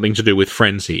they something to do with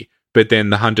frenzy? But then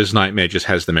the Hunter's Nightmare just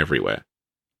has them everywhere.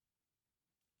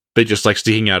 They're just like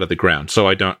sticking out of the ground, so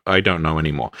I don't know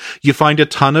anymore. You find a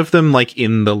ton of them like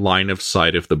in the line of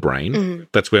sight of the brain.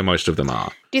 That's where most of them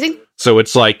are. Do you think? So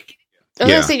it's like, I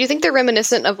was gonna say, do you think they're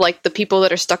reminiscent of like the people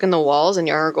that are stuck in the walls in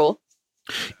Yargul?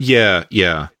 Yeah.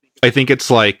 I think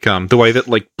it's like the way that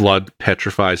like blood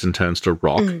petrifies and turns to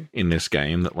rock in this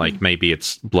game. That like maybe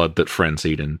it's blood that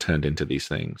frenzied and turned into these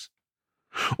things,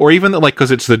 or even that like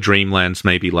because it's the Dreamlands,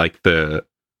 maybe like the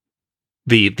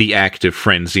act of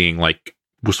frenzying like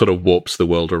sort of warps the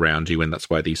world around you, and that's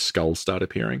why these skulls start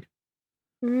appearing.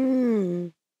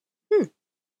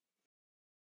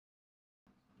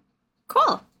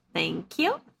 Cool. Thank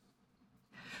you.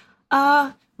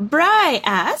 Bry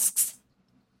asks,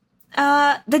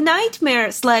 the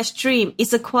nightmare/dream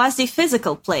is a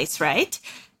quasi-physical place, right?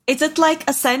 Is it like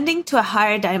ascending to a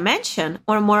higher dimension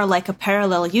or more like a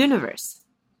parallel universe?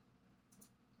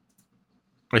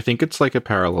 I think it's like a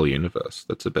parallel universe.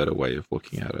 That's a better way of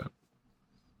looking at it.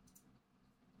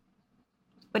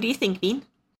 What do you think, Bean?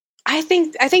 I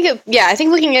think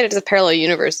looking at it as a parallel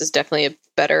universe is definitely a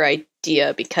better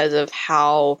idea because of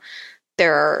how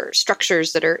there are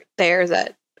structures that are there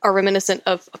that are reminiscent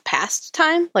of a past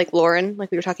time, like Lauren,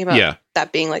 like we were talking about,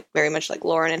 that being like very much like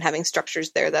Lauren and having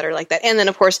structures there that are like that. And then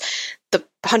of course the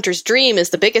Hunter's Dream is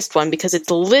the biggest one because it's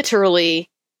literally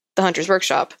the Hunter's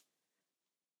Workshop.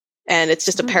 And it's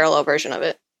just a parallel version of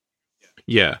it.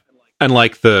 Yeah. And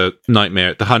like the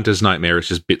Hunter's Nightmare is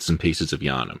just bits and pieces of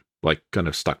Yharnam, like kind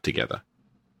of stuck together.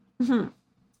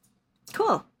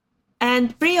 Cool.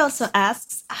 And Brie also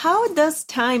asks, how does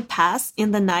time pass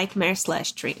in the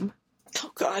nightmare/dream?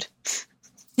 Oh, God.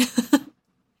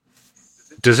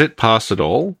 Does it pass at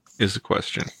all? is the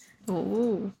question.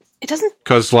 Ooh. It doesn't...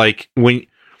 Because, like,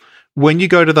 when you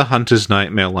go to the Hunter's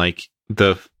Nightmare, like,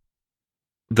 the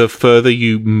further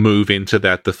you move into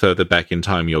that, the further back in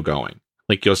time you're going.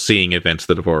 Like, you're seeing events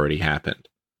that have already happened.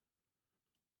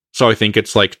 So I think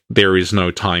it's like, there is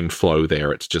no time flow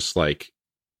there. It's just like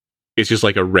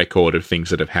a record of things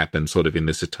that have happened sort of in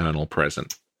this eternal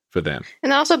present for them.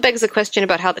 And that also begs the question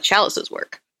about how the chalices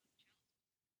work.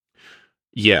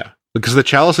 Yeah. Because the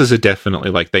chalices are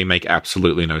definitely, like, they make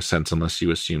absolutely no sense unless you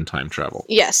assume time travel.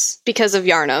 Yes, because of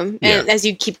Yharnam. And as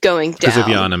you keep going down. Because of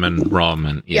Yharnam and Rom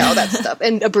and... Yeah, all that stuff.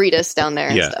 And Abritus down there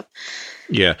and stuff.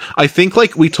 Yeah. I think,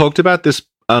 like, we talked about this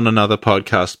on another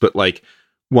podcast, but, like,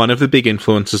 one of the big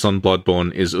influences on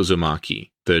Bloodborne is Uzumaki,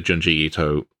 the Junji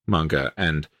Ito manga.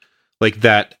 And, like,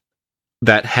 that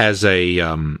has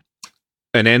an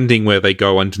ending where they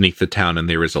go underneath the town and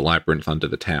there is a labyrinth under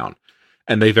the town.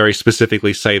 And they very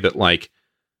specifically say that, like,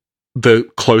 the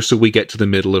closer we get to the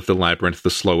middle of the labyrinth,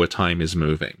 the slower time is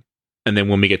moving. And then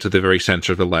when we get to the very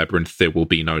center of the labyrinth, there will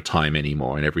be no time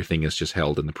anymore, and everything is just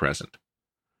held in the present.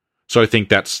 So I think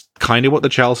that's kind of what the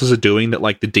chalices are doing, that,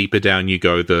 like, the deeper down you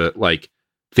go, the, like,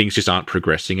 things just aren't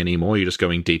progressing anymore. You're just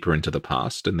going deeper into the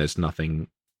past, and there's no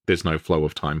flow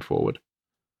of time forward.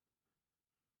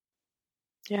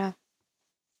 Yeah.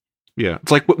 Yeah,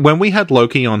 it's like when we had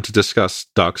Loki on to discuss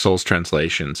Dark Souls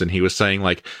translations, and he was saying,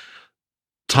 like,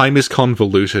 time is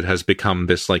convoluted has become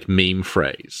this, like, meme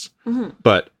phrase. Mm-hmm.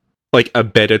 But, like, a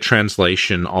better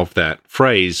translation of that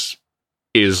phrase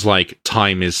is, like,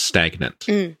 time is stagnant.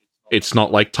 Mm. It's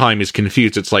not like time is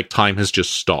confused, it's like time has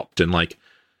just stopped, and, like,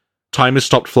 time has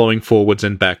stopped flowing forwards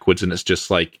and backwards, and it's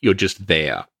just, like, you're just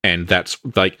there. And that's,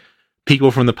 like...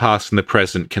 people from the past and the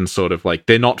present can sort of, like,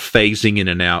 they're not phasing in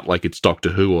and out like it's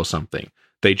Doctor Who or something.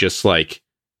 They just, like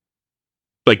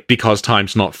because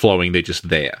time's not flowing, they're just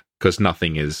there. Because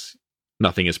nothing is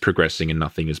progressing and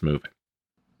nothing is moving.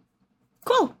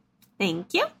 Cool.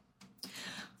 Thank you.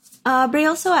 Bray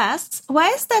also asks, why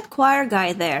is that choir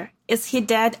guy there? Is he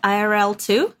dead IRL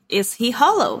too? Is he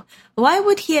hollow? Why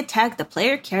would he attack the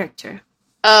player character?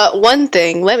 One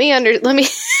thing. Let me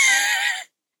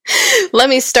Let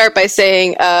me start by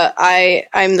saying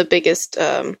I'm the biggest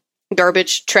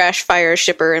garbage, trash, fire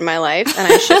shipper in my life,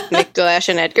 and I ship Micolash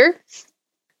and Edgar.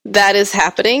 That is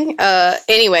happening.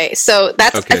 Anyway, so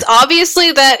it's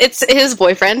obviously that it's his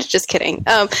boyfriend. Just kidding.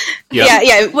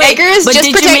 Yeah. Wait, Edgar is but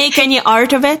just did you make any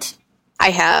art of it?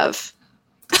 I have.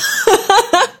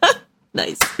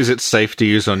 Nice. Is it safe to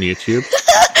use on YouTube?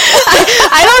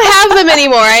 I don't have them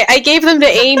anymore. I gave them to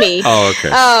Amy. Oh, okay.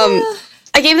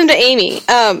 I gave them to Amy,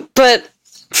 but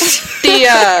it's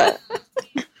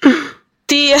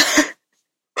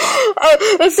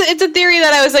a theory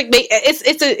that I was like,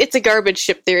 it's a garbage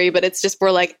ship theory, but it's just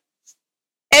more like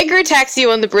Edgar attacks you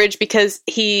on the bridge because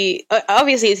he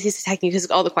obviously he's attacking you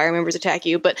because all the choir members attack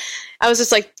you. But I was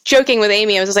just like joking with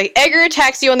Amy. I was just like, Edgar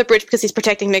attacks you on the bridge because he's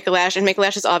protecting Micolash, and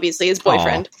Micolash is obviously his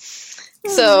boyfriend. Aww.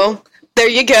 So there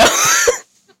you go.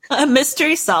 A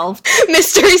mystery solved.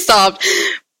 Mystery solved.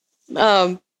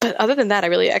 But other than that, I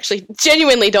really actually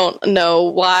genuinely don't know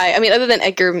why. I mean, other than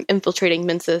Edgar infiltrating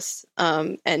Mensis,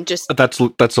 and just... That's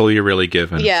all you're really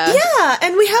given. Yeah. Yeah,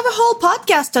 and we have a whole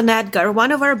podcast on Edgar,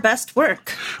 one of our best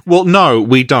work. Well, no,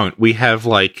 we don't. We have,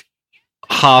 like,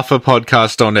 half a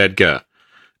podcast on Edgar,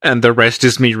 and the rest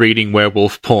is me reading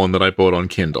werewolf porn that I bought on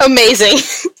Kindle. Amazing.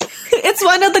 It's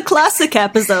one of the classic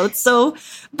episodes, so,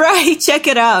 Bri, check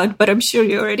it out, but I'm sure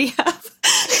you already have.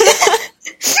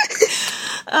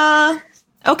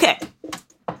 Okay.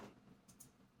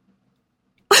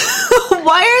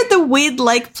 Why are the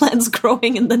weed-like plants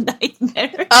growing in the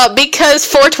nightmare? Because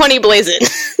 420 blazing.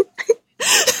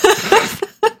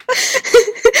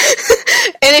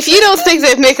 And if you don't think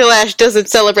that Micolash doesn't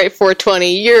celebrate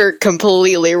 420, you're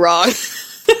completely wrong.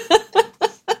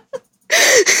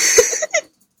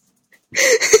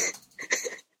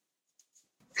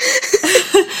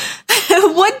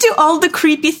 What do all the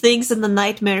creepy things in the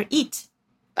nightmare eat?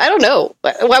 I don't know.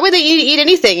 Why would they eat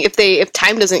anything if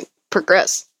time doesn't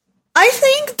progress? I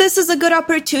think this is a good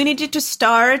opportunity to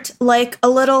start, like, a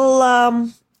little,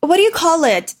 what do you call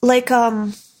it? Like,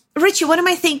 Richie, what am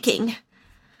I thinking?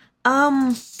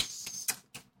 I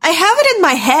have it in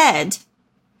my head.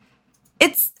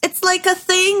 It's like a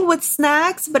thing with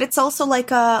snacks, but it's also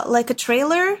like a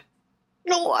trailer.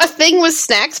 No, a thing with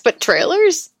snacks, but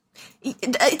trailers?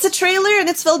 It's a trailer and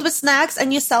it's filled with snacks,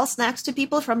 and you sell snacks to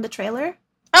people from the trailer.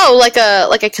 Oh, like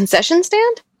a concession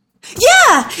stand?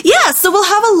 Yeah. So we'll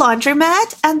have a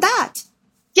laundromat and that.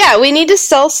 Yeah, we need to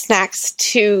sell snacks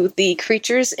to the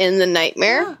creatures in the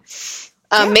nightmare.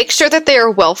 Yeah. Make sure that they are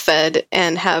well fed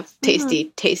and have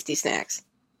tasty snacks.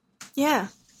 Yeah.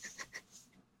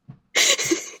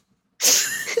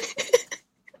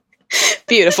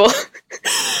 Beautiful.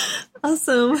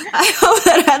 Awesome. I hope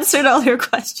that answered all your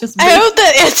questions. I hope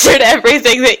that answered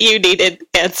everything that you needed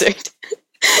answered.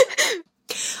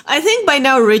 I think by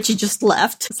now Richie just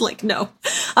left. It's like, no,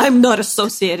 I'm not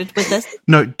associated with this.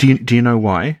 No, do you know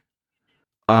why?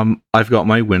 I've got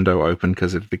my window open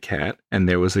because of the cat, and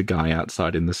there was a guy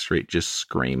outside in the street just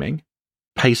screaming.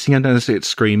 Pacing under the street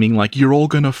screaming like, you're all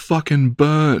gonna fucking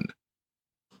burn.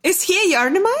 Is he a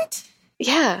Yarnamite?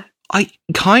 Yeah.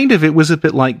 It was a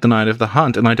bit like the night of the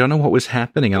hunt, and I don't know what was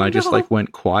happening, and I just no.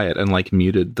 went quiet and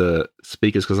muted the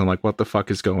speakers because I'm like, what the fuck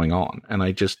is going on? And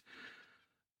I just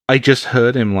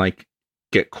heard him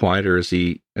get quieter as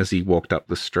he walked up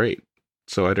the street.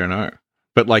 So I don't know.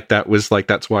 But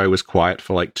that's why I was quiet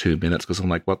for 2 minutes, because I'm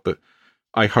like, what the?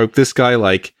 I hope this guy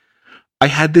I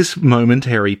had this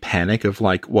momentary panic of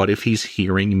what if he's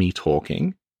hearing me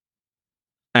talking,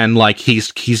 and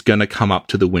he's gonna come up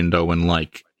to the window and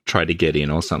try to get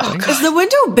in or something. Is the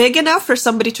window big enough for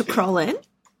somebody to crawl in?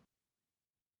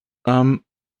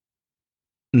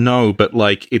 No, but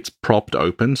it's propped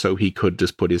open, so he could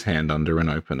just put his hand under and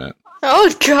open it.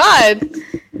 Oh God.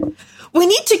 We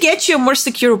need to get you a more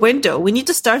secure window. We need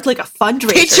to start a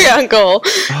fundraiser. Patreon goal.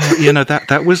 Oh,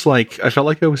 that was I felt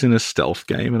like I was in a stealth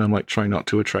game, and I'm trying not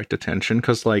to attract attention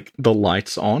because the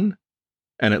light's on,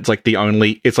 and it's the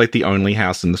only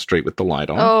house in the street with the light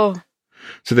on. Oh.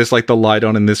 So there's the light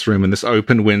on in this room and this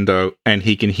open window, and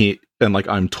he can hear, and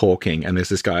I'm talking, and there's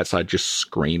this guy outside just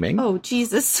screaming. Oh,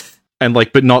 Jesus. And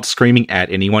but not screaming at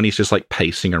anyone, he's just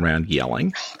pacing around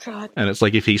yelling. Oh God. And it's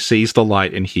if he sees the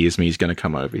light and hears me, he's gonna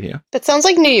come over here. That sounds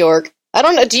like New York. I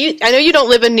don't know. I know you don't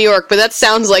live in New York, but that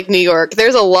sounds like New York.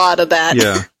 There's a lot of that.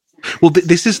 Yeah. Well,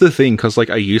 this is the thing, because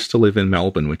I used to live in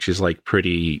Melbourne, which is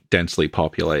pretty densely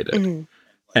populated. Mm-hmm.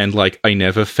 And I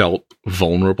never felt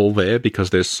vulnerable there because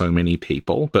there's so many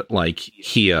people. But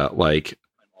here,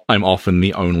 I'm often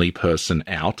the only person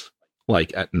out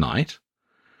at night.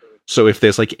 So if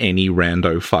there's any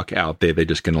rando fuck out there, they're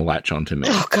just gonna latch onto me.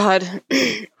 Oh God.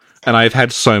 And I've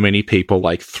had so many people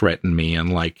threaten me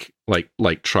and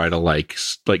try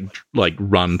to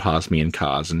run past me in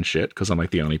cars and shit because I'm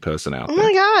the only person out Oh there.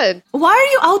 my God. Why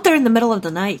are you out there in the middle of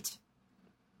the night?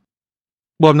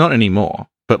 Well, not anymore.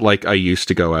 But I used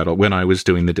to go out when I was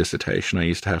doing the dissertation. I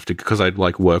used to have to, because I'd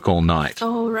work all night.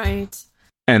 Oh, right.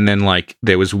 And then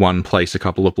there was one place a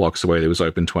couple of blocks away that was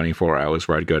open 24 hours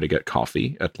where I'd go to get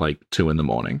coffee at 2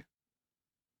 a.m.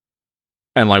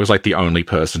 And I was the only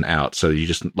person out. So you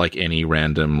just any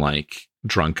random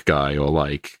drunk guy or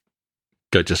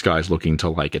just guys looking to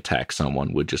attack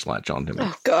someone would just latch onto me.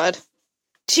 Oh God.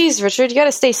 Jeez, Richard, you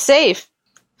gotta stay safe.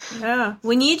 Yeah,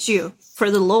 we need you for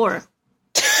the lore.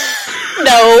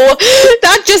 No,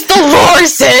 not just the lore,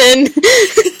 Sin.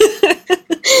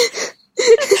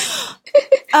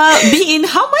 Bean,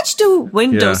 how much do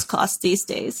windows cost these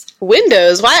days?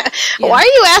 Windows? Why? Yeah. Why are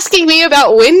you asking me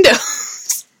about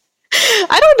windows?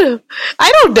 I don't know.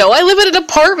 I live in an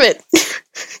apartment.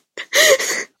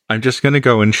 I'm just going to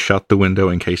go and shut the window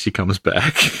in case he comes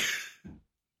back.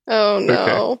 Oh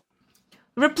no. Okay.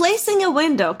 Replacing a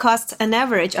window costs an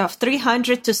average of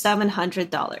 $300 to $700.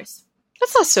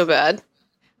 That's not so bad.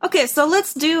 Okay, so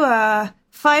let's do a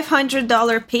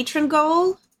 $500 patron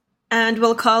goal, and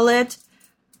we'll call it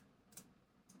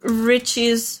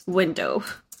Richie's window.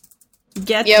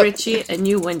 Get Richie a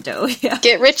new window. Yeah.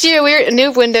 Get Richie a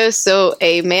new window so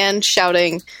a man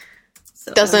shouting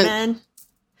doesn't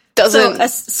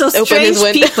so open strange his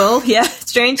window. people,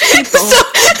 strange people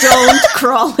don't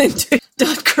crawl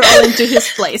into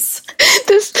his place.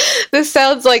 This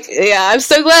sounds like, I'm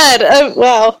so glad.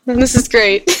 Wow, this is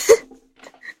great.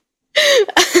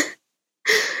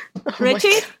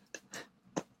 Richie?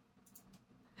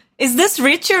 Is this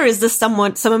Richie or is this some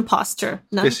imposter?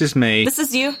 No. This is me. This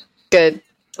is you? Good.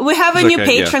 We have a new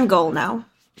patron goal now.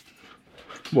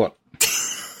 What?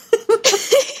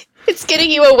 It's getting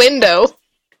you a window.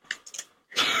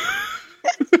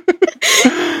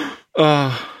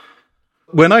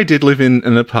 When I did live in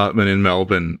an apartment in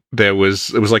Melbourne, it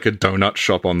was a donut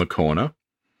shop on the corner,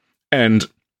 and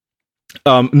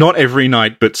not every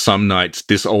night, but some nights,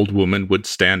 this old woman would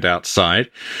stand outside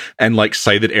and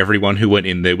say that everyone who went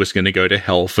in there was going to go to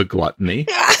hell for gluttony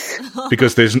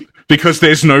because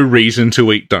there's no reason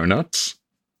to eat donuts.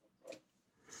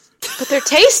 But they're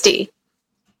tasty.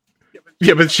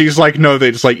 Yeah, but she's no,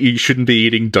 it's you shouldn't be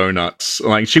eating donuts.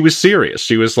 She was serious.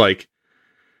 She was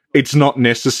it's not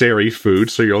necessary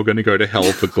food, so you're going to go to hell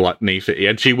for gluttony for it.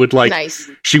 And she would nice.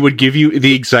 She would give you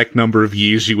the exact number of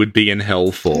years you would be in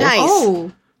hell for. Nice.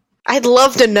 Oh. I'd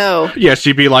love to know. Yes,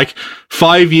 you'd be like,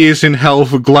 5 years in hell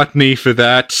for gluttony for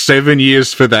that, 7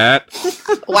 years for that.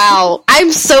 Wow.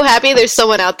 I'm so happy there's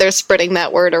someone out there spreading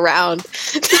that word around.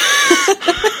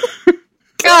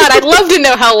 God, I'd love to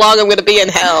know how long I'm going to be in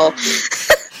hell.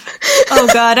 Oh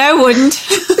god, I wouldn't,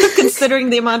 considering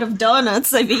the amount of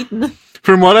donuts I've eaten.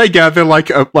 From what I gather,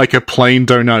 like a plain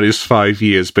donut is 5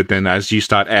 years, but then as you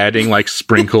start adding like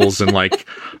sprinkles and like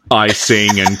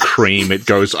icing and cream, it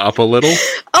goes up a little.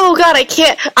 Oh god, I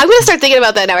can't. I'm going to start thinking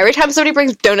about that now. Every time somebody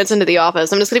brings donuts into the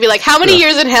office, I'm just going to be like, how many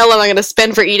years in hell am I going to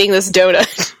spend for eating this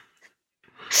donut?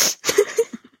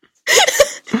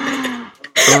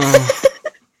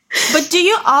 But do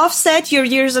you offset your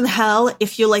years in hell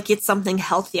if you like eat something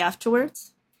healthy afterwards?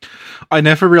 I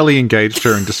never really engaged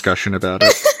her in discussion about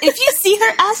it. If you see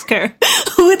her, ask her.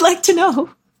 Who would like to know?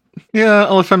 Yeah,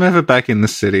 well, if I'm ever back in the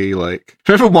city, like, if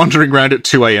I'm ever wandering around at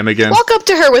 2 a.m. again. Walk up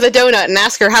to her with a donut and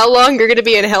ask her how long you're going to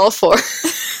be in hell for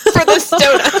this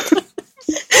donut.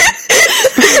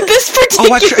 This particular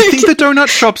Oh, actually, I think the donut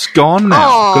shop's gone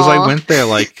now, because I Aw. went there,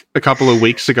 like, a couple of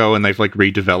weeks ago, and they've, like,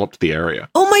 redeveloped the area.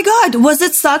 Oh my god, was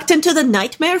it sucked into the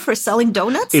nightmare for selling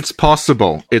donuts? It's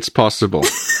possible. It's possible.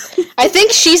 I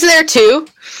think she's there too.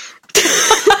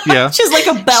 Yeah. She's like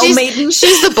a bell maiden.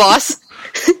 She's the boss.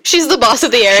 She's the boss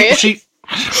of the area.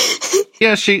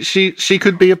 She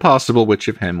could be a possible Witch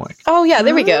of Hamwick. Oh yeah,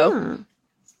 there we go.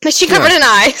 Is she covered in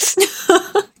eyes?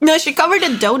 No, she covered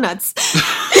in donuts.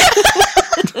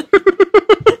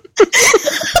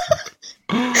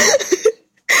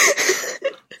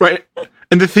 Right.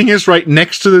 And the thing is, right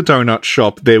next to the donut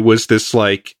shop, there was this,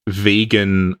 like,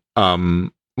 vegan,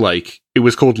 like, it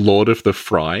was called Lord of the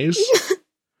Fries.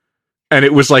 And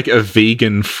it was, like, a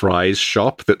vegan fries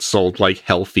shop that sold, like,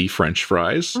 healthy French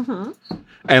fries. Mm-hmm.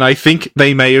 And I think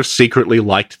they may have secretly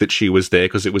liked that she was there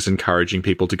because it was encouraging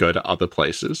people to go to other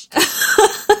places.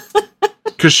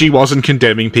 Because she wasn't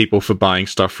condemning people for buying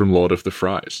stuff from Lord of the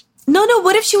Fries. No,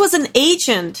 what if she was an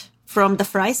agent from the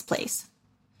fries place?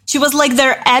 She was like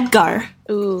their Edgar.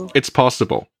 Ooh. It's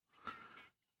possible.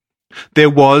 There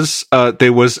was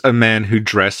a man who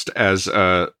dressed as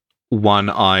a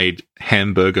one-eyed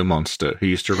hamburger monster who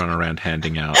used to run around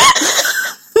handing out.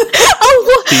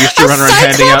 He used to run around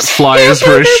handing out flyers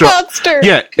for a shop. Monster.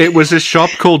 Yeah, it was a shop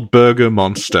called Burger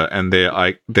Monster, and their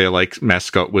like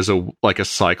mascot was a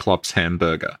Cyclops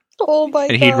hamburger. Oh my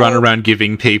god. And he'd run around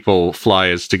giving people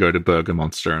flyers to go to Burger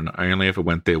Monster, and I only ever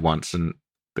went there once, and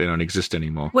they don't exist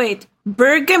anymore. Wait,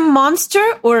 Bergen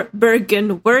Monster or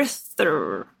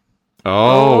Bergenwerther?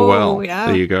 Oh, well, yeah.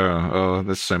 There you go. Oh,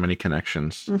 there's so many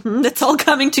connections. Mm-hmm, it's all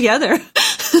coming together.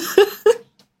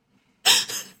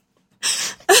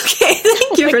 Okay,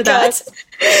 thank you for that.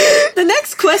 The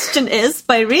next question is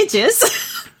by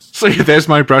Regis. So there's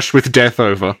my brush with death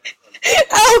over.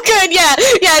 Oh good, yeah.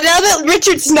 Yeah, now that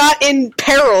Richard's not in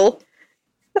peril.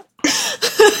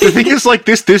 The thing is, like,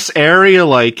 this area,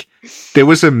 like, there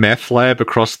was a meth lab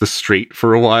across the street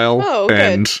for a while. Oh, good.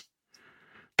 And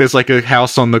there's, like, a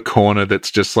house on the corner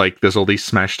that's just, like, there's all these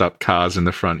smashed up cars in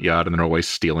the front yard, and they're always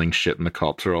stealing shit, and the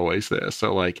cops are always there.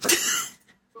 So, like,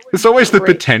 there's always the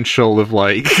potential of,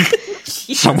 like,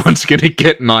 someone's gonna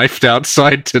get knifed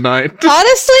outside tonight.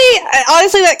 Honestly,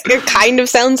 that kind of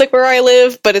sounds like where I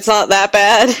live, but it's not that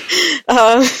bad.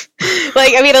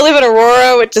 Like, I mean, I live in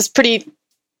Aurora, which is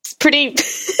it's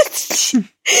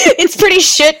pretty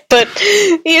shit, but,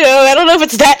 you know, I don't know if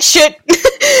it's that shit.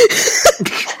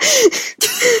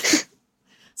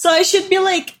 So I should be,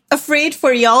 like, afraid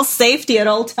for y'all's safety at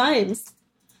all times.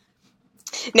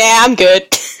 Nah, I'm good.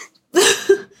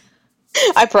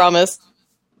 I promise.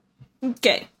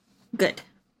 Okay, good.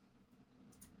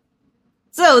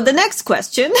 So the next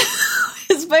question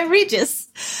is by Regis.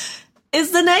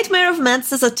 Is the Nightmare of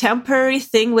Menses a temporary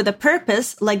thing with a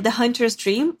purpose, like the Hunter's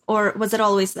Dream, or was it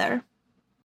always there?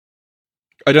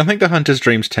 I don't think the Hunter's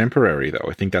Dream's temporary, though.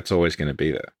 I think that's always going to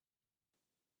be there.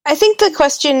 I think the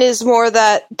question is more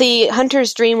that the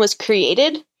Hunter's Dream was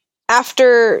created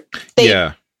after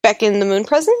they beckon the moon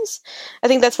presence. I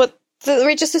think that's what the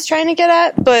Regis is trying to get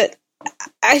at, but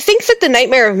I think that the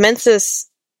Nightmare of Menses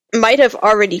might have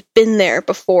already been there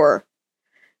before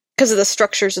because of the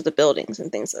structures of the buildings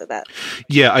and things like that.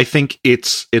 Yeah, I think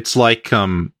it's like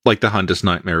the Hunter's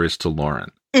Nightmare is to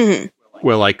Lauren. Mm-hmm.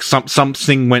 Where, like,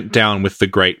 something went down with the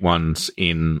Great Ones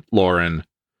in Lauren,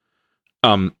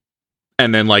 and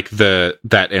then, like,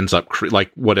 that ends up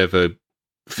like whatever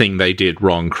thing they did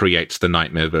wrong creates the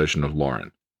nightmare version of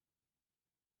Lauren.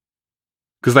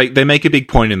 Because they make a big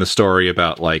point in the story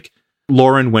about, like,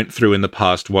 Lauren went through in the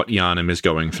past what Yharnam is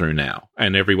going through now,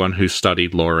 and everyone who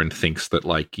studied Lauren thinks that,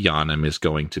 like, Yharnam is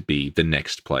going to be the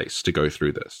next place to go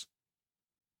through this.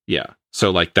 Yeah. So,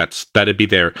 like, that'd be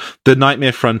their... The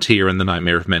Nightmare Frontier and the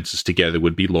Nightmare of Mensis together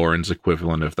would be Lauren's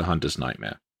equivalent of the Hunter's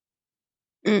Nightmare.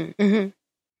 Mm-hmm. In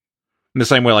the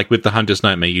same way, like, with the Hunter's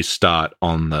Nightmare, you start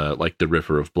on the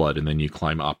River of Blood, and then you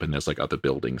climb up, and there's, like, other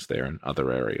buildings there and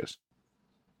other areas.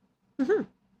 Mm-hmm.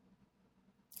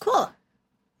 Cool.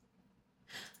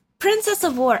 Princess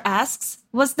of War asks,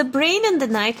 was the brain in the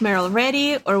nightmare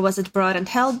already, or was it brought and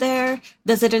held there?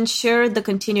 Does it ensure the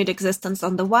continued existence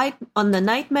on the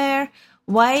nightmare?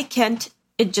 Why can't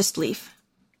it just leave?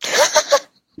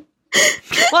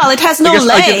 Well, it has no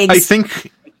legs.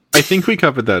 I think we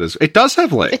covered that as... It does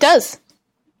have legs. It does.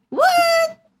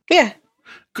 What? Yeah.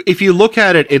 If you look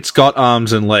at it, it's got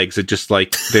arms and legs. It just,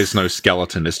 like, there's no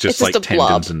skeleton. It's just like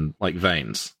tendons and, like,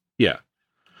 veins. Yeah.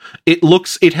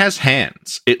 It has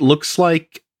hands. It looks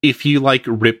like if you, like,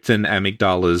 ripped an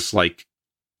amygdala's, like,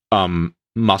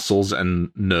 muscles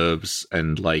and nerves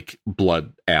and, like,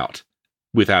 blood out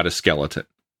without a skeleton.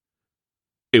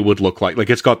 It would look like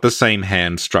it's got the same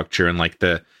hand structure, and, like,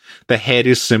 the head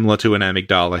is similar to an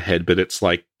amygdala head, but it's,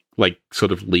 like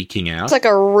sort of leaking out. It's like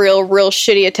a real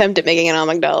shitty attempt at making an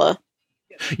amygdala.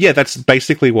 Yeah, that's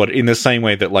basically what, in the same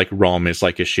way that, like, ROM is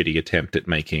like a shitty attempt at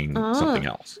making something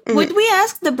else. Mm-hmm. Would we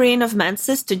ask the brain of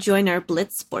Mensis to join our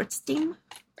Blitz sports team?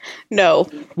 No.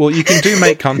 Well, you can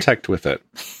make contact with it.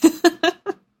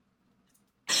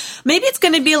 Maybe it's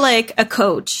going to be like a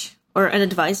coach or an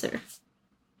advisor.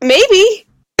 Maybe.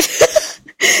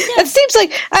 It seems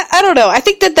like, I don't know. I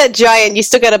think that giant, you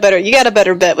got a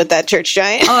better bet with that church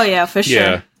giant. Oh, yeah, for sure.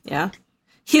 Yeah. Yeah.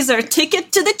 He's our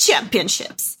ticket to the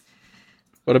championships.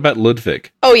 What about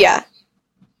Ludwig? Oh, yeah.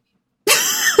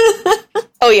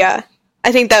 Oh, yeah.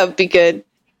 I think that would be good.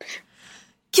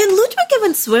 Can Ludwig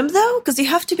even swim, though? Because you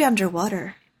have to be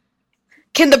underwater.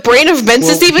 Can the brain of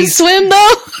Mensis even swim,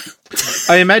 though?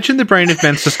 I imagine the brain of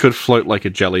Mensis could float like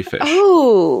a jellyfish.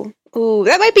 Oh. Ooh,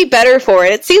 that might be better for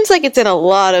it. It seems like it's in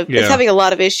it's having a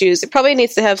lot of issues. It probably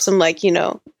needs to have some, like,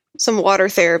 some water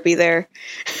therapy there.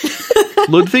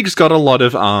 Ludwig's got a lot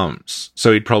of arms,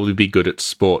 so he'd probably be good at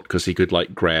sport because he could,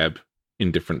 like, grab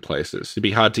in different places. It'd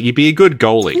be he'd be a good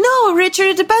goalie. No, Richard,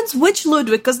 it depends which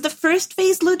Ludwig, because the first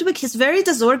phase Ludwig, he's very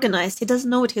disorganized. He doesn't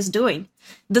know what he's doing.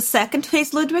 The second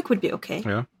phase Ludwig would be okay.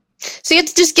 Yeah. So you have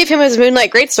to just give him his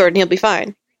Moonlight Greatsword and he'll be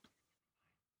fine.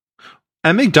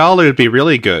 Amygdala would be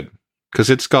really good, because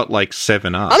it's got, like,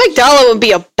 7 arms. Amygdala would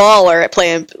be a baller at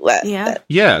playing that. Yeah.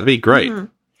 Yeah, it'd be great. Mm-hmm.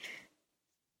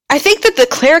 I think that the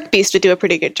Cleric Beast would do a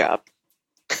pretty good job.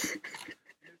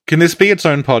 Can this be its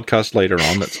own podcast later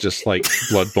on that's just, like,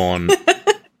 Bloodborne,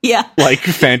 Yeah. like,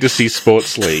 fantasy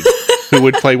sports league? Who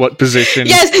would play what position?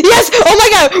 Yes! Oh my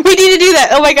god! We need to do that!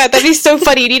 Oh my god, that'd be so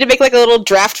funny. You need to make, like, a little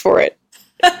draft for it.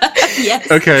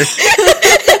 Yes. Okay.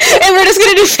 And we're just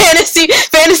gonna do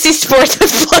fantasy sports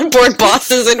with Bloodborne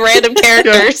bosses and random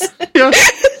characters. Yeah.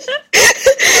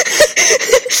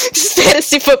 Just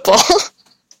fantasy football.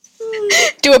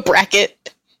 Do a bracket.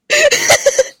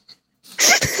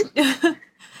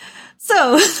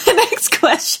 So, the next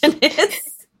question is,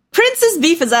 Princess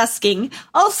Beef is asking,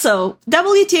 also,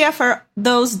 WTF are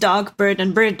those dog, bird,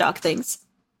 and bird dog things?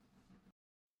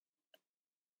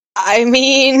 I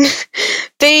mean,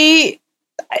 that's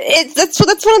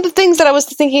one of the things that I was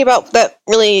thinking about that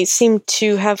really seemed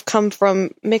to have come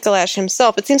from Micolash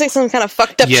himself. It seems like some kind of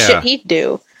fucked up shit he'd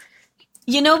do.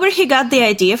 You know where he got the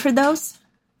idea for those?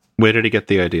 Where did he get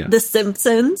the idea? The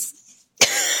Simpsons.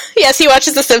 Yes, he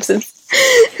watches The Simpsons.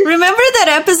 Remember that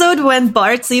episode when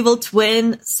Bart's evil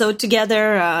twin sewed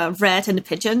together a rat and a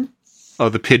pigeon? Oh,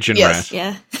 the pigeon Yes.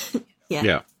 rat. Yeah. Yeah.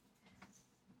 Yeah.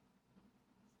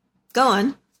 Go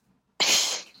on.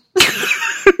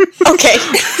 Okay.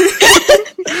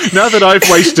 Now that I've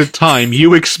wasted time,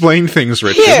 you explain things,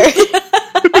 Richard. Here.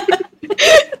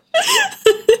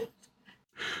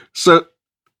 So,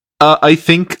 I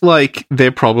think, like,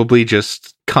 they're probably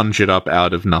just conjured up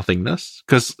out of nothingness.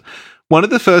 Because one of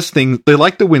the first things, they're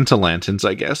like the Winter Lanterns,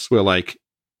 I guess, where, like,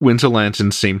 Winter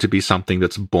Lanterns seem to be something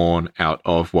that's born out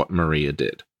of what Maria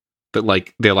did. That,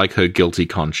 like, they're like her guilty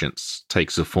conscience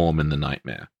takes a form in the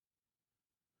nightmare.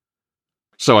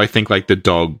 So I think, like, the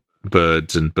dog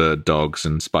birds and bird dogs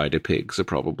and spider pigs are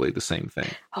probably the same thing.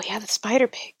 Oh yeah, the spider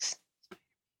pigs.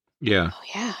 Yeah. Oh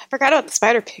yeah, I forgot about the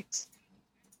spider pigs.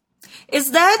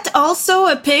 Is that also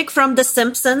a pig from The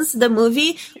Simpsons, the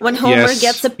movie, when Homer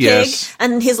gets a pig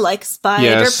and he's like,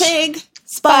 Spider Pig,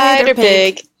 Spider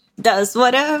Pig, does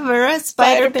whatever a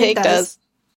Spider Pig does.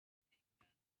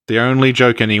 The only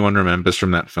joke anyone remembers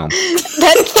from that film.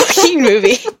 That fucking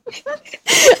movie.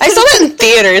 I saw that in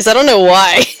theaters. I don't know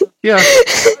why. Yeah.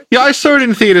 Yeah, I saw it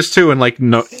in theaters too, and like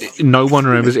no one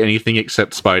remembers anything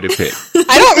except Spider Pig.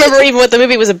 I don't remember even what the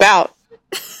movie was about.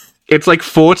 It's like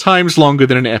 4 times longer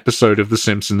than an episode of The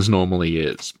Simpsons normally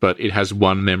is, but it has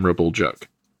one memorable joke.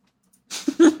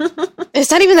 It's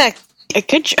not even that a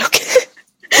good joke.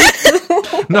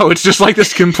 No, it's just like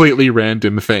this completely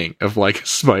random thing of like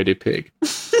Spider Pig.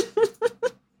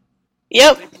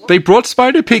 Yep. They brought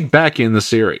Spider Pig back in the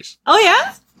series. Oh,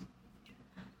 yeah?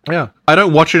 Yeah. I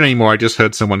don't watch it anymore, I just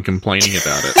heard someone complaining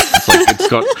about it. It's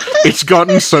like it's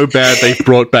gotten so bad they've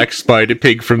brought back Spider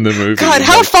Pig from the movie. God,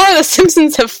 how far the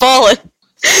Simpsons have fallen.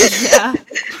 Yeah.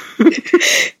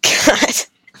 God.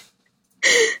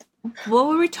 What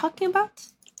were we talking about?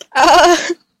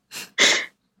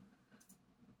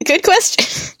 Good question.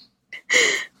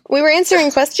 We were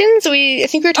answering questions. I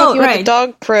think we were talking about the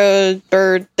dog crow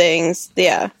bird things.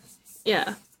 Yeah.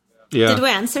 Yeah. Yeah. Did we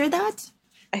answer that?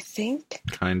 I think.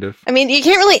 Kind of. I mean, you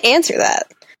can't really answer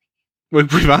that.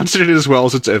 We've answered it as well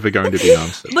as it's ever going to be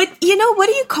answered. But, you know, what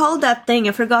do you call that thing?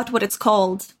 I forgot what it's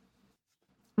called.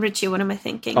 Richie, what am I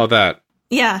thinking? Oh, that.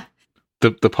 Yeah.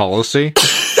 The policy?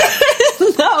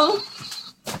 No.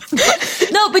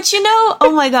 No, but you know,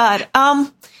 oh my god.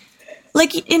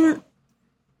 Like in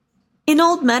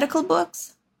old medical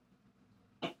books.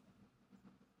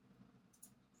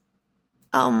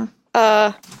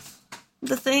 The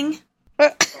The thing.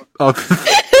 Oh,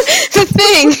 the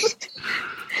thing.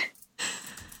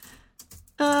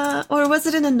 Or was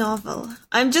it in a novel?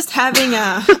 I'm just having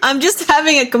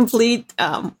a complete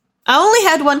I only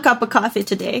had 1 cup of coffee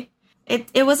today.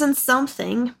 It wasn't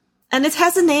something, and it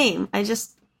has a name.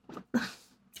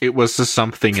 it was the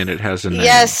something and it has a name.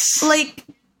 Yes. Like,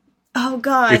 oh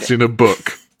god. It's in a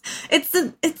book.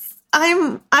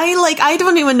 I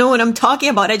don't even know what I'm talking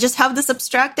about. I just have this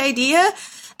abstract idea,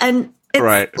 and it's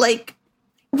Right. like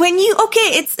when you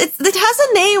it has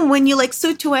a name when you like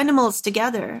sew 2 animals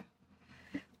together.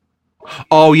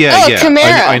 Oh, yeah, Oh, yeah.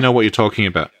 chimera. I know what you're talking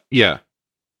about. Yeah.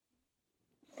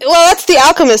 Well, that's the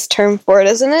alchemist term for it,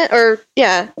 isn't it? Or,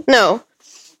 yeah. No.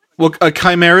 Well, a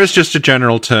chimera is just a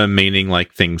general term meaning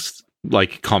like things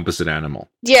like composite animal.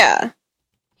 Yeah.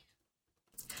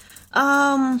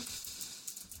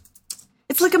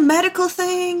 It's like a medical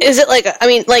thing. Is it like,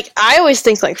 I always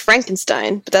think like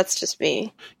Frankenstein, but that's just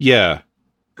me. Yeah.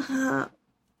 I'm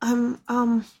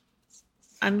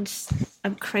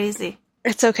crazy.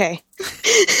 It's okay.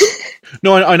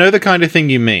 No, I know the kind of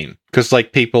thing you mean. Because,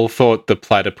 like, people thought the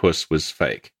platypus was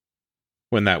fake.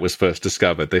 When that was first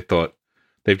discovered, they thought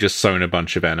they've just sewn a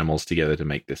bunch of animals together to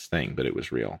make this thing, but it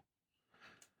was real.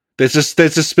 There's a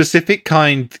specific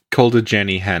kind called a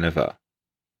Jenny Hanover.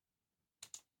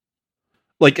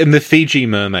 Like, and the Fiji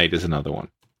mermaid is another one.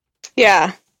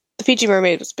 Yeah. The Fiji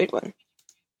mermaid was a big one.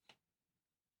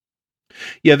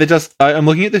 Yeah, I'm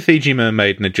looking at the Fiji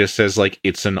mermaid and it just says, like,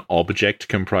 it's an object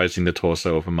comprising the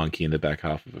torso of a monkey and the back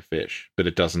half of a fish. But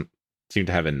it doesn't seem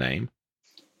to have a name.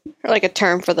 Or like a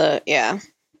term for yeah.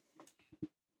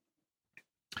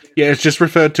 Yeah, it's just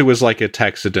referred to as, like, a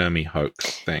taxidermy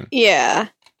hoax thing. Yeah.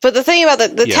 But the thing about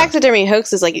the taxidermy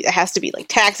hoax is, like, it has to be, like,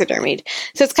 taxidermied.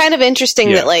 So it's kind of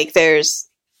interesting that, like, there's,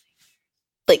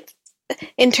 like,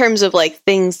 in terms of, like,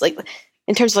 things, like,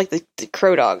 in terms of, like, the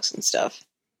crow dogs and stuff.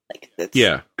 Like,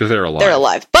 yeah, because they're alive. They're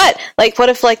alive. But, like, what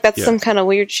if, like, that's some kind of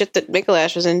weird shit that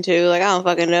Micolash was into? Like, I don't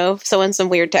fucking know. Sewing some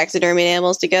weird taxidermy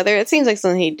animals together. It seems like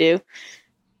something he'd do.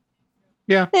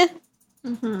 Yeah.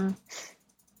 Mm-hmm.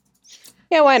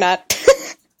 Yeah, why not?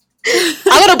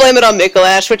 I'm gonna blame it on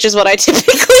Micolash, which is what I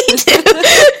typically do.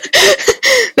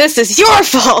 This is your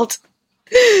fault!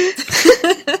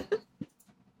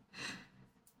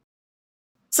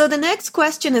 So the next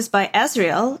question is by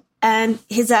Azrael, and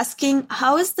he's asking,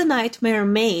 how is the nightmare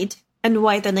made, and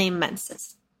why the name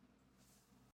Menses?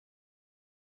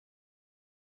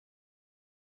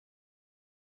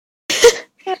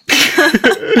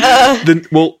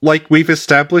 Well, like, we've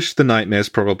established the nightmare's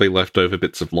probably leftover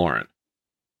bits of Lauren.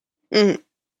 Mm-hmm.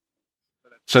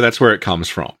 So that's where it comes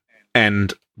from.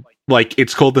 And, like,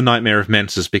 it's called the Nightmare of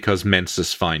Menses because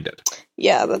Menses find it.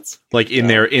 Yeah, that's... Like, in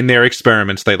their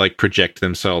experiments, they, like, project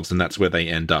themselves, and that's where they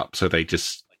end up. So they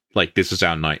just, like, this is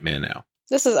our nightmare now.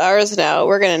 This is ours now.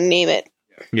 We're gonna name it.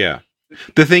 Yeah.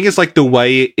 The thing is, like, the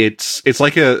way it's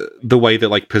like the way that,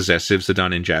 like, possessives are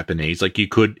done in Japanese. Like, you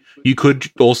could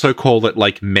also call it,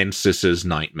 like, Menses's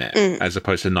nightmare, as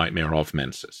opposed to Nightmare of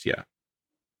Menses, yeah.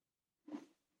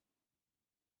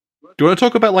 Do you want to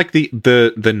talk about, like,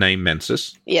 the name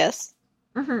Menses? Yes.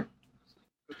 Mm-hmm.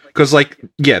 Because, like,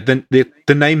 yeah,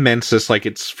 the name Menses, like,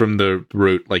 it's from the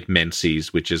root, like,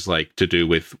 menses, which is, like, to do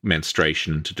with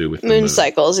menstruation, to do with the Moon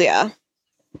cycles, yeah.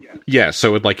 Yeah,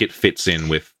 so it fits in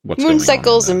with what's moon going on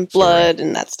cycles in the and story. blood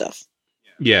and that stuff.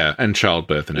 Yeah, and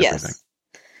childbirth and everything. Yes.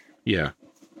 Yeah.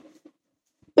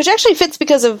 Which actually fits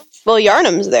because of,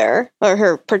 Yarnum's there, or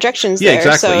her projection's Yeah, there,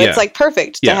 exactly, so yeah. it's, like,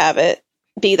 perfect to Yeah. have it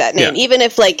be that name. Yeah. Even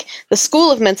if, like, the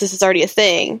school of Mensis is already a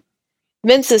thing,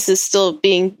 Mensis is still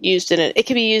being used in it. It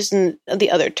could be used in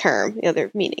the other term, the other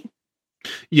meaning.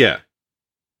 Yeah.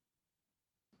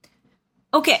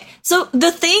 Okay, so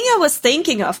the thing I was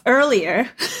thinking of earlier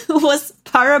was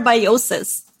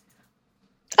parabiosis.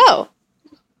 Oh.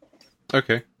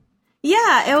 Okay.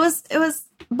 Yeah, it was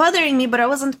bothering me, but I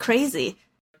wasn't crazy.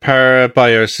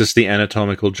 Parabiosis, the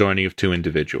anatomical joining of two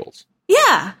individuals.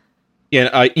 Yeah.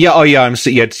 Yeah,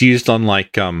 it's used on,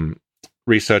 like,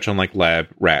 research on, like, lab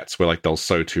rats, where, like, they'll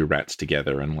sew two rats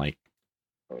together and,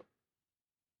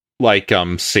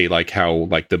 see, like, how,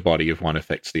 like, the body of one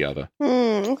affects the other.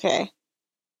 Okay.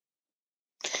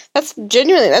 That's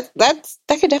genuinely, that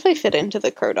could definitely fit into the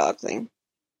crow dog thing.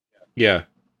 Yeah.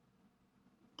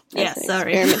 Yeah, As an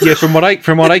sorry. experiment. Yeah,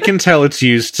 from what I can tell, it's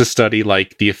used to study,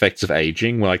 like, the effects of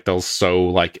aging, where, like, they'll sew,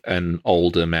 like, an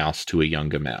older mouse to a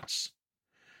younger mouse.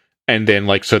 And then,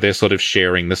 like, so they're sort of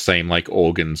sharing the same, like,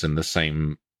 organs and the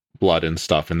same blood and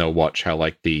stuff, and they'll watch how,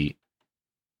 like, the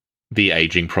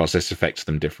aging process affects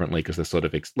them differently, because they're sort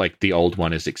of, like, the old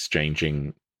one is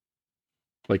exchanging,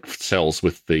 like, cells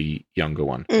with the younger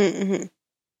one. Mm-hmm.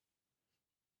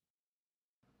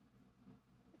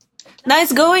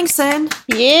 Nice going, Sin.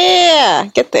 Yeah!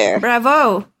 Get there.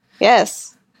 Bravo.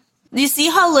 Yes. Do you see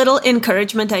how little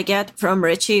encouragement I get from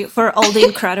Richie for all the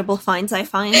incredible finds I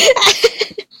find?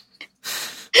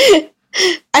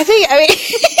 I mean,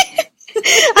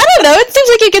 I don't know, it seems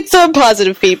like you get some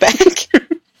positive feedback.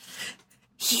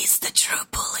 He's the true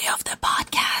bully of the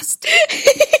podcast.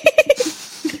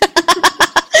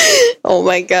 Oh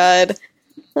my god.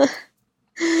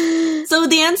 So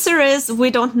the answer is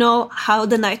we don't know how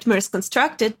the nightmare is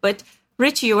constructed, but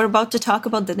Richie, you were about to talk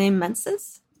about the name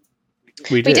Mensis?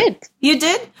 We We did. You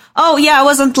did? Oh, yeah, I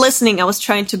wasn't listening. I was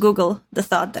trying to Google the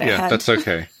thought that I Yeah, had. that's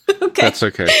okay. Okay. That's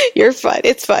okay. You're fine.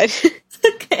 It's fine.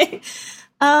 Okay.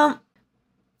 Let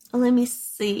me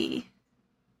see.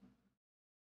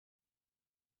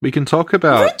 We can talk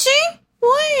about... Richie?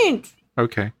 Wait.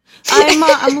 Okay.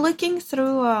 I'm looking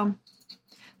through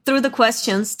the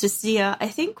questions to see. I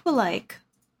think we like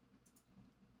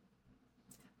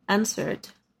answered.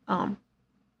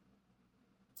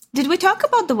 Did we talk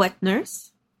about the wet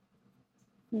nurse?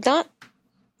 Not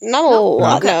a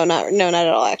lot. Okay. No, not at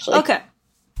all, actually.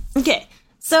 Okay.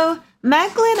 So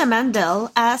Magdalene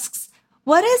Amandel asks,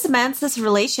 what is Mance's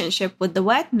relationship with the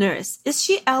wet nurse? Is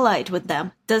she allied with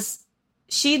them? Does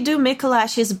she do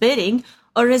Micolash's bidding,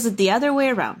 or is it the other way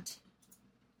around?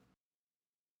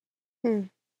 Wet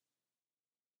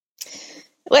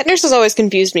nurse has always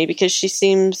confused me because she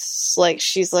seems like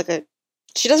she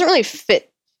doesn't really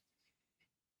fit.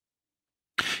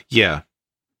 Yeah.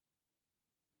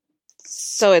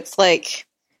 So it's like,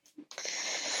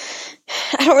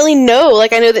 I don't really know.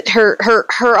 Like, I know that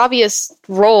her obvious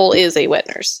role is a wet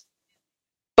nurse,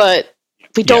 but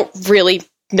we don't really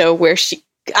know where she.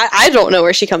 I don't know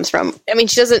where she comes from. I mean,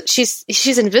 she doesn't.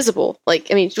 She's invisible.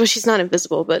 Like, I mean, well, she's not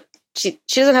invisible, but she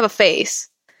doesn't have a face.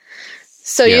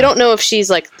 So you don't know if she's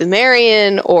like the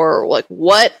Marion or like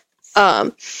what.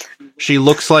 She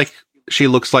looks like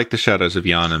the shadows of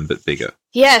Yharnam, but bigger.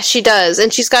 Yeah, she does.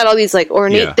 And she's got all these like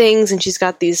ornate things, and she's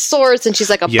got these swords, and she's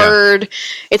like a bird.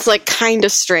 It's like kind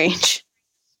of strange.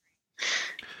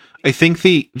 I think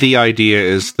the idea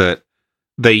is that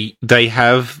they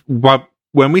have,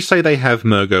 when we say they have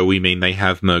Murgo, we mean they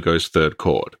have Murgo's third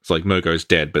cord. It's like Murgo's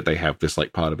dead, but they have this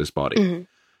like part of his body. Mm-hmm.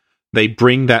 They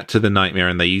bring that to the nightmare,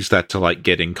 and they use that to like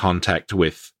get in contact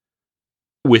with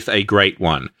a Great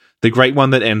One. The Great One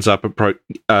that ends up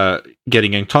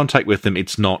getting in contact with them,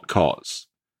 it's not Cos.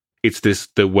 It's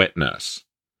the wet nurse.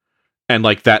 And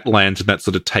like that lands, and that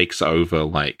sort of takes over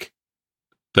like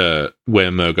where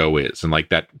Murgo is, and like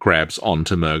that grabs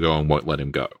onto Murgo and won't let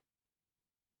him go.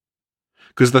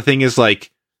 Because the thing is,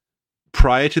 like,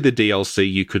 prior to the DLC,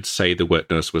 you could say the wet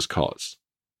nurse was Cos.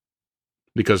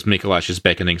 Because Micolash is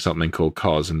beckoning something called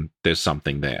Cos, and there's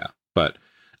something there. But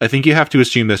I think you have to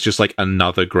assume there's just like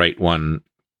another Great One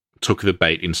took the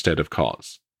bait instead of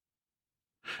Cos.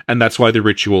 And that's why the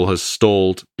ritual has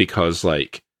stalled, because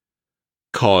like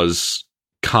Cos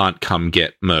can't come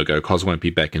get Murgo. Cos won't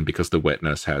be beckoned because the wet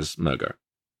nurse has Murgo.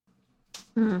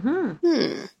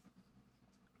 Mm-hmm.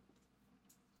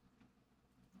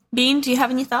 Bean, do you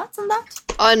have any thoughts on that?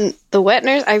 On the wet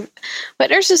nurse? Wet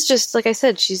nurse is just, like I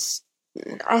said,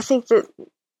 I think that,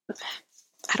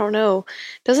 I don't know,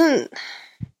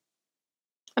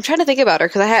 I'm I'm trying to think about her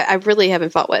because I really haven't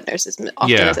fought wet nurse as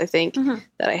often as I think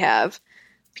that I have.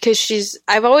 Because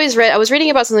I was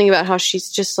reading about something about how she's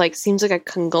just like, seems like a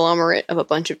conglomerate of a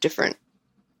bunch of different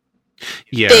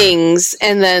things.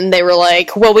 And then they were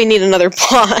like, well, we need another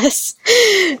boss.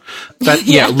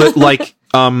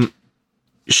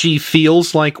 She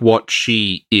feels like what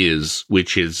she is,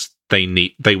 which is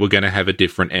they were going to have a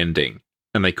different ending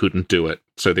and they couldn't do it.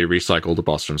 So they recycled the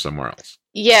boss from somewhere else.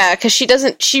 Yeah. Cause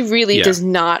she really does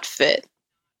not fit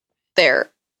there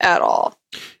at all.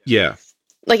 Yeah.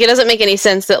 Like, it doesn't make any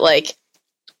sense that, like,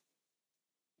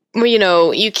 you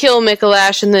know, you kill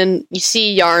Micolash and then you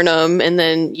see Yarnum and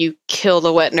then you kill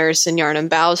the wet nurse and Yarnum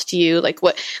bows to you.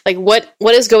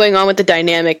 What is going on with the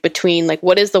dynamic between, like,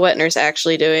 what is the wet nurse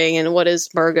actually doing and what is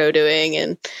Murgo doing?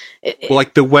 And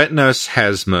the wet nurse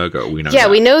has Murgo, we know. Yeah,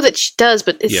 we know that she does,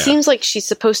 but it seems like she's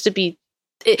supposed to be.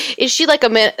 Is she like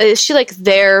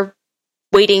there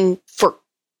waiting for?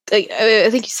 I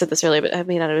think you said this earlier, but I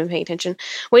may not have been paying attention.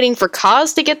 Waiting for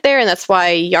Kaz to get there, and that's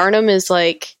why Yarnum is,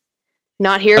 like,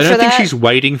 not here for that? I don't think she's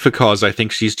waiting for Kaz. I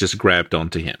think she's just grabbed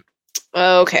onto him.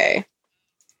 Okay.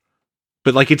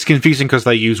 But, like, it's confusing because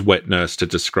they use wet nurse to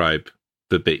describe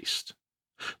the beast.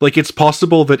 Like, it's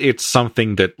possible that it's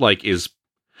something that, like, is...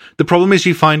 The problem is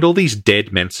you find all these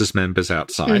dead Mensis members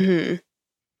outside. Mm-hmm.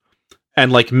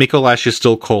 And, like, Micolash is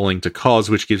still calling to Kaz,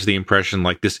 which gives the impression,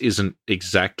 like, this isn't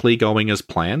exactly going as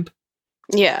planned.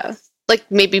 Yeah.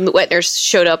 Like, maybe wet nurse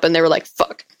showed up and they were like,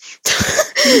 fuck.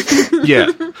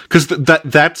 Yeah. Because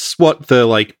that's what the,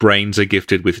 like, brains are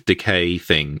gifted with decay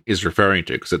thing is referring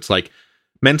to. Because it's like,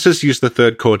 Mensis used the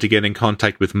third core to get in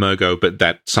contact with Murgo, but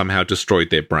that somehow destroyed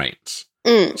their brains.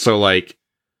 So, like,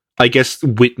 I guess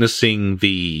witnessing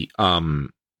the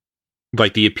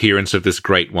appearance of this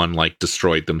great one, like,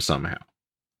 destroyed them somehow.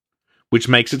 Which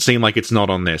makes it seem like it's not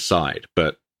on their side,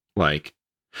 but, like...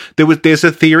 There's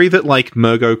a theory that, like,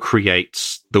 Murgo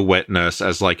creates the wet nurse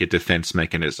as, like, a defense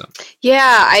mechanism.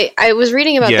 Yeah, I was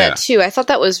reading about that, too. I thought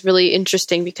that was really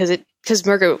interesting because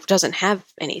Murgo doesn't have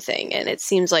anything, and it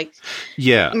seems like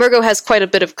Murgo has quite a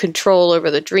bit of control over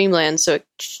the Dreamland, so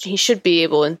he should be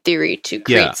able, in theory, to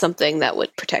create something that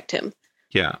would protect him.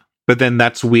 Yeah, but then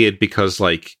that's weird because,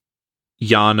 like,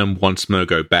 Yarnum wants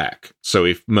Murgo back. So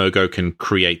if Murgo can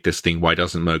create this thing, why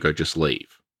doesn't Murgo just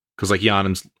leave? Because, like,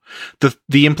 Yarnum's...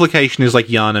 The implication is, like,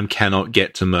 Yarnum cannot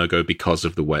get to Murgo because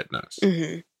of the wet nurse.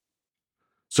 Mm-hmm.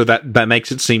 So that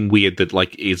makes it seem weird that,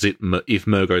 like, if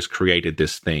Murgo's created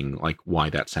this thing, like, why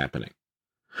that's happening.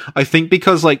 I think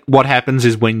because, like, what happens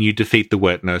is when you defeat the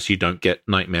wet nurse, you don't get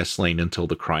Nightmare Slain until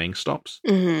the crying stops.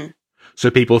 Mm-hmm. So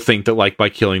people think that, like, by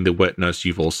killing the wet nurse,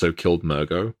 you've also killed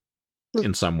Murgo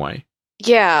in some way.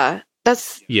 Yeah,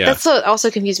 that's what also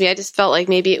confused me. I just felt like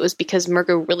maybe it was because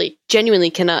Murgo really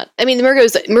genuinely cannot. I mean,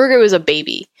 Murgo is a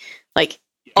baby, like,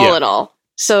 all in all.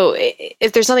 So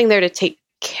if there's nothing there to take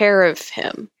care of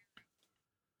him.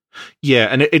 Yeah,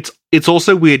 and it's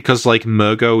also weird because, like,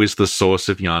 Murgo is the source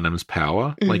of Yarnum's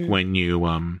power. Mm-hmm. Like,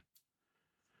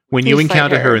 when you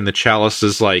encounter her in the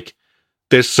chalices, like,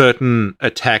 there's certain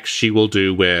attacks she will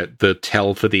do where the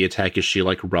tell for the attack is she,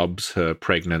 like, rubs her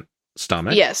pregnant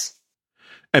stomach. Yes.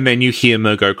 And then you hear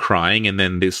Murgo crying, and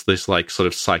then this like sort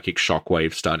of psychic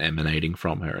shockwaves start emanating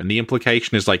from her. And the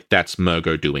implication is, like, that's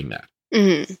Murgo doing that.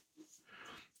 Mm-hmm.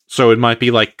 So it might be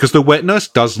like, because the wet nurse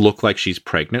does look like she's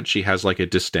pregnant. She has, like, a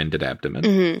distended abdomen.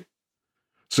 Mm-hmm.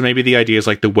 So maybe the idea is,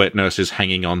 like, the wet nurse is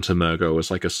hanging on to Murgo as,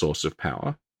 like, a source of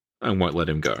power and won't let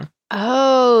him go.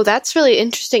 Oh, that's really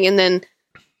interesting. And then,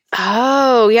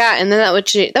 and then that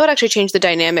would actually change the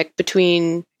dynamic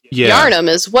between Yarnum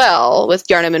as well, with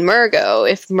Yarnum and Murgo,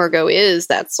 if Murgo is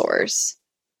that source.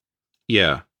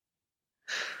 Yeah.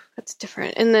 That's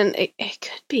different. And then it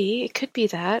could be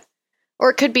that. Or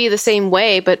it could be the same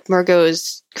way, but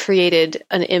Murgo's created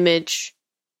an image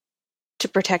to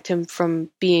protect him from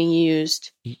being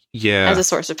used as a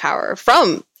source of power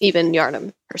from even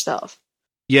Yarnum herself.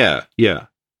 Yeah.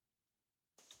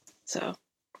 So,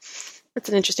 that's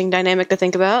an interesting dynamic to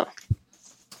think about.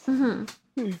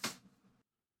 Mm-hmm.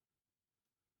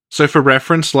 So for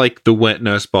reference, like, the wet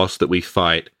nurse boss that we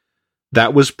fight,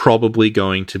 that was probably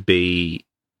going to be,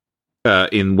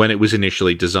 when it was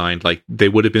initially designed, like, there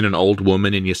would have been an old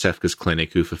woman in Yosefka's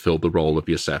clinic who fulfilled the role of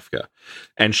Yosefka.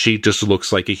 And she just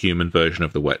looks like a human version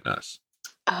of the wet nurse.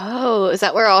 Oh, is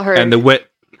that where all her... And the wet...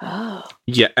 Oh.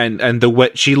 Yeah, and the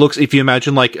wet... She looks... If you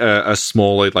imagine, like, a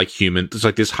smaller, like, human... It's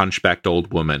like this hunchbacked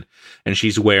old woman. And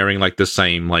she's wearing, like, the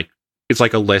same, like... It's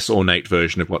like a less ornate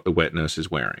version of what the wet nurse is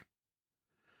wearing.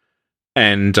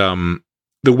 And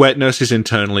the wet nurse is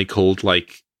internally called,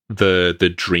 like,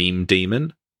 the dream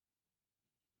demon.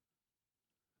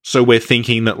 So we're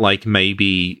thinking that, like,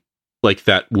 maybe, like,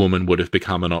 that woman would have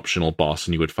become an optional boss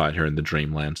and you would fight her in the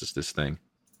Dreamlands as this thing.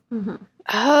 Mm-hmm.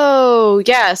 Oh,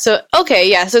 yeah. So, okay,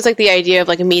 yeah. So it's like the idea of,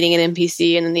 like, meeting an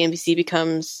NPC and then the NPC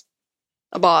becomes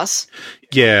a boss.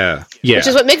 Yeah. Which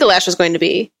is what Micolash was going to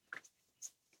be.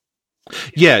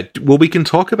 Yeah, well, we can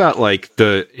talk about, like,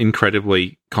 the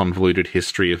incredibly convoluted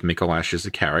history of Micolash as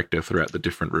a character throughout the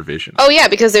different revisions. Oh, yeah,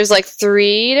 because there's, like,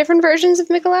 3 different versions of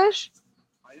Micolash?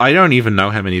 I don't even know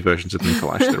how many versions of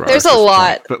Micolash there are. There's a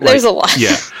lot. But, there's a lot.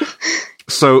 Yeah.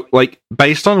 So, like,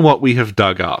 based on what we have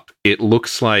dug up, it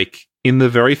looks like in the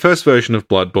very first version of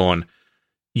Bloodborne,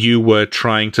 you were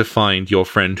trying to find your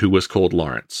friend who was called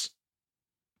Lawrence.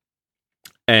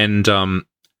 And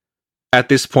at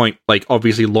this point, like,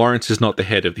 obviously Lawrence is not the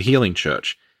head of the Healing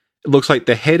Church. It looks like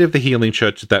the head of the Healing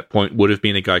Church at that point would have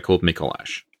been a guy called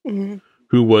Micolash,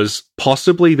 who was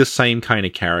possibly the same kind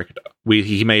of character.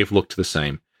 He may have looked the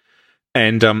same.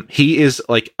 And he is,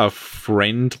 like, a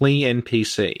friendly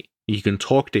NPC. You can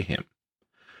talk to him.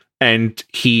 And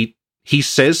he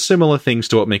says similar things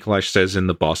to what Micolash says in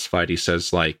the boss fight. He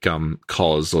says, like,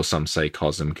 Cos, or some say,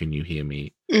 Cosm, can you hear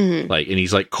me? Like, and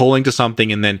he's, like, calling to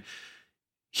something, and then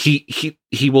he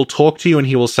will talk to you, and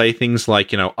he will say things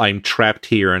like, you know, I'm trapped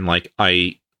here, and, like,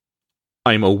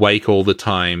 I'm awake all the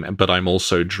time, but I'm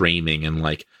also dreaming, and,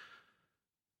 like,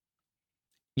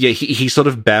 yeah, he sort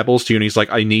of babbles to you, and he's like,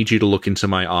 I need you to look into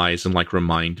my eyes and, like,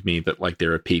 remind me that, like,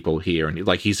 there are people here, and,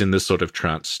 like, he's in this sort of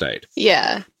trance state.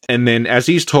 Yeah. And then as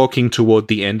he's talking toward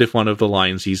the end of one of the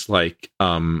lines, he's like,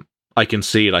 I can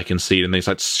see it, and then he's,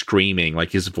 like, screaming,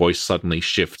 like, his voice suddenly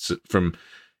shifts from...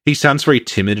 He sounds very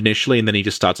timid initially, and then he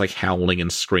just starts, like, howling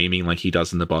and screaming like he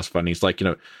does in the boss fight. And he's like, you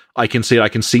know, I can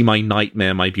see my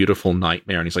nightmare, my beautiful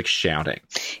nightmare, and he's, like, shouting.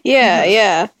 Yeah,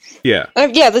 yeah. Yeah.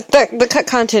 The cut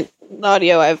content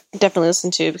audio I've definitely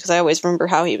listened to, because I always remember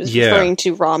how he was referring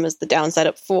to Rom as the downside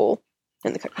up fool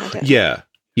in the cut content. Yeah,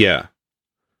 yeah.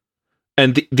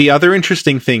 And the other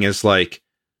interesting thing is, like,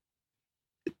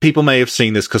 people may have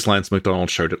seen this because Lance McDonald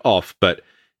showed it off, but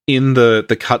in the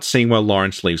cutscene where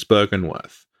Lawrence leaves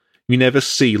Bergenworth, you never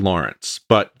see Lawrence,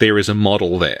 but there is a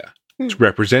model there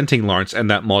representing Lawrence,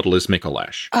 and that model is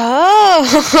Micolash.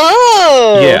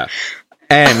 Oh! Yeah.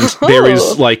 And there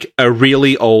is, like, a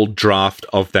really old draft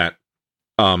of that,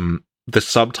 the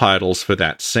subtitles for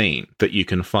that scene that you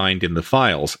can find in the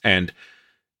files, and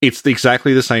it's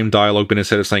exactly the same dialogue, but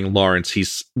instead of saying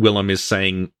Lawrence, Willem is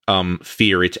saying,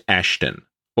 fear it Ashton,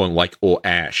 or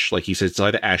Ash. Like, he says it's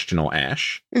either Ashton or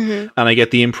Ash. And I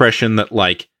get the impression that,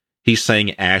 like, he's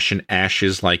saying Ash, and Ash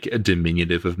is, like, a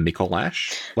diminutive of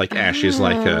Micolash. Like, Ash is,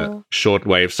 like, a short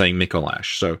way of saying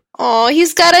Micolash, so... Oh,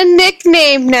 he's got a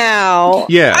nickname now!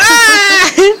 Yeah.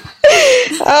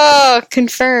 Oh,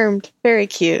 confirmed. Very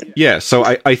cute. Yeah, so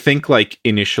I think, like,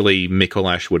 initially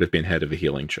Micolash would have been head of a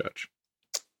healing church.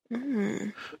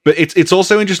 But it's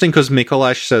also interesting because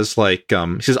Micolash says, like,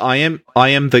 he says, I am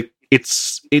the...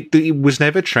 It was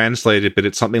never translated, but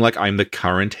it's something like, I'm the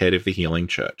current head of the healing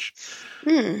church.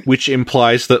 Which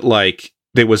implies that, like,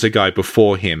 there was a guy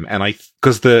before him, and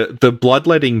because the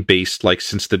bloodletting beast, like,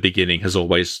 since the beginning has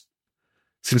always,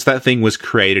 since that thing was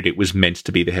created, it was meant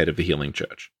to be the head of the healing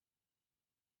church.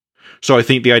 So I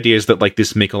think the idea is that, like,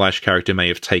 this Micolash character may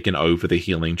have taken over the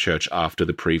healing church after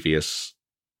the previous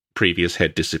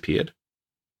head disappeared.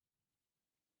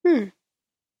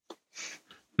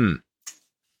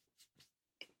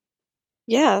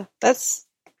 Yeah, that's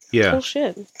cool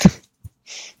shit.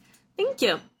 Thank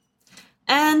you.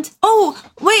 And, oh,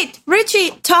 wait,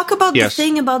 Richie, talk about the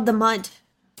thing about the mud.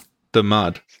 The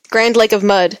mud. Grand Lake of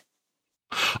Mud.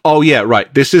 Oh, yeah,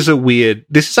 right. This is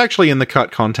actually in the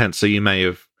cut content, so you may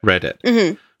have read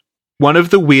it. One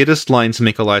of the weirdest lines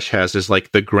Micolash has is,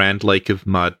 like, the Grand Lake of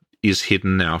Mud is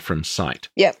hidden now from sight.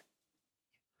 Yep.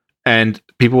 And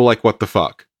people were like, what the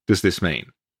fuck does this mean?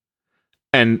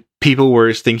 And people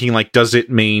were thinking, like, does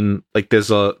it mean, like, there's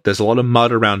a lot of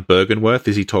mud around Bergenworth?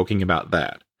 Is he talking about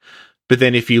that? But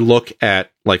then if you look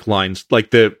at, like, lines,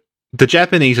 like, the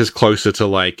Japanese is closer to,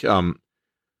 like,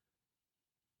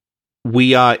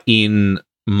 we are in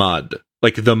mud.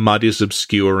 Like, the mud is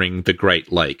obscuring the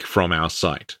Great Lake from our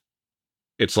sight.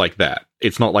 It's like that.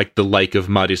 It's not like the lake of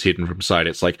mud is hidden from sight.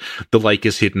 It's like the lake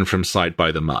is hidden from sight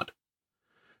by the mud.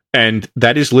 And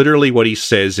that is literally what he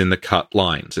says in the cut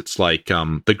lines. It's like,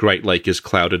 the Great Lake is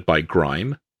clouded by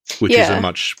grime, which is a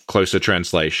much closer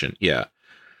translation. Yeah.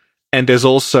 And there's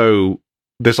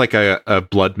like a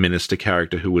blood minister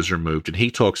character who was removed, and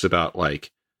he talks about,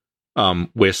 like,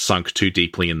 we're sunk too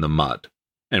deeply in the mud,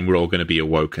 and we're all going to be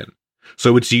awoken.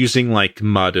 So it's using, like,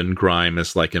 mud and grime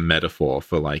as, like, a metaphor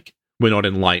for, like, we're not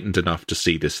enlightened enough to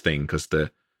see this thing because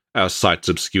the our sight's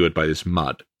obscured by this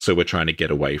mud, so we're trying to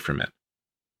get away from it.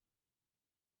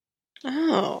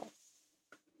 Oh.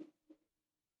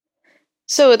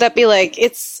 So would that be like, do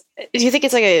you think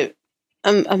it's like a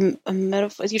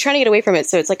metaphor? You're trying to get away from it,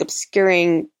 so it's like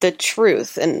obscuring the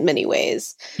truth in many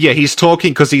ways. Yeah, he's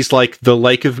talking because he's like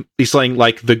he's saying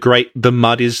like the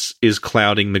mud is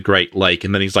clouding the Great Lake,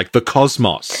 and then he's like the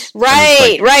cosmos.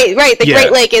 Right. The Great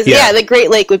Lake is, the Great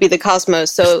Lake would be the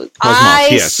cosmos. So cosmos,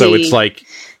 see. So it's like,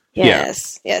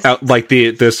 yes. Like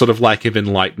the sort of lack of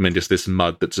enlightenment is this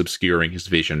mud that's obscuring his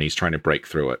vision. He's trying to break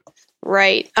through it.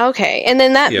 Right. Okay. And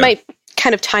then that might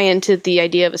kind of tie into the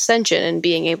idea of ascension and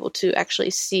being able to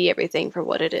actually see everything for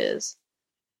what it is.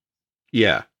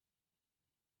 Yeah.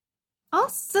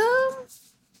 Awesome.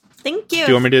 Thank you.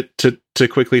 Do you want me to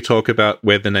quickly talk about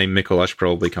where the name Micolash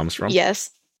probably comes from? Yes.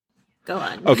 Go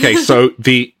on. Okay, so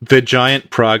the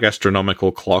giant Prague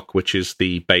astronomical clock, which is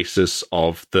the basis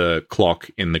of the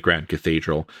clock in the Grand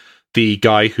Cathedral, the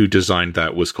guy who designed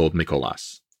that was called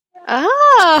Micolash.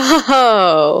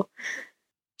 Oh.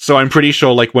 So I'm pretty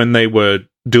sure, like, when they were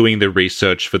doing the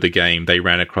research for the game, they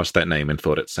ran across that name and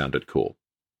thought it sounded cool.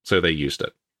 So they used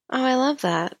it. Oh, I love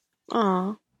that.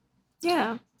 Oh.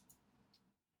 Yeah.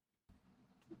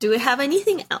 Do we have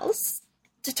anything else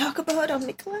to talk about on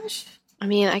Micolash? I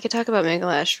mean, I could talk about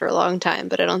Micolash for a long time,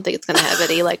 but I don't think it's going to have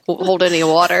any, like, hold any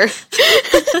water.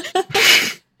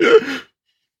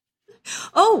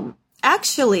 Oh,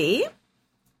 actually,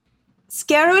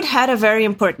 Scarroot had a very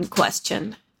important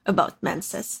question about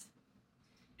menses.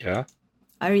 Yeah?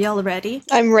 Are y'all ready?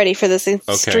 I'm ready for this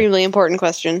extremely important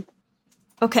question.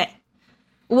 Okay.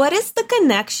 What is the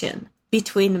connection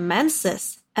between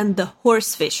menses and the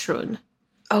horsefish rune?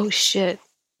 Oh, shit.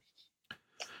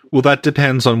 Well, that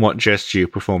depends on what gesture you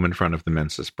perform in front of the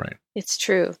menses brain. It's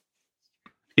true.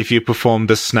 If you perform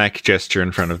the snack gesture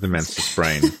in front of the menses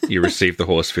brain, you receive the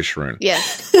horsefish rune. Yeah.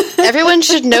 Everyone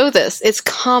should know this. It's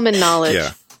common knowledge.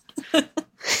 Yeah.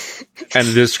 And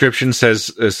the description says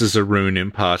this is a rune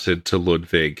imparted to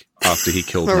Ludwig after he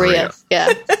killed Maria.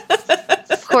 Yeah.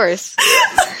 Of course.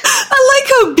 I like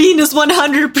how Bean is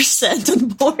 100% on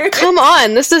board. Come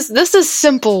on, this is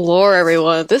simple lore,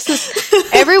 everyone.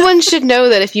 Everyone should know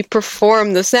that if you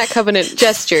perform the Snack Covenant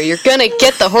gesture, you're gonna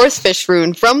get the horsefish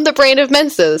rune from the brain of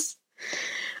Menses.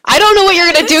 I don't know what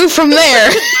you're gonna do from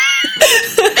there,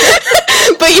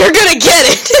 but you're gonna get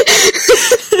it.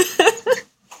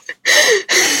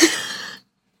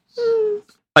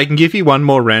 I can give you one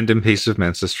more random piece of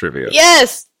Menses trivia.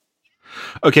 Yes!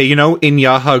 Okay, you know, in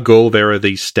Yaha Ghul, there are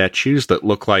these statues that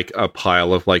look like a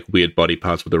pile of, like, weird body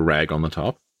parts with a rag on the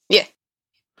top. Yeah.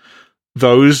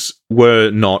 Those were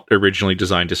not originally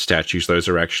designed as statues. Those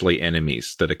are actually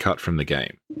enemies that are cut from the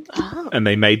game. Oh. And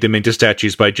they made them into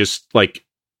statues by there's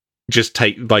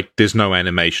no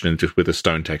animation and just with a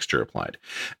stone texture applied.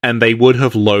 And they would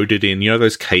have loaded in, you know,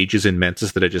 those cages in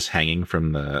Menses that are just hanging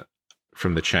from the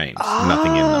chains,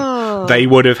 nothing in them. They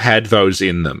would have had those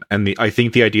in them. And I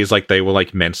think the idea is, like, they were,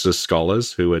 like, Mensa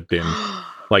scholars who had been,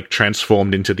 like,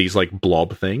 transformed into these, like,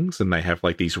 blob things, and they have,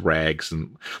 like, these rags,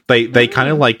 and they kind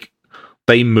of, like,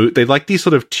 they move, they like these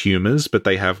sort of tumors, but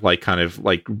they have, like, kind of,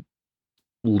 like,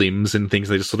 limbs and things.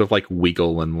 They just sort of, like,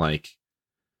 wiggle, and, like,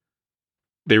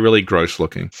 they're really gross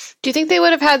looking. Do you think they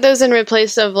would have had those in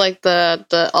place of, like, the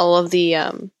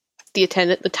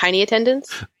tiny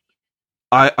attendants?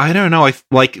 I don't know.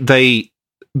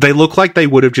 They look like they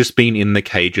would have just been in the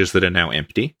cages that are now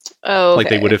empty. Oh, okay. Like,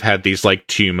 they would have had these, like,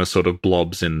 tumor sort of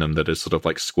blobs in them that are sort of,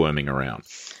 like, squirming around.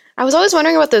 I was always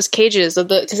wondering about those cages,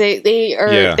 because they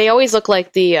always look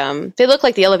like the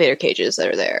elevator cages that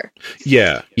are there.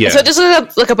 Yeah, yeah. So it just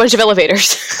looks like a bunch of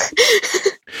elevators.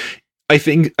 I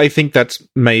think that's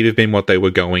maybe been what they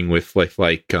were going with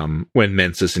when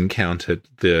Menses encountered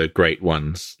the Great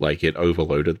Ones, like, it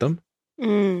overloaded them.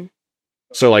 Mm.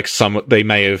 So, like,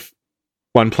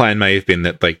 one plan may have been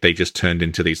that, like, they just turned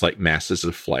into these, like, masses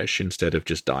of flesh instead of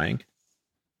just dying.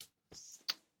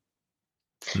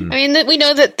 I mean, we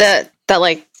know that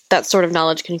sort of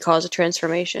knowledge can cause a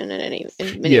transformation in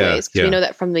many ways. We know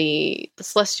that from the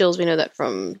Celestials. We know that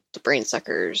from the Brain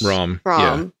Suckers, Rom,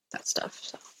 that stuff.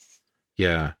 So.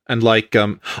 Yeah, and like,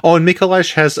 and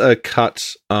Micolash has a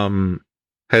cut.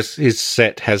 His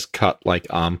set has cut, like,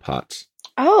 arm parts.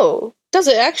 Oh, does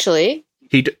it actually?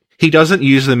 He doesn't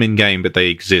use them in game, but they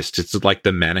exist. It's like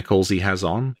the manacles he has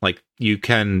on. Like, you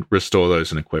can restore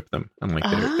those and equip them, and like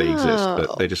they exist,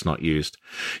 but they're just not used.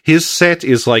 His set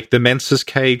is like the Menses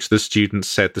cage, the student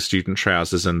set, the student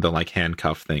trousers, and the, like,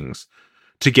 handcuff things.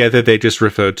 Together, they're just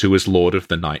referred to as Lord of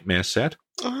the Nightmare set.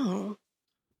 Oh,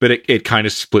 but it kind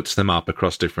of splits them up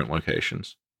across different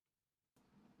locations.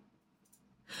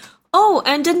 Oh,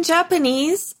 and in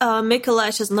Japanese,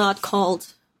 Micolash is not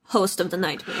called host of the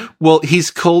nightmare. Well,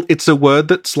 it's a word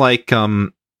that's like,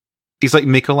 he's like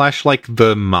Micolash, like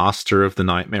the master of the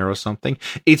nightmare or something.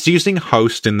 It's using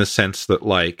host in the sense that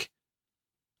like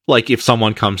if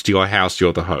someone comes to your house,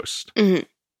 you're the host. Mm-hmm.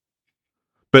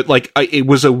 But like, it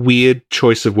was a weird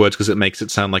choice of words because it makes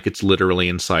it sound like it's literally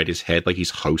inside his head, like he's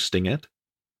hosting it.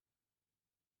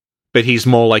 But he's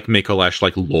more like Micolash,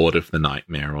 like Lord of the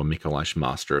Nightmare, or Micolash,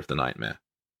 Master of the Nightmare.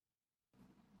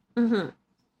 Mm-hmm.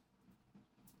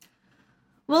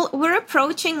 Well, we're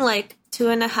approaching like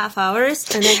 2.5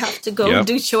 hours, and I have to go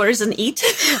do chores and eat.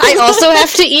 I also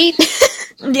have to eat.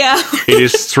 Yeah. It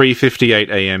is 3:58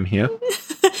 a.m. here.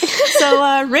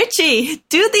 So, Richie,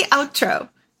 do the outro.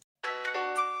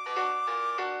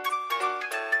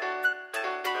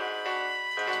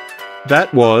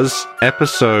 That was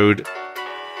episode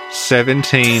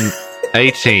 17,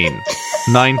 18,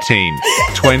 19,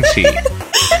 20.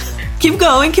 Keep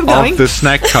going. Of the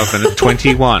Snack Covenant.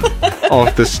 21.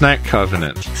 Of the Snack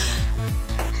Covenant.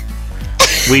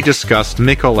 We discussed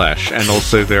Micolash and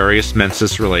also various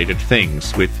Mensis-related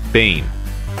things with Bean.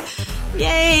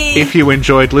 Yay! If you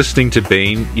enjoyed listening to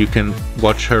Bean, you can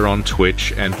watch her on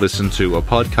Twitch and listen to a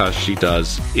podcast she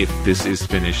does if this is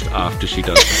finished after she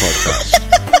does the podcast.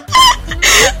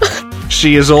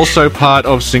 She is also part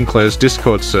of Sinclair's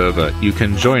Discord server. You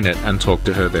can join it and talk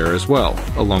to her there as well,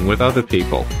 along with other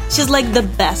people. She's like the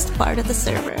best part of the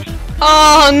server.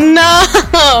 Oh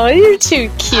no! You're too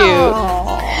cute.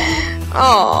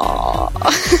 Oh.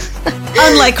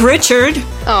 Unlike Richard.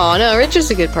 Oh no,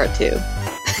 Richard's a good part too.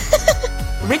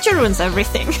 Richard ruins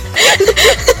everything.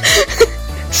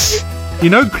 You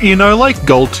know, like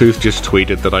Goldtooth just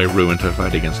tweeted that I ruined her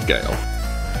fight against Gale.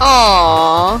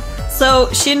 Aww. So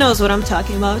she knows what I'm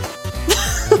talking about.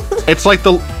 It's like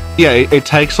it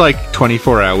takes like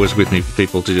 24 hours with me for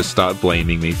people to just start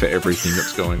blaming me for everything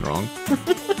that's going wrong.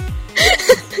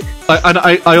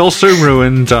 I also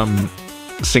ruined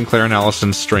Sinclair and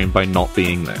Allison's stream by not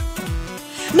being there.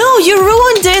 No, you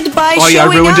ruined it by showing up.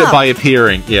 I ruined it by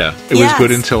appearing. Yeah, it was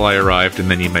good until I arrived, and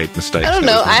then you made mistakes. I don't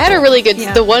know. I had a really good.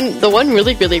 The one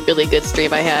really good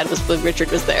stream I had was when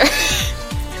Richard was there.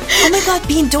 Oh my god,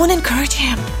 Bean! Don't encourage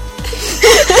him.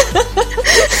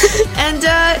 And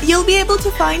you'll be able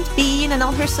to find Bean and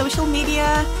all her social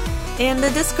media in the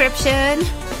description.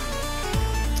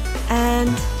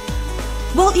 And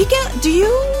well,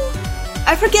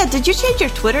 I forget, did you change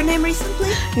your Twitter name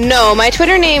recently? No, my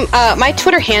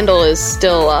Twitter handle is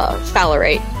still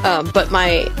Fallerate, but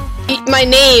my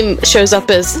name shows up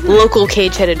as local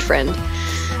cage-headed friend.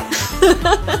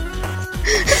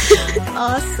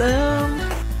 Awesome.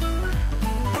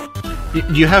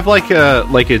 You have like a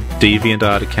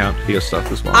DeviantArt account for your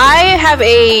stuff as well. I have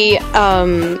a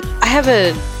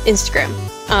Instagram.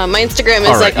 My Instagram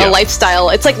is a lifestyle.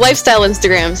 It's like lifestyle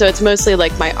Instagram, so it's mostly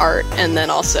like my art and then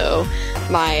also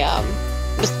my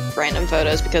just random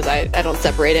photos because I don't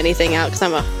separate anything out because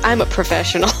I'm a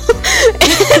professional.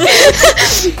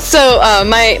 So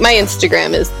my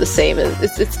Instagram is the same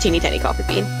as it's Teeny Tiny Coffee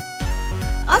Bean.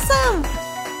 Awesome.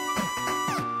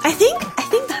 I think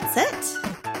that's it.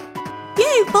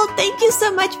 Yay! Well, thank you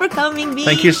so much for coming, Bean.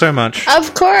 Thank you so much.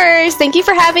 Of course. Thank you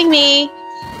for having me.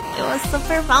 It was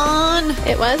super fun.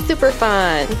 It was super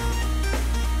fun.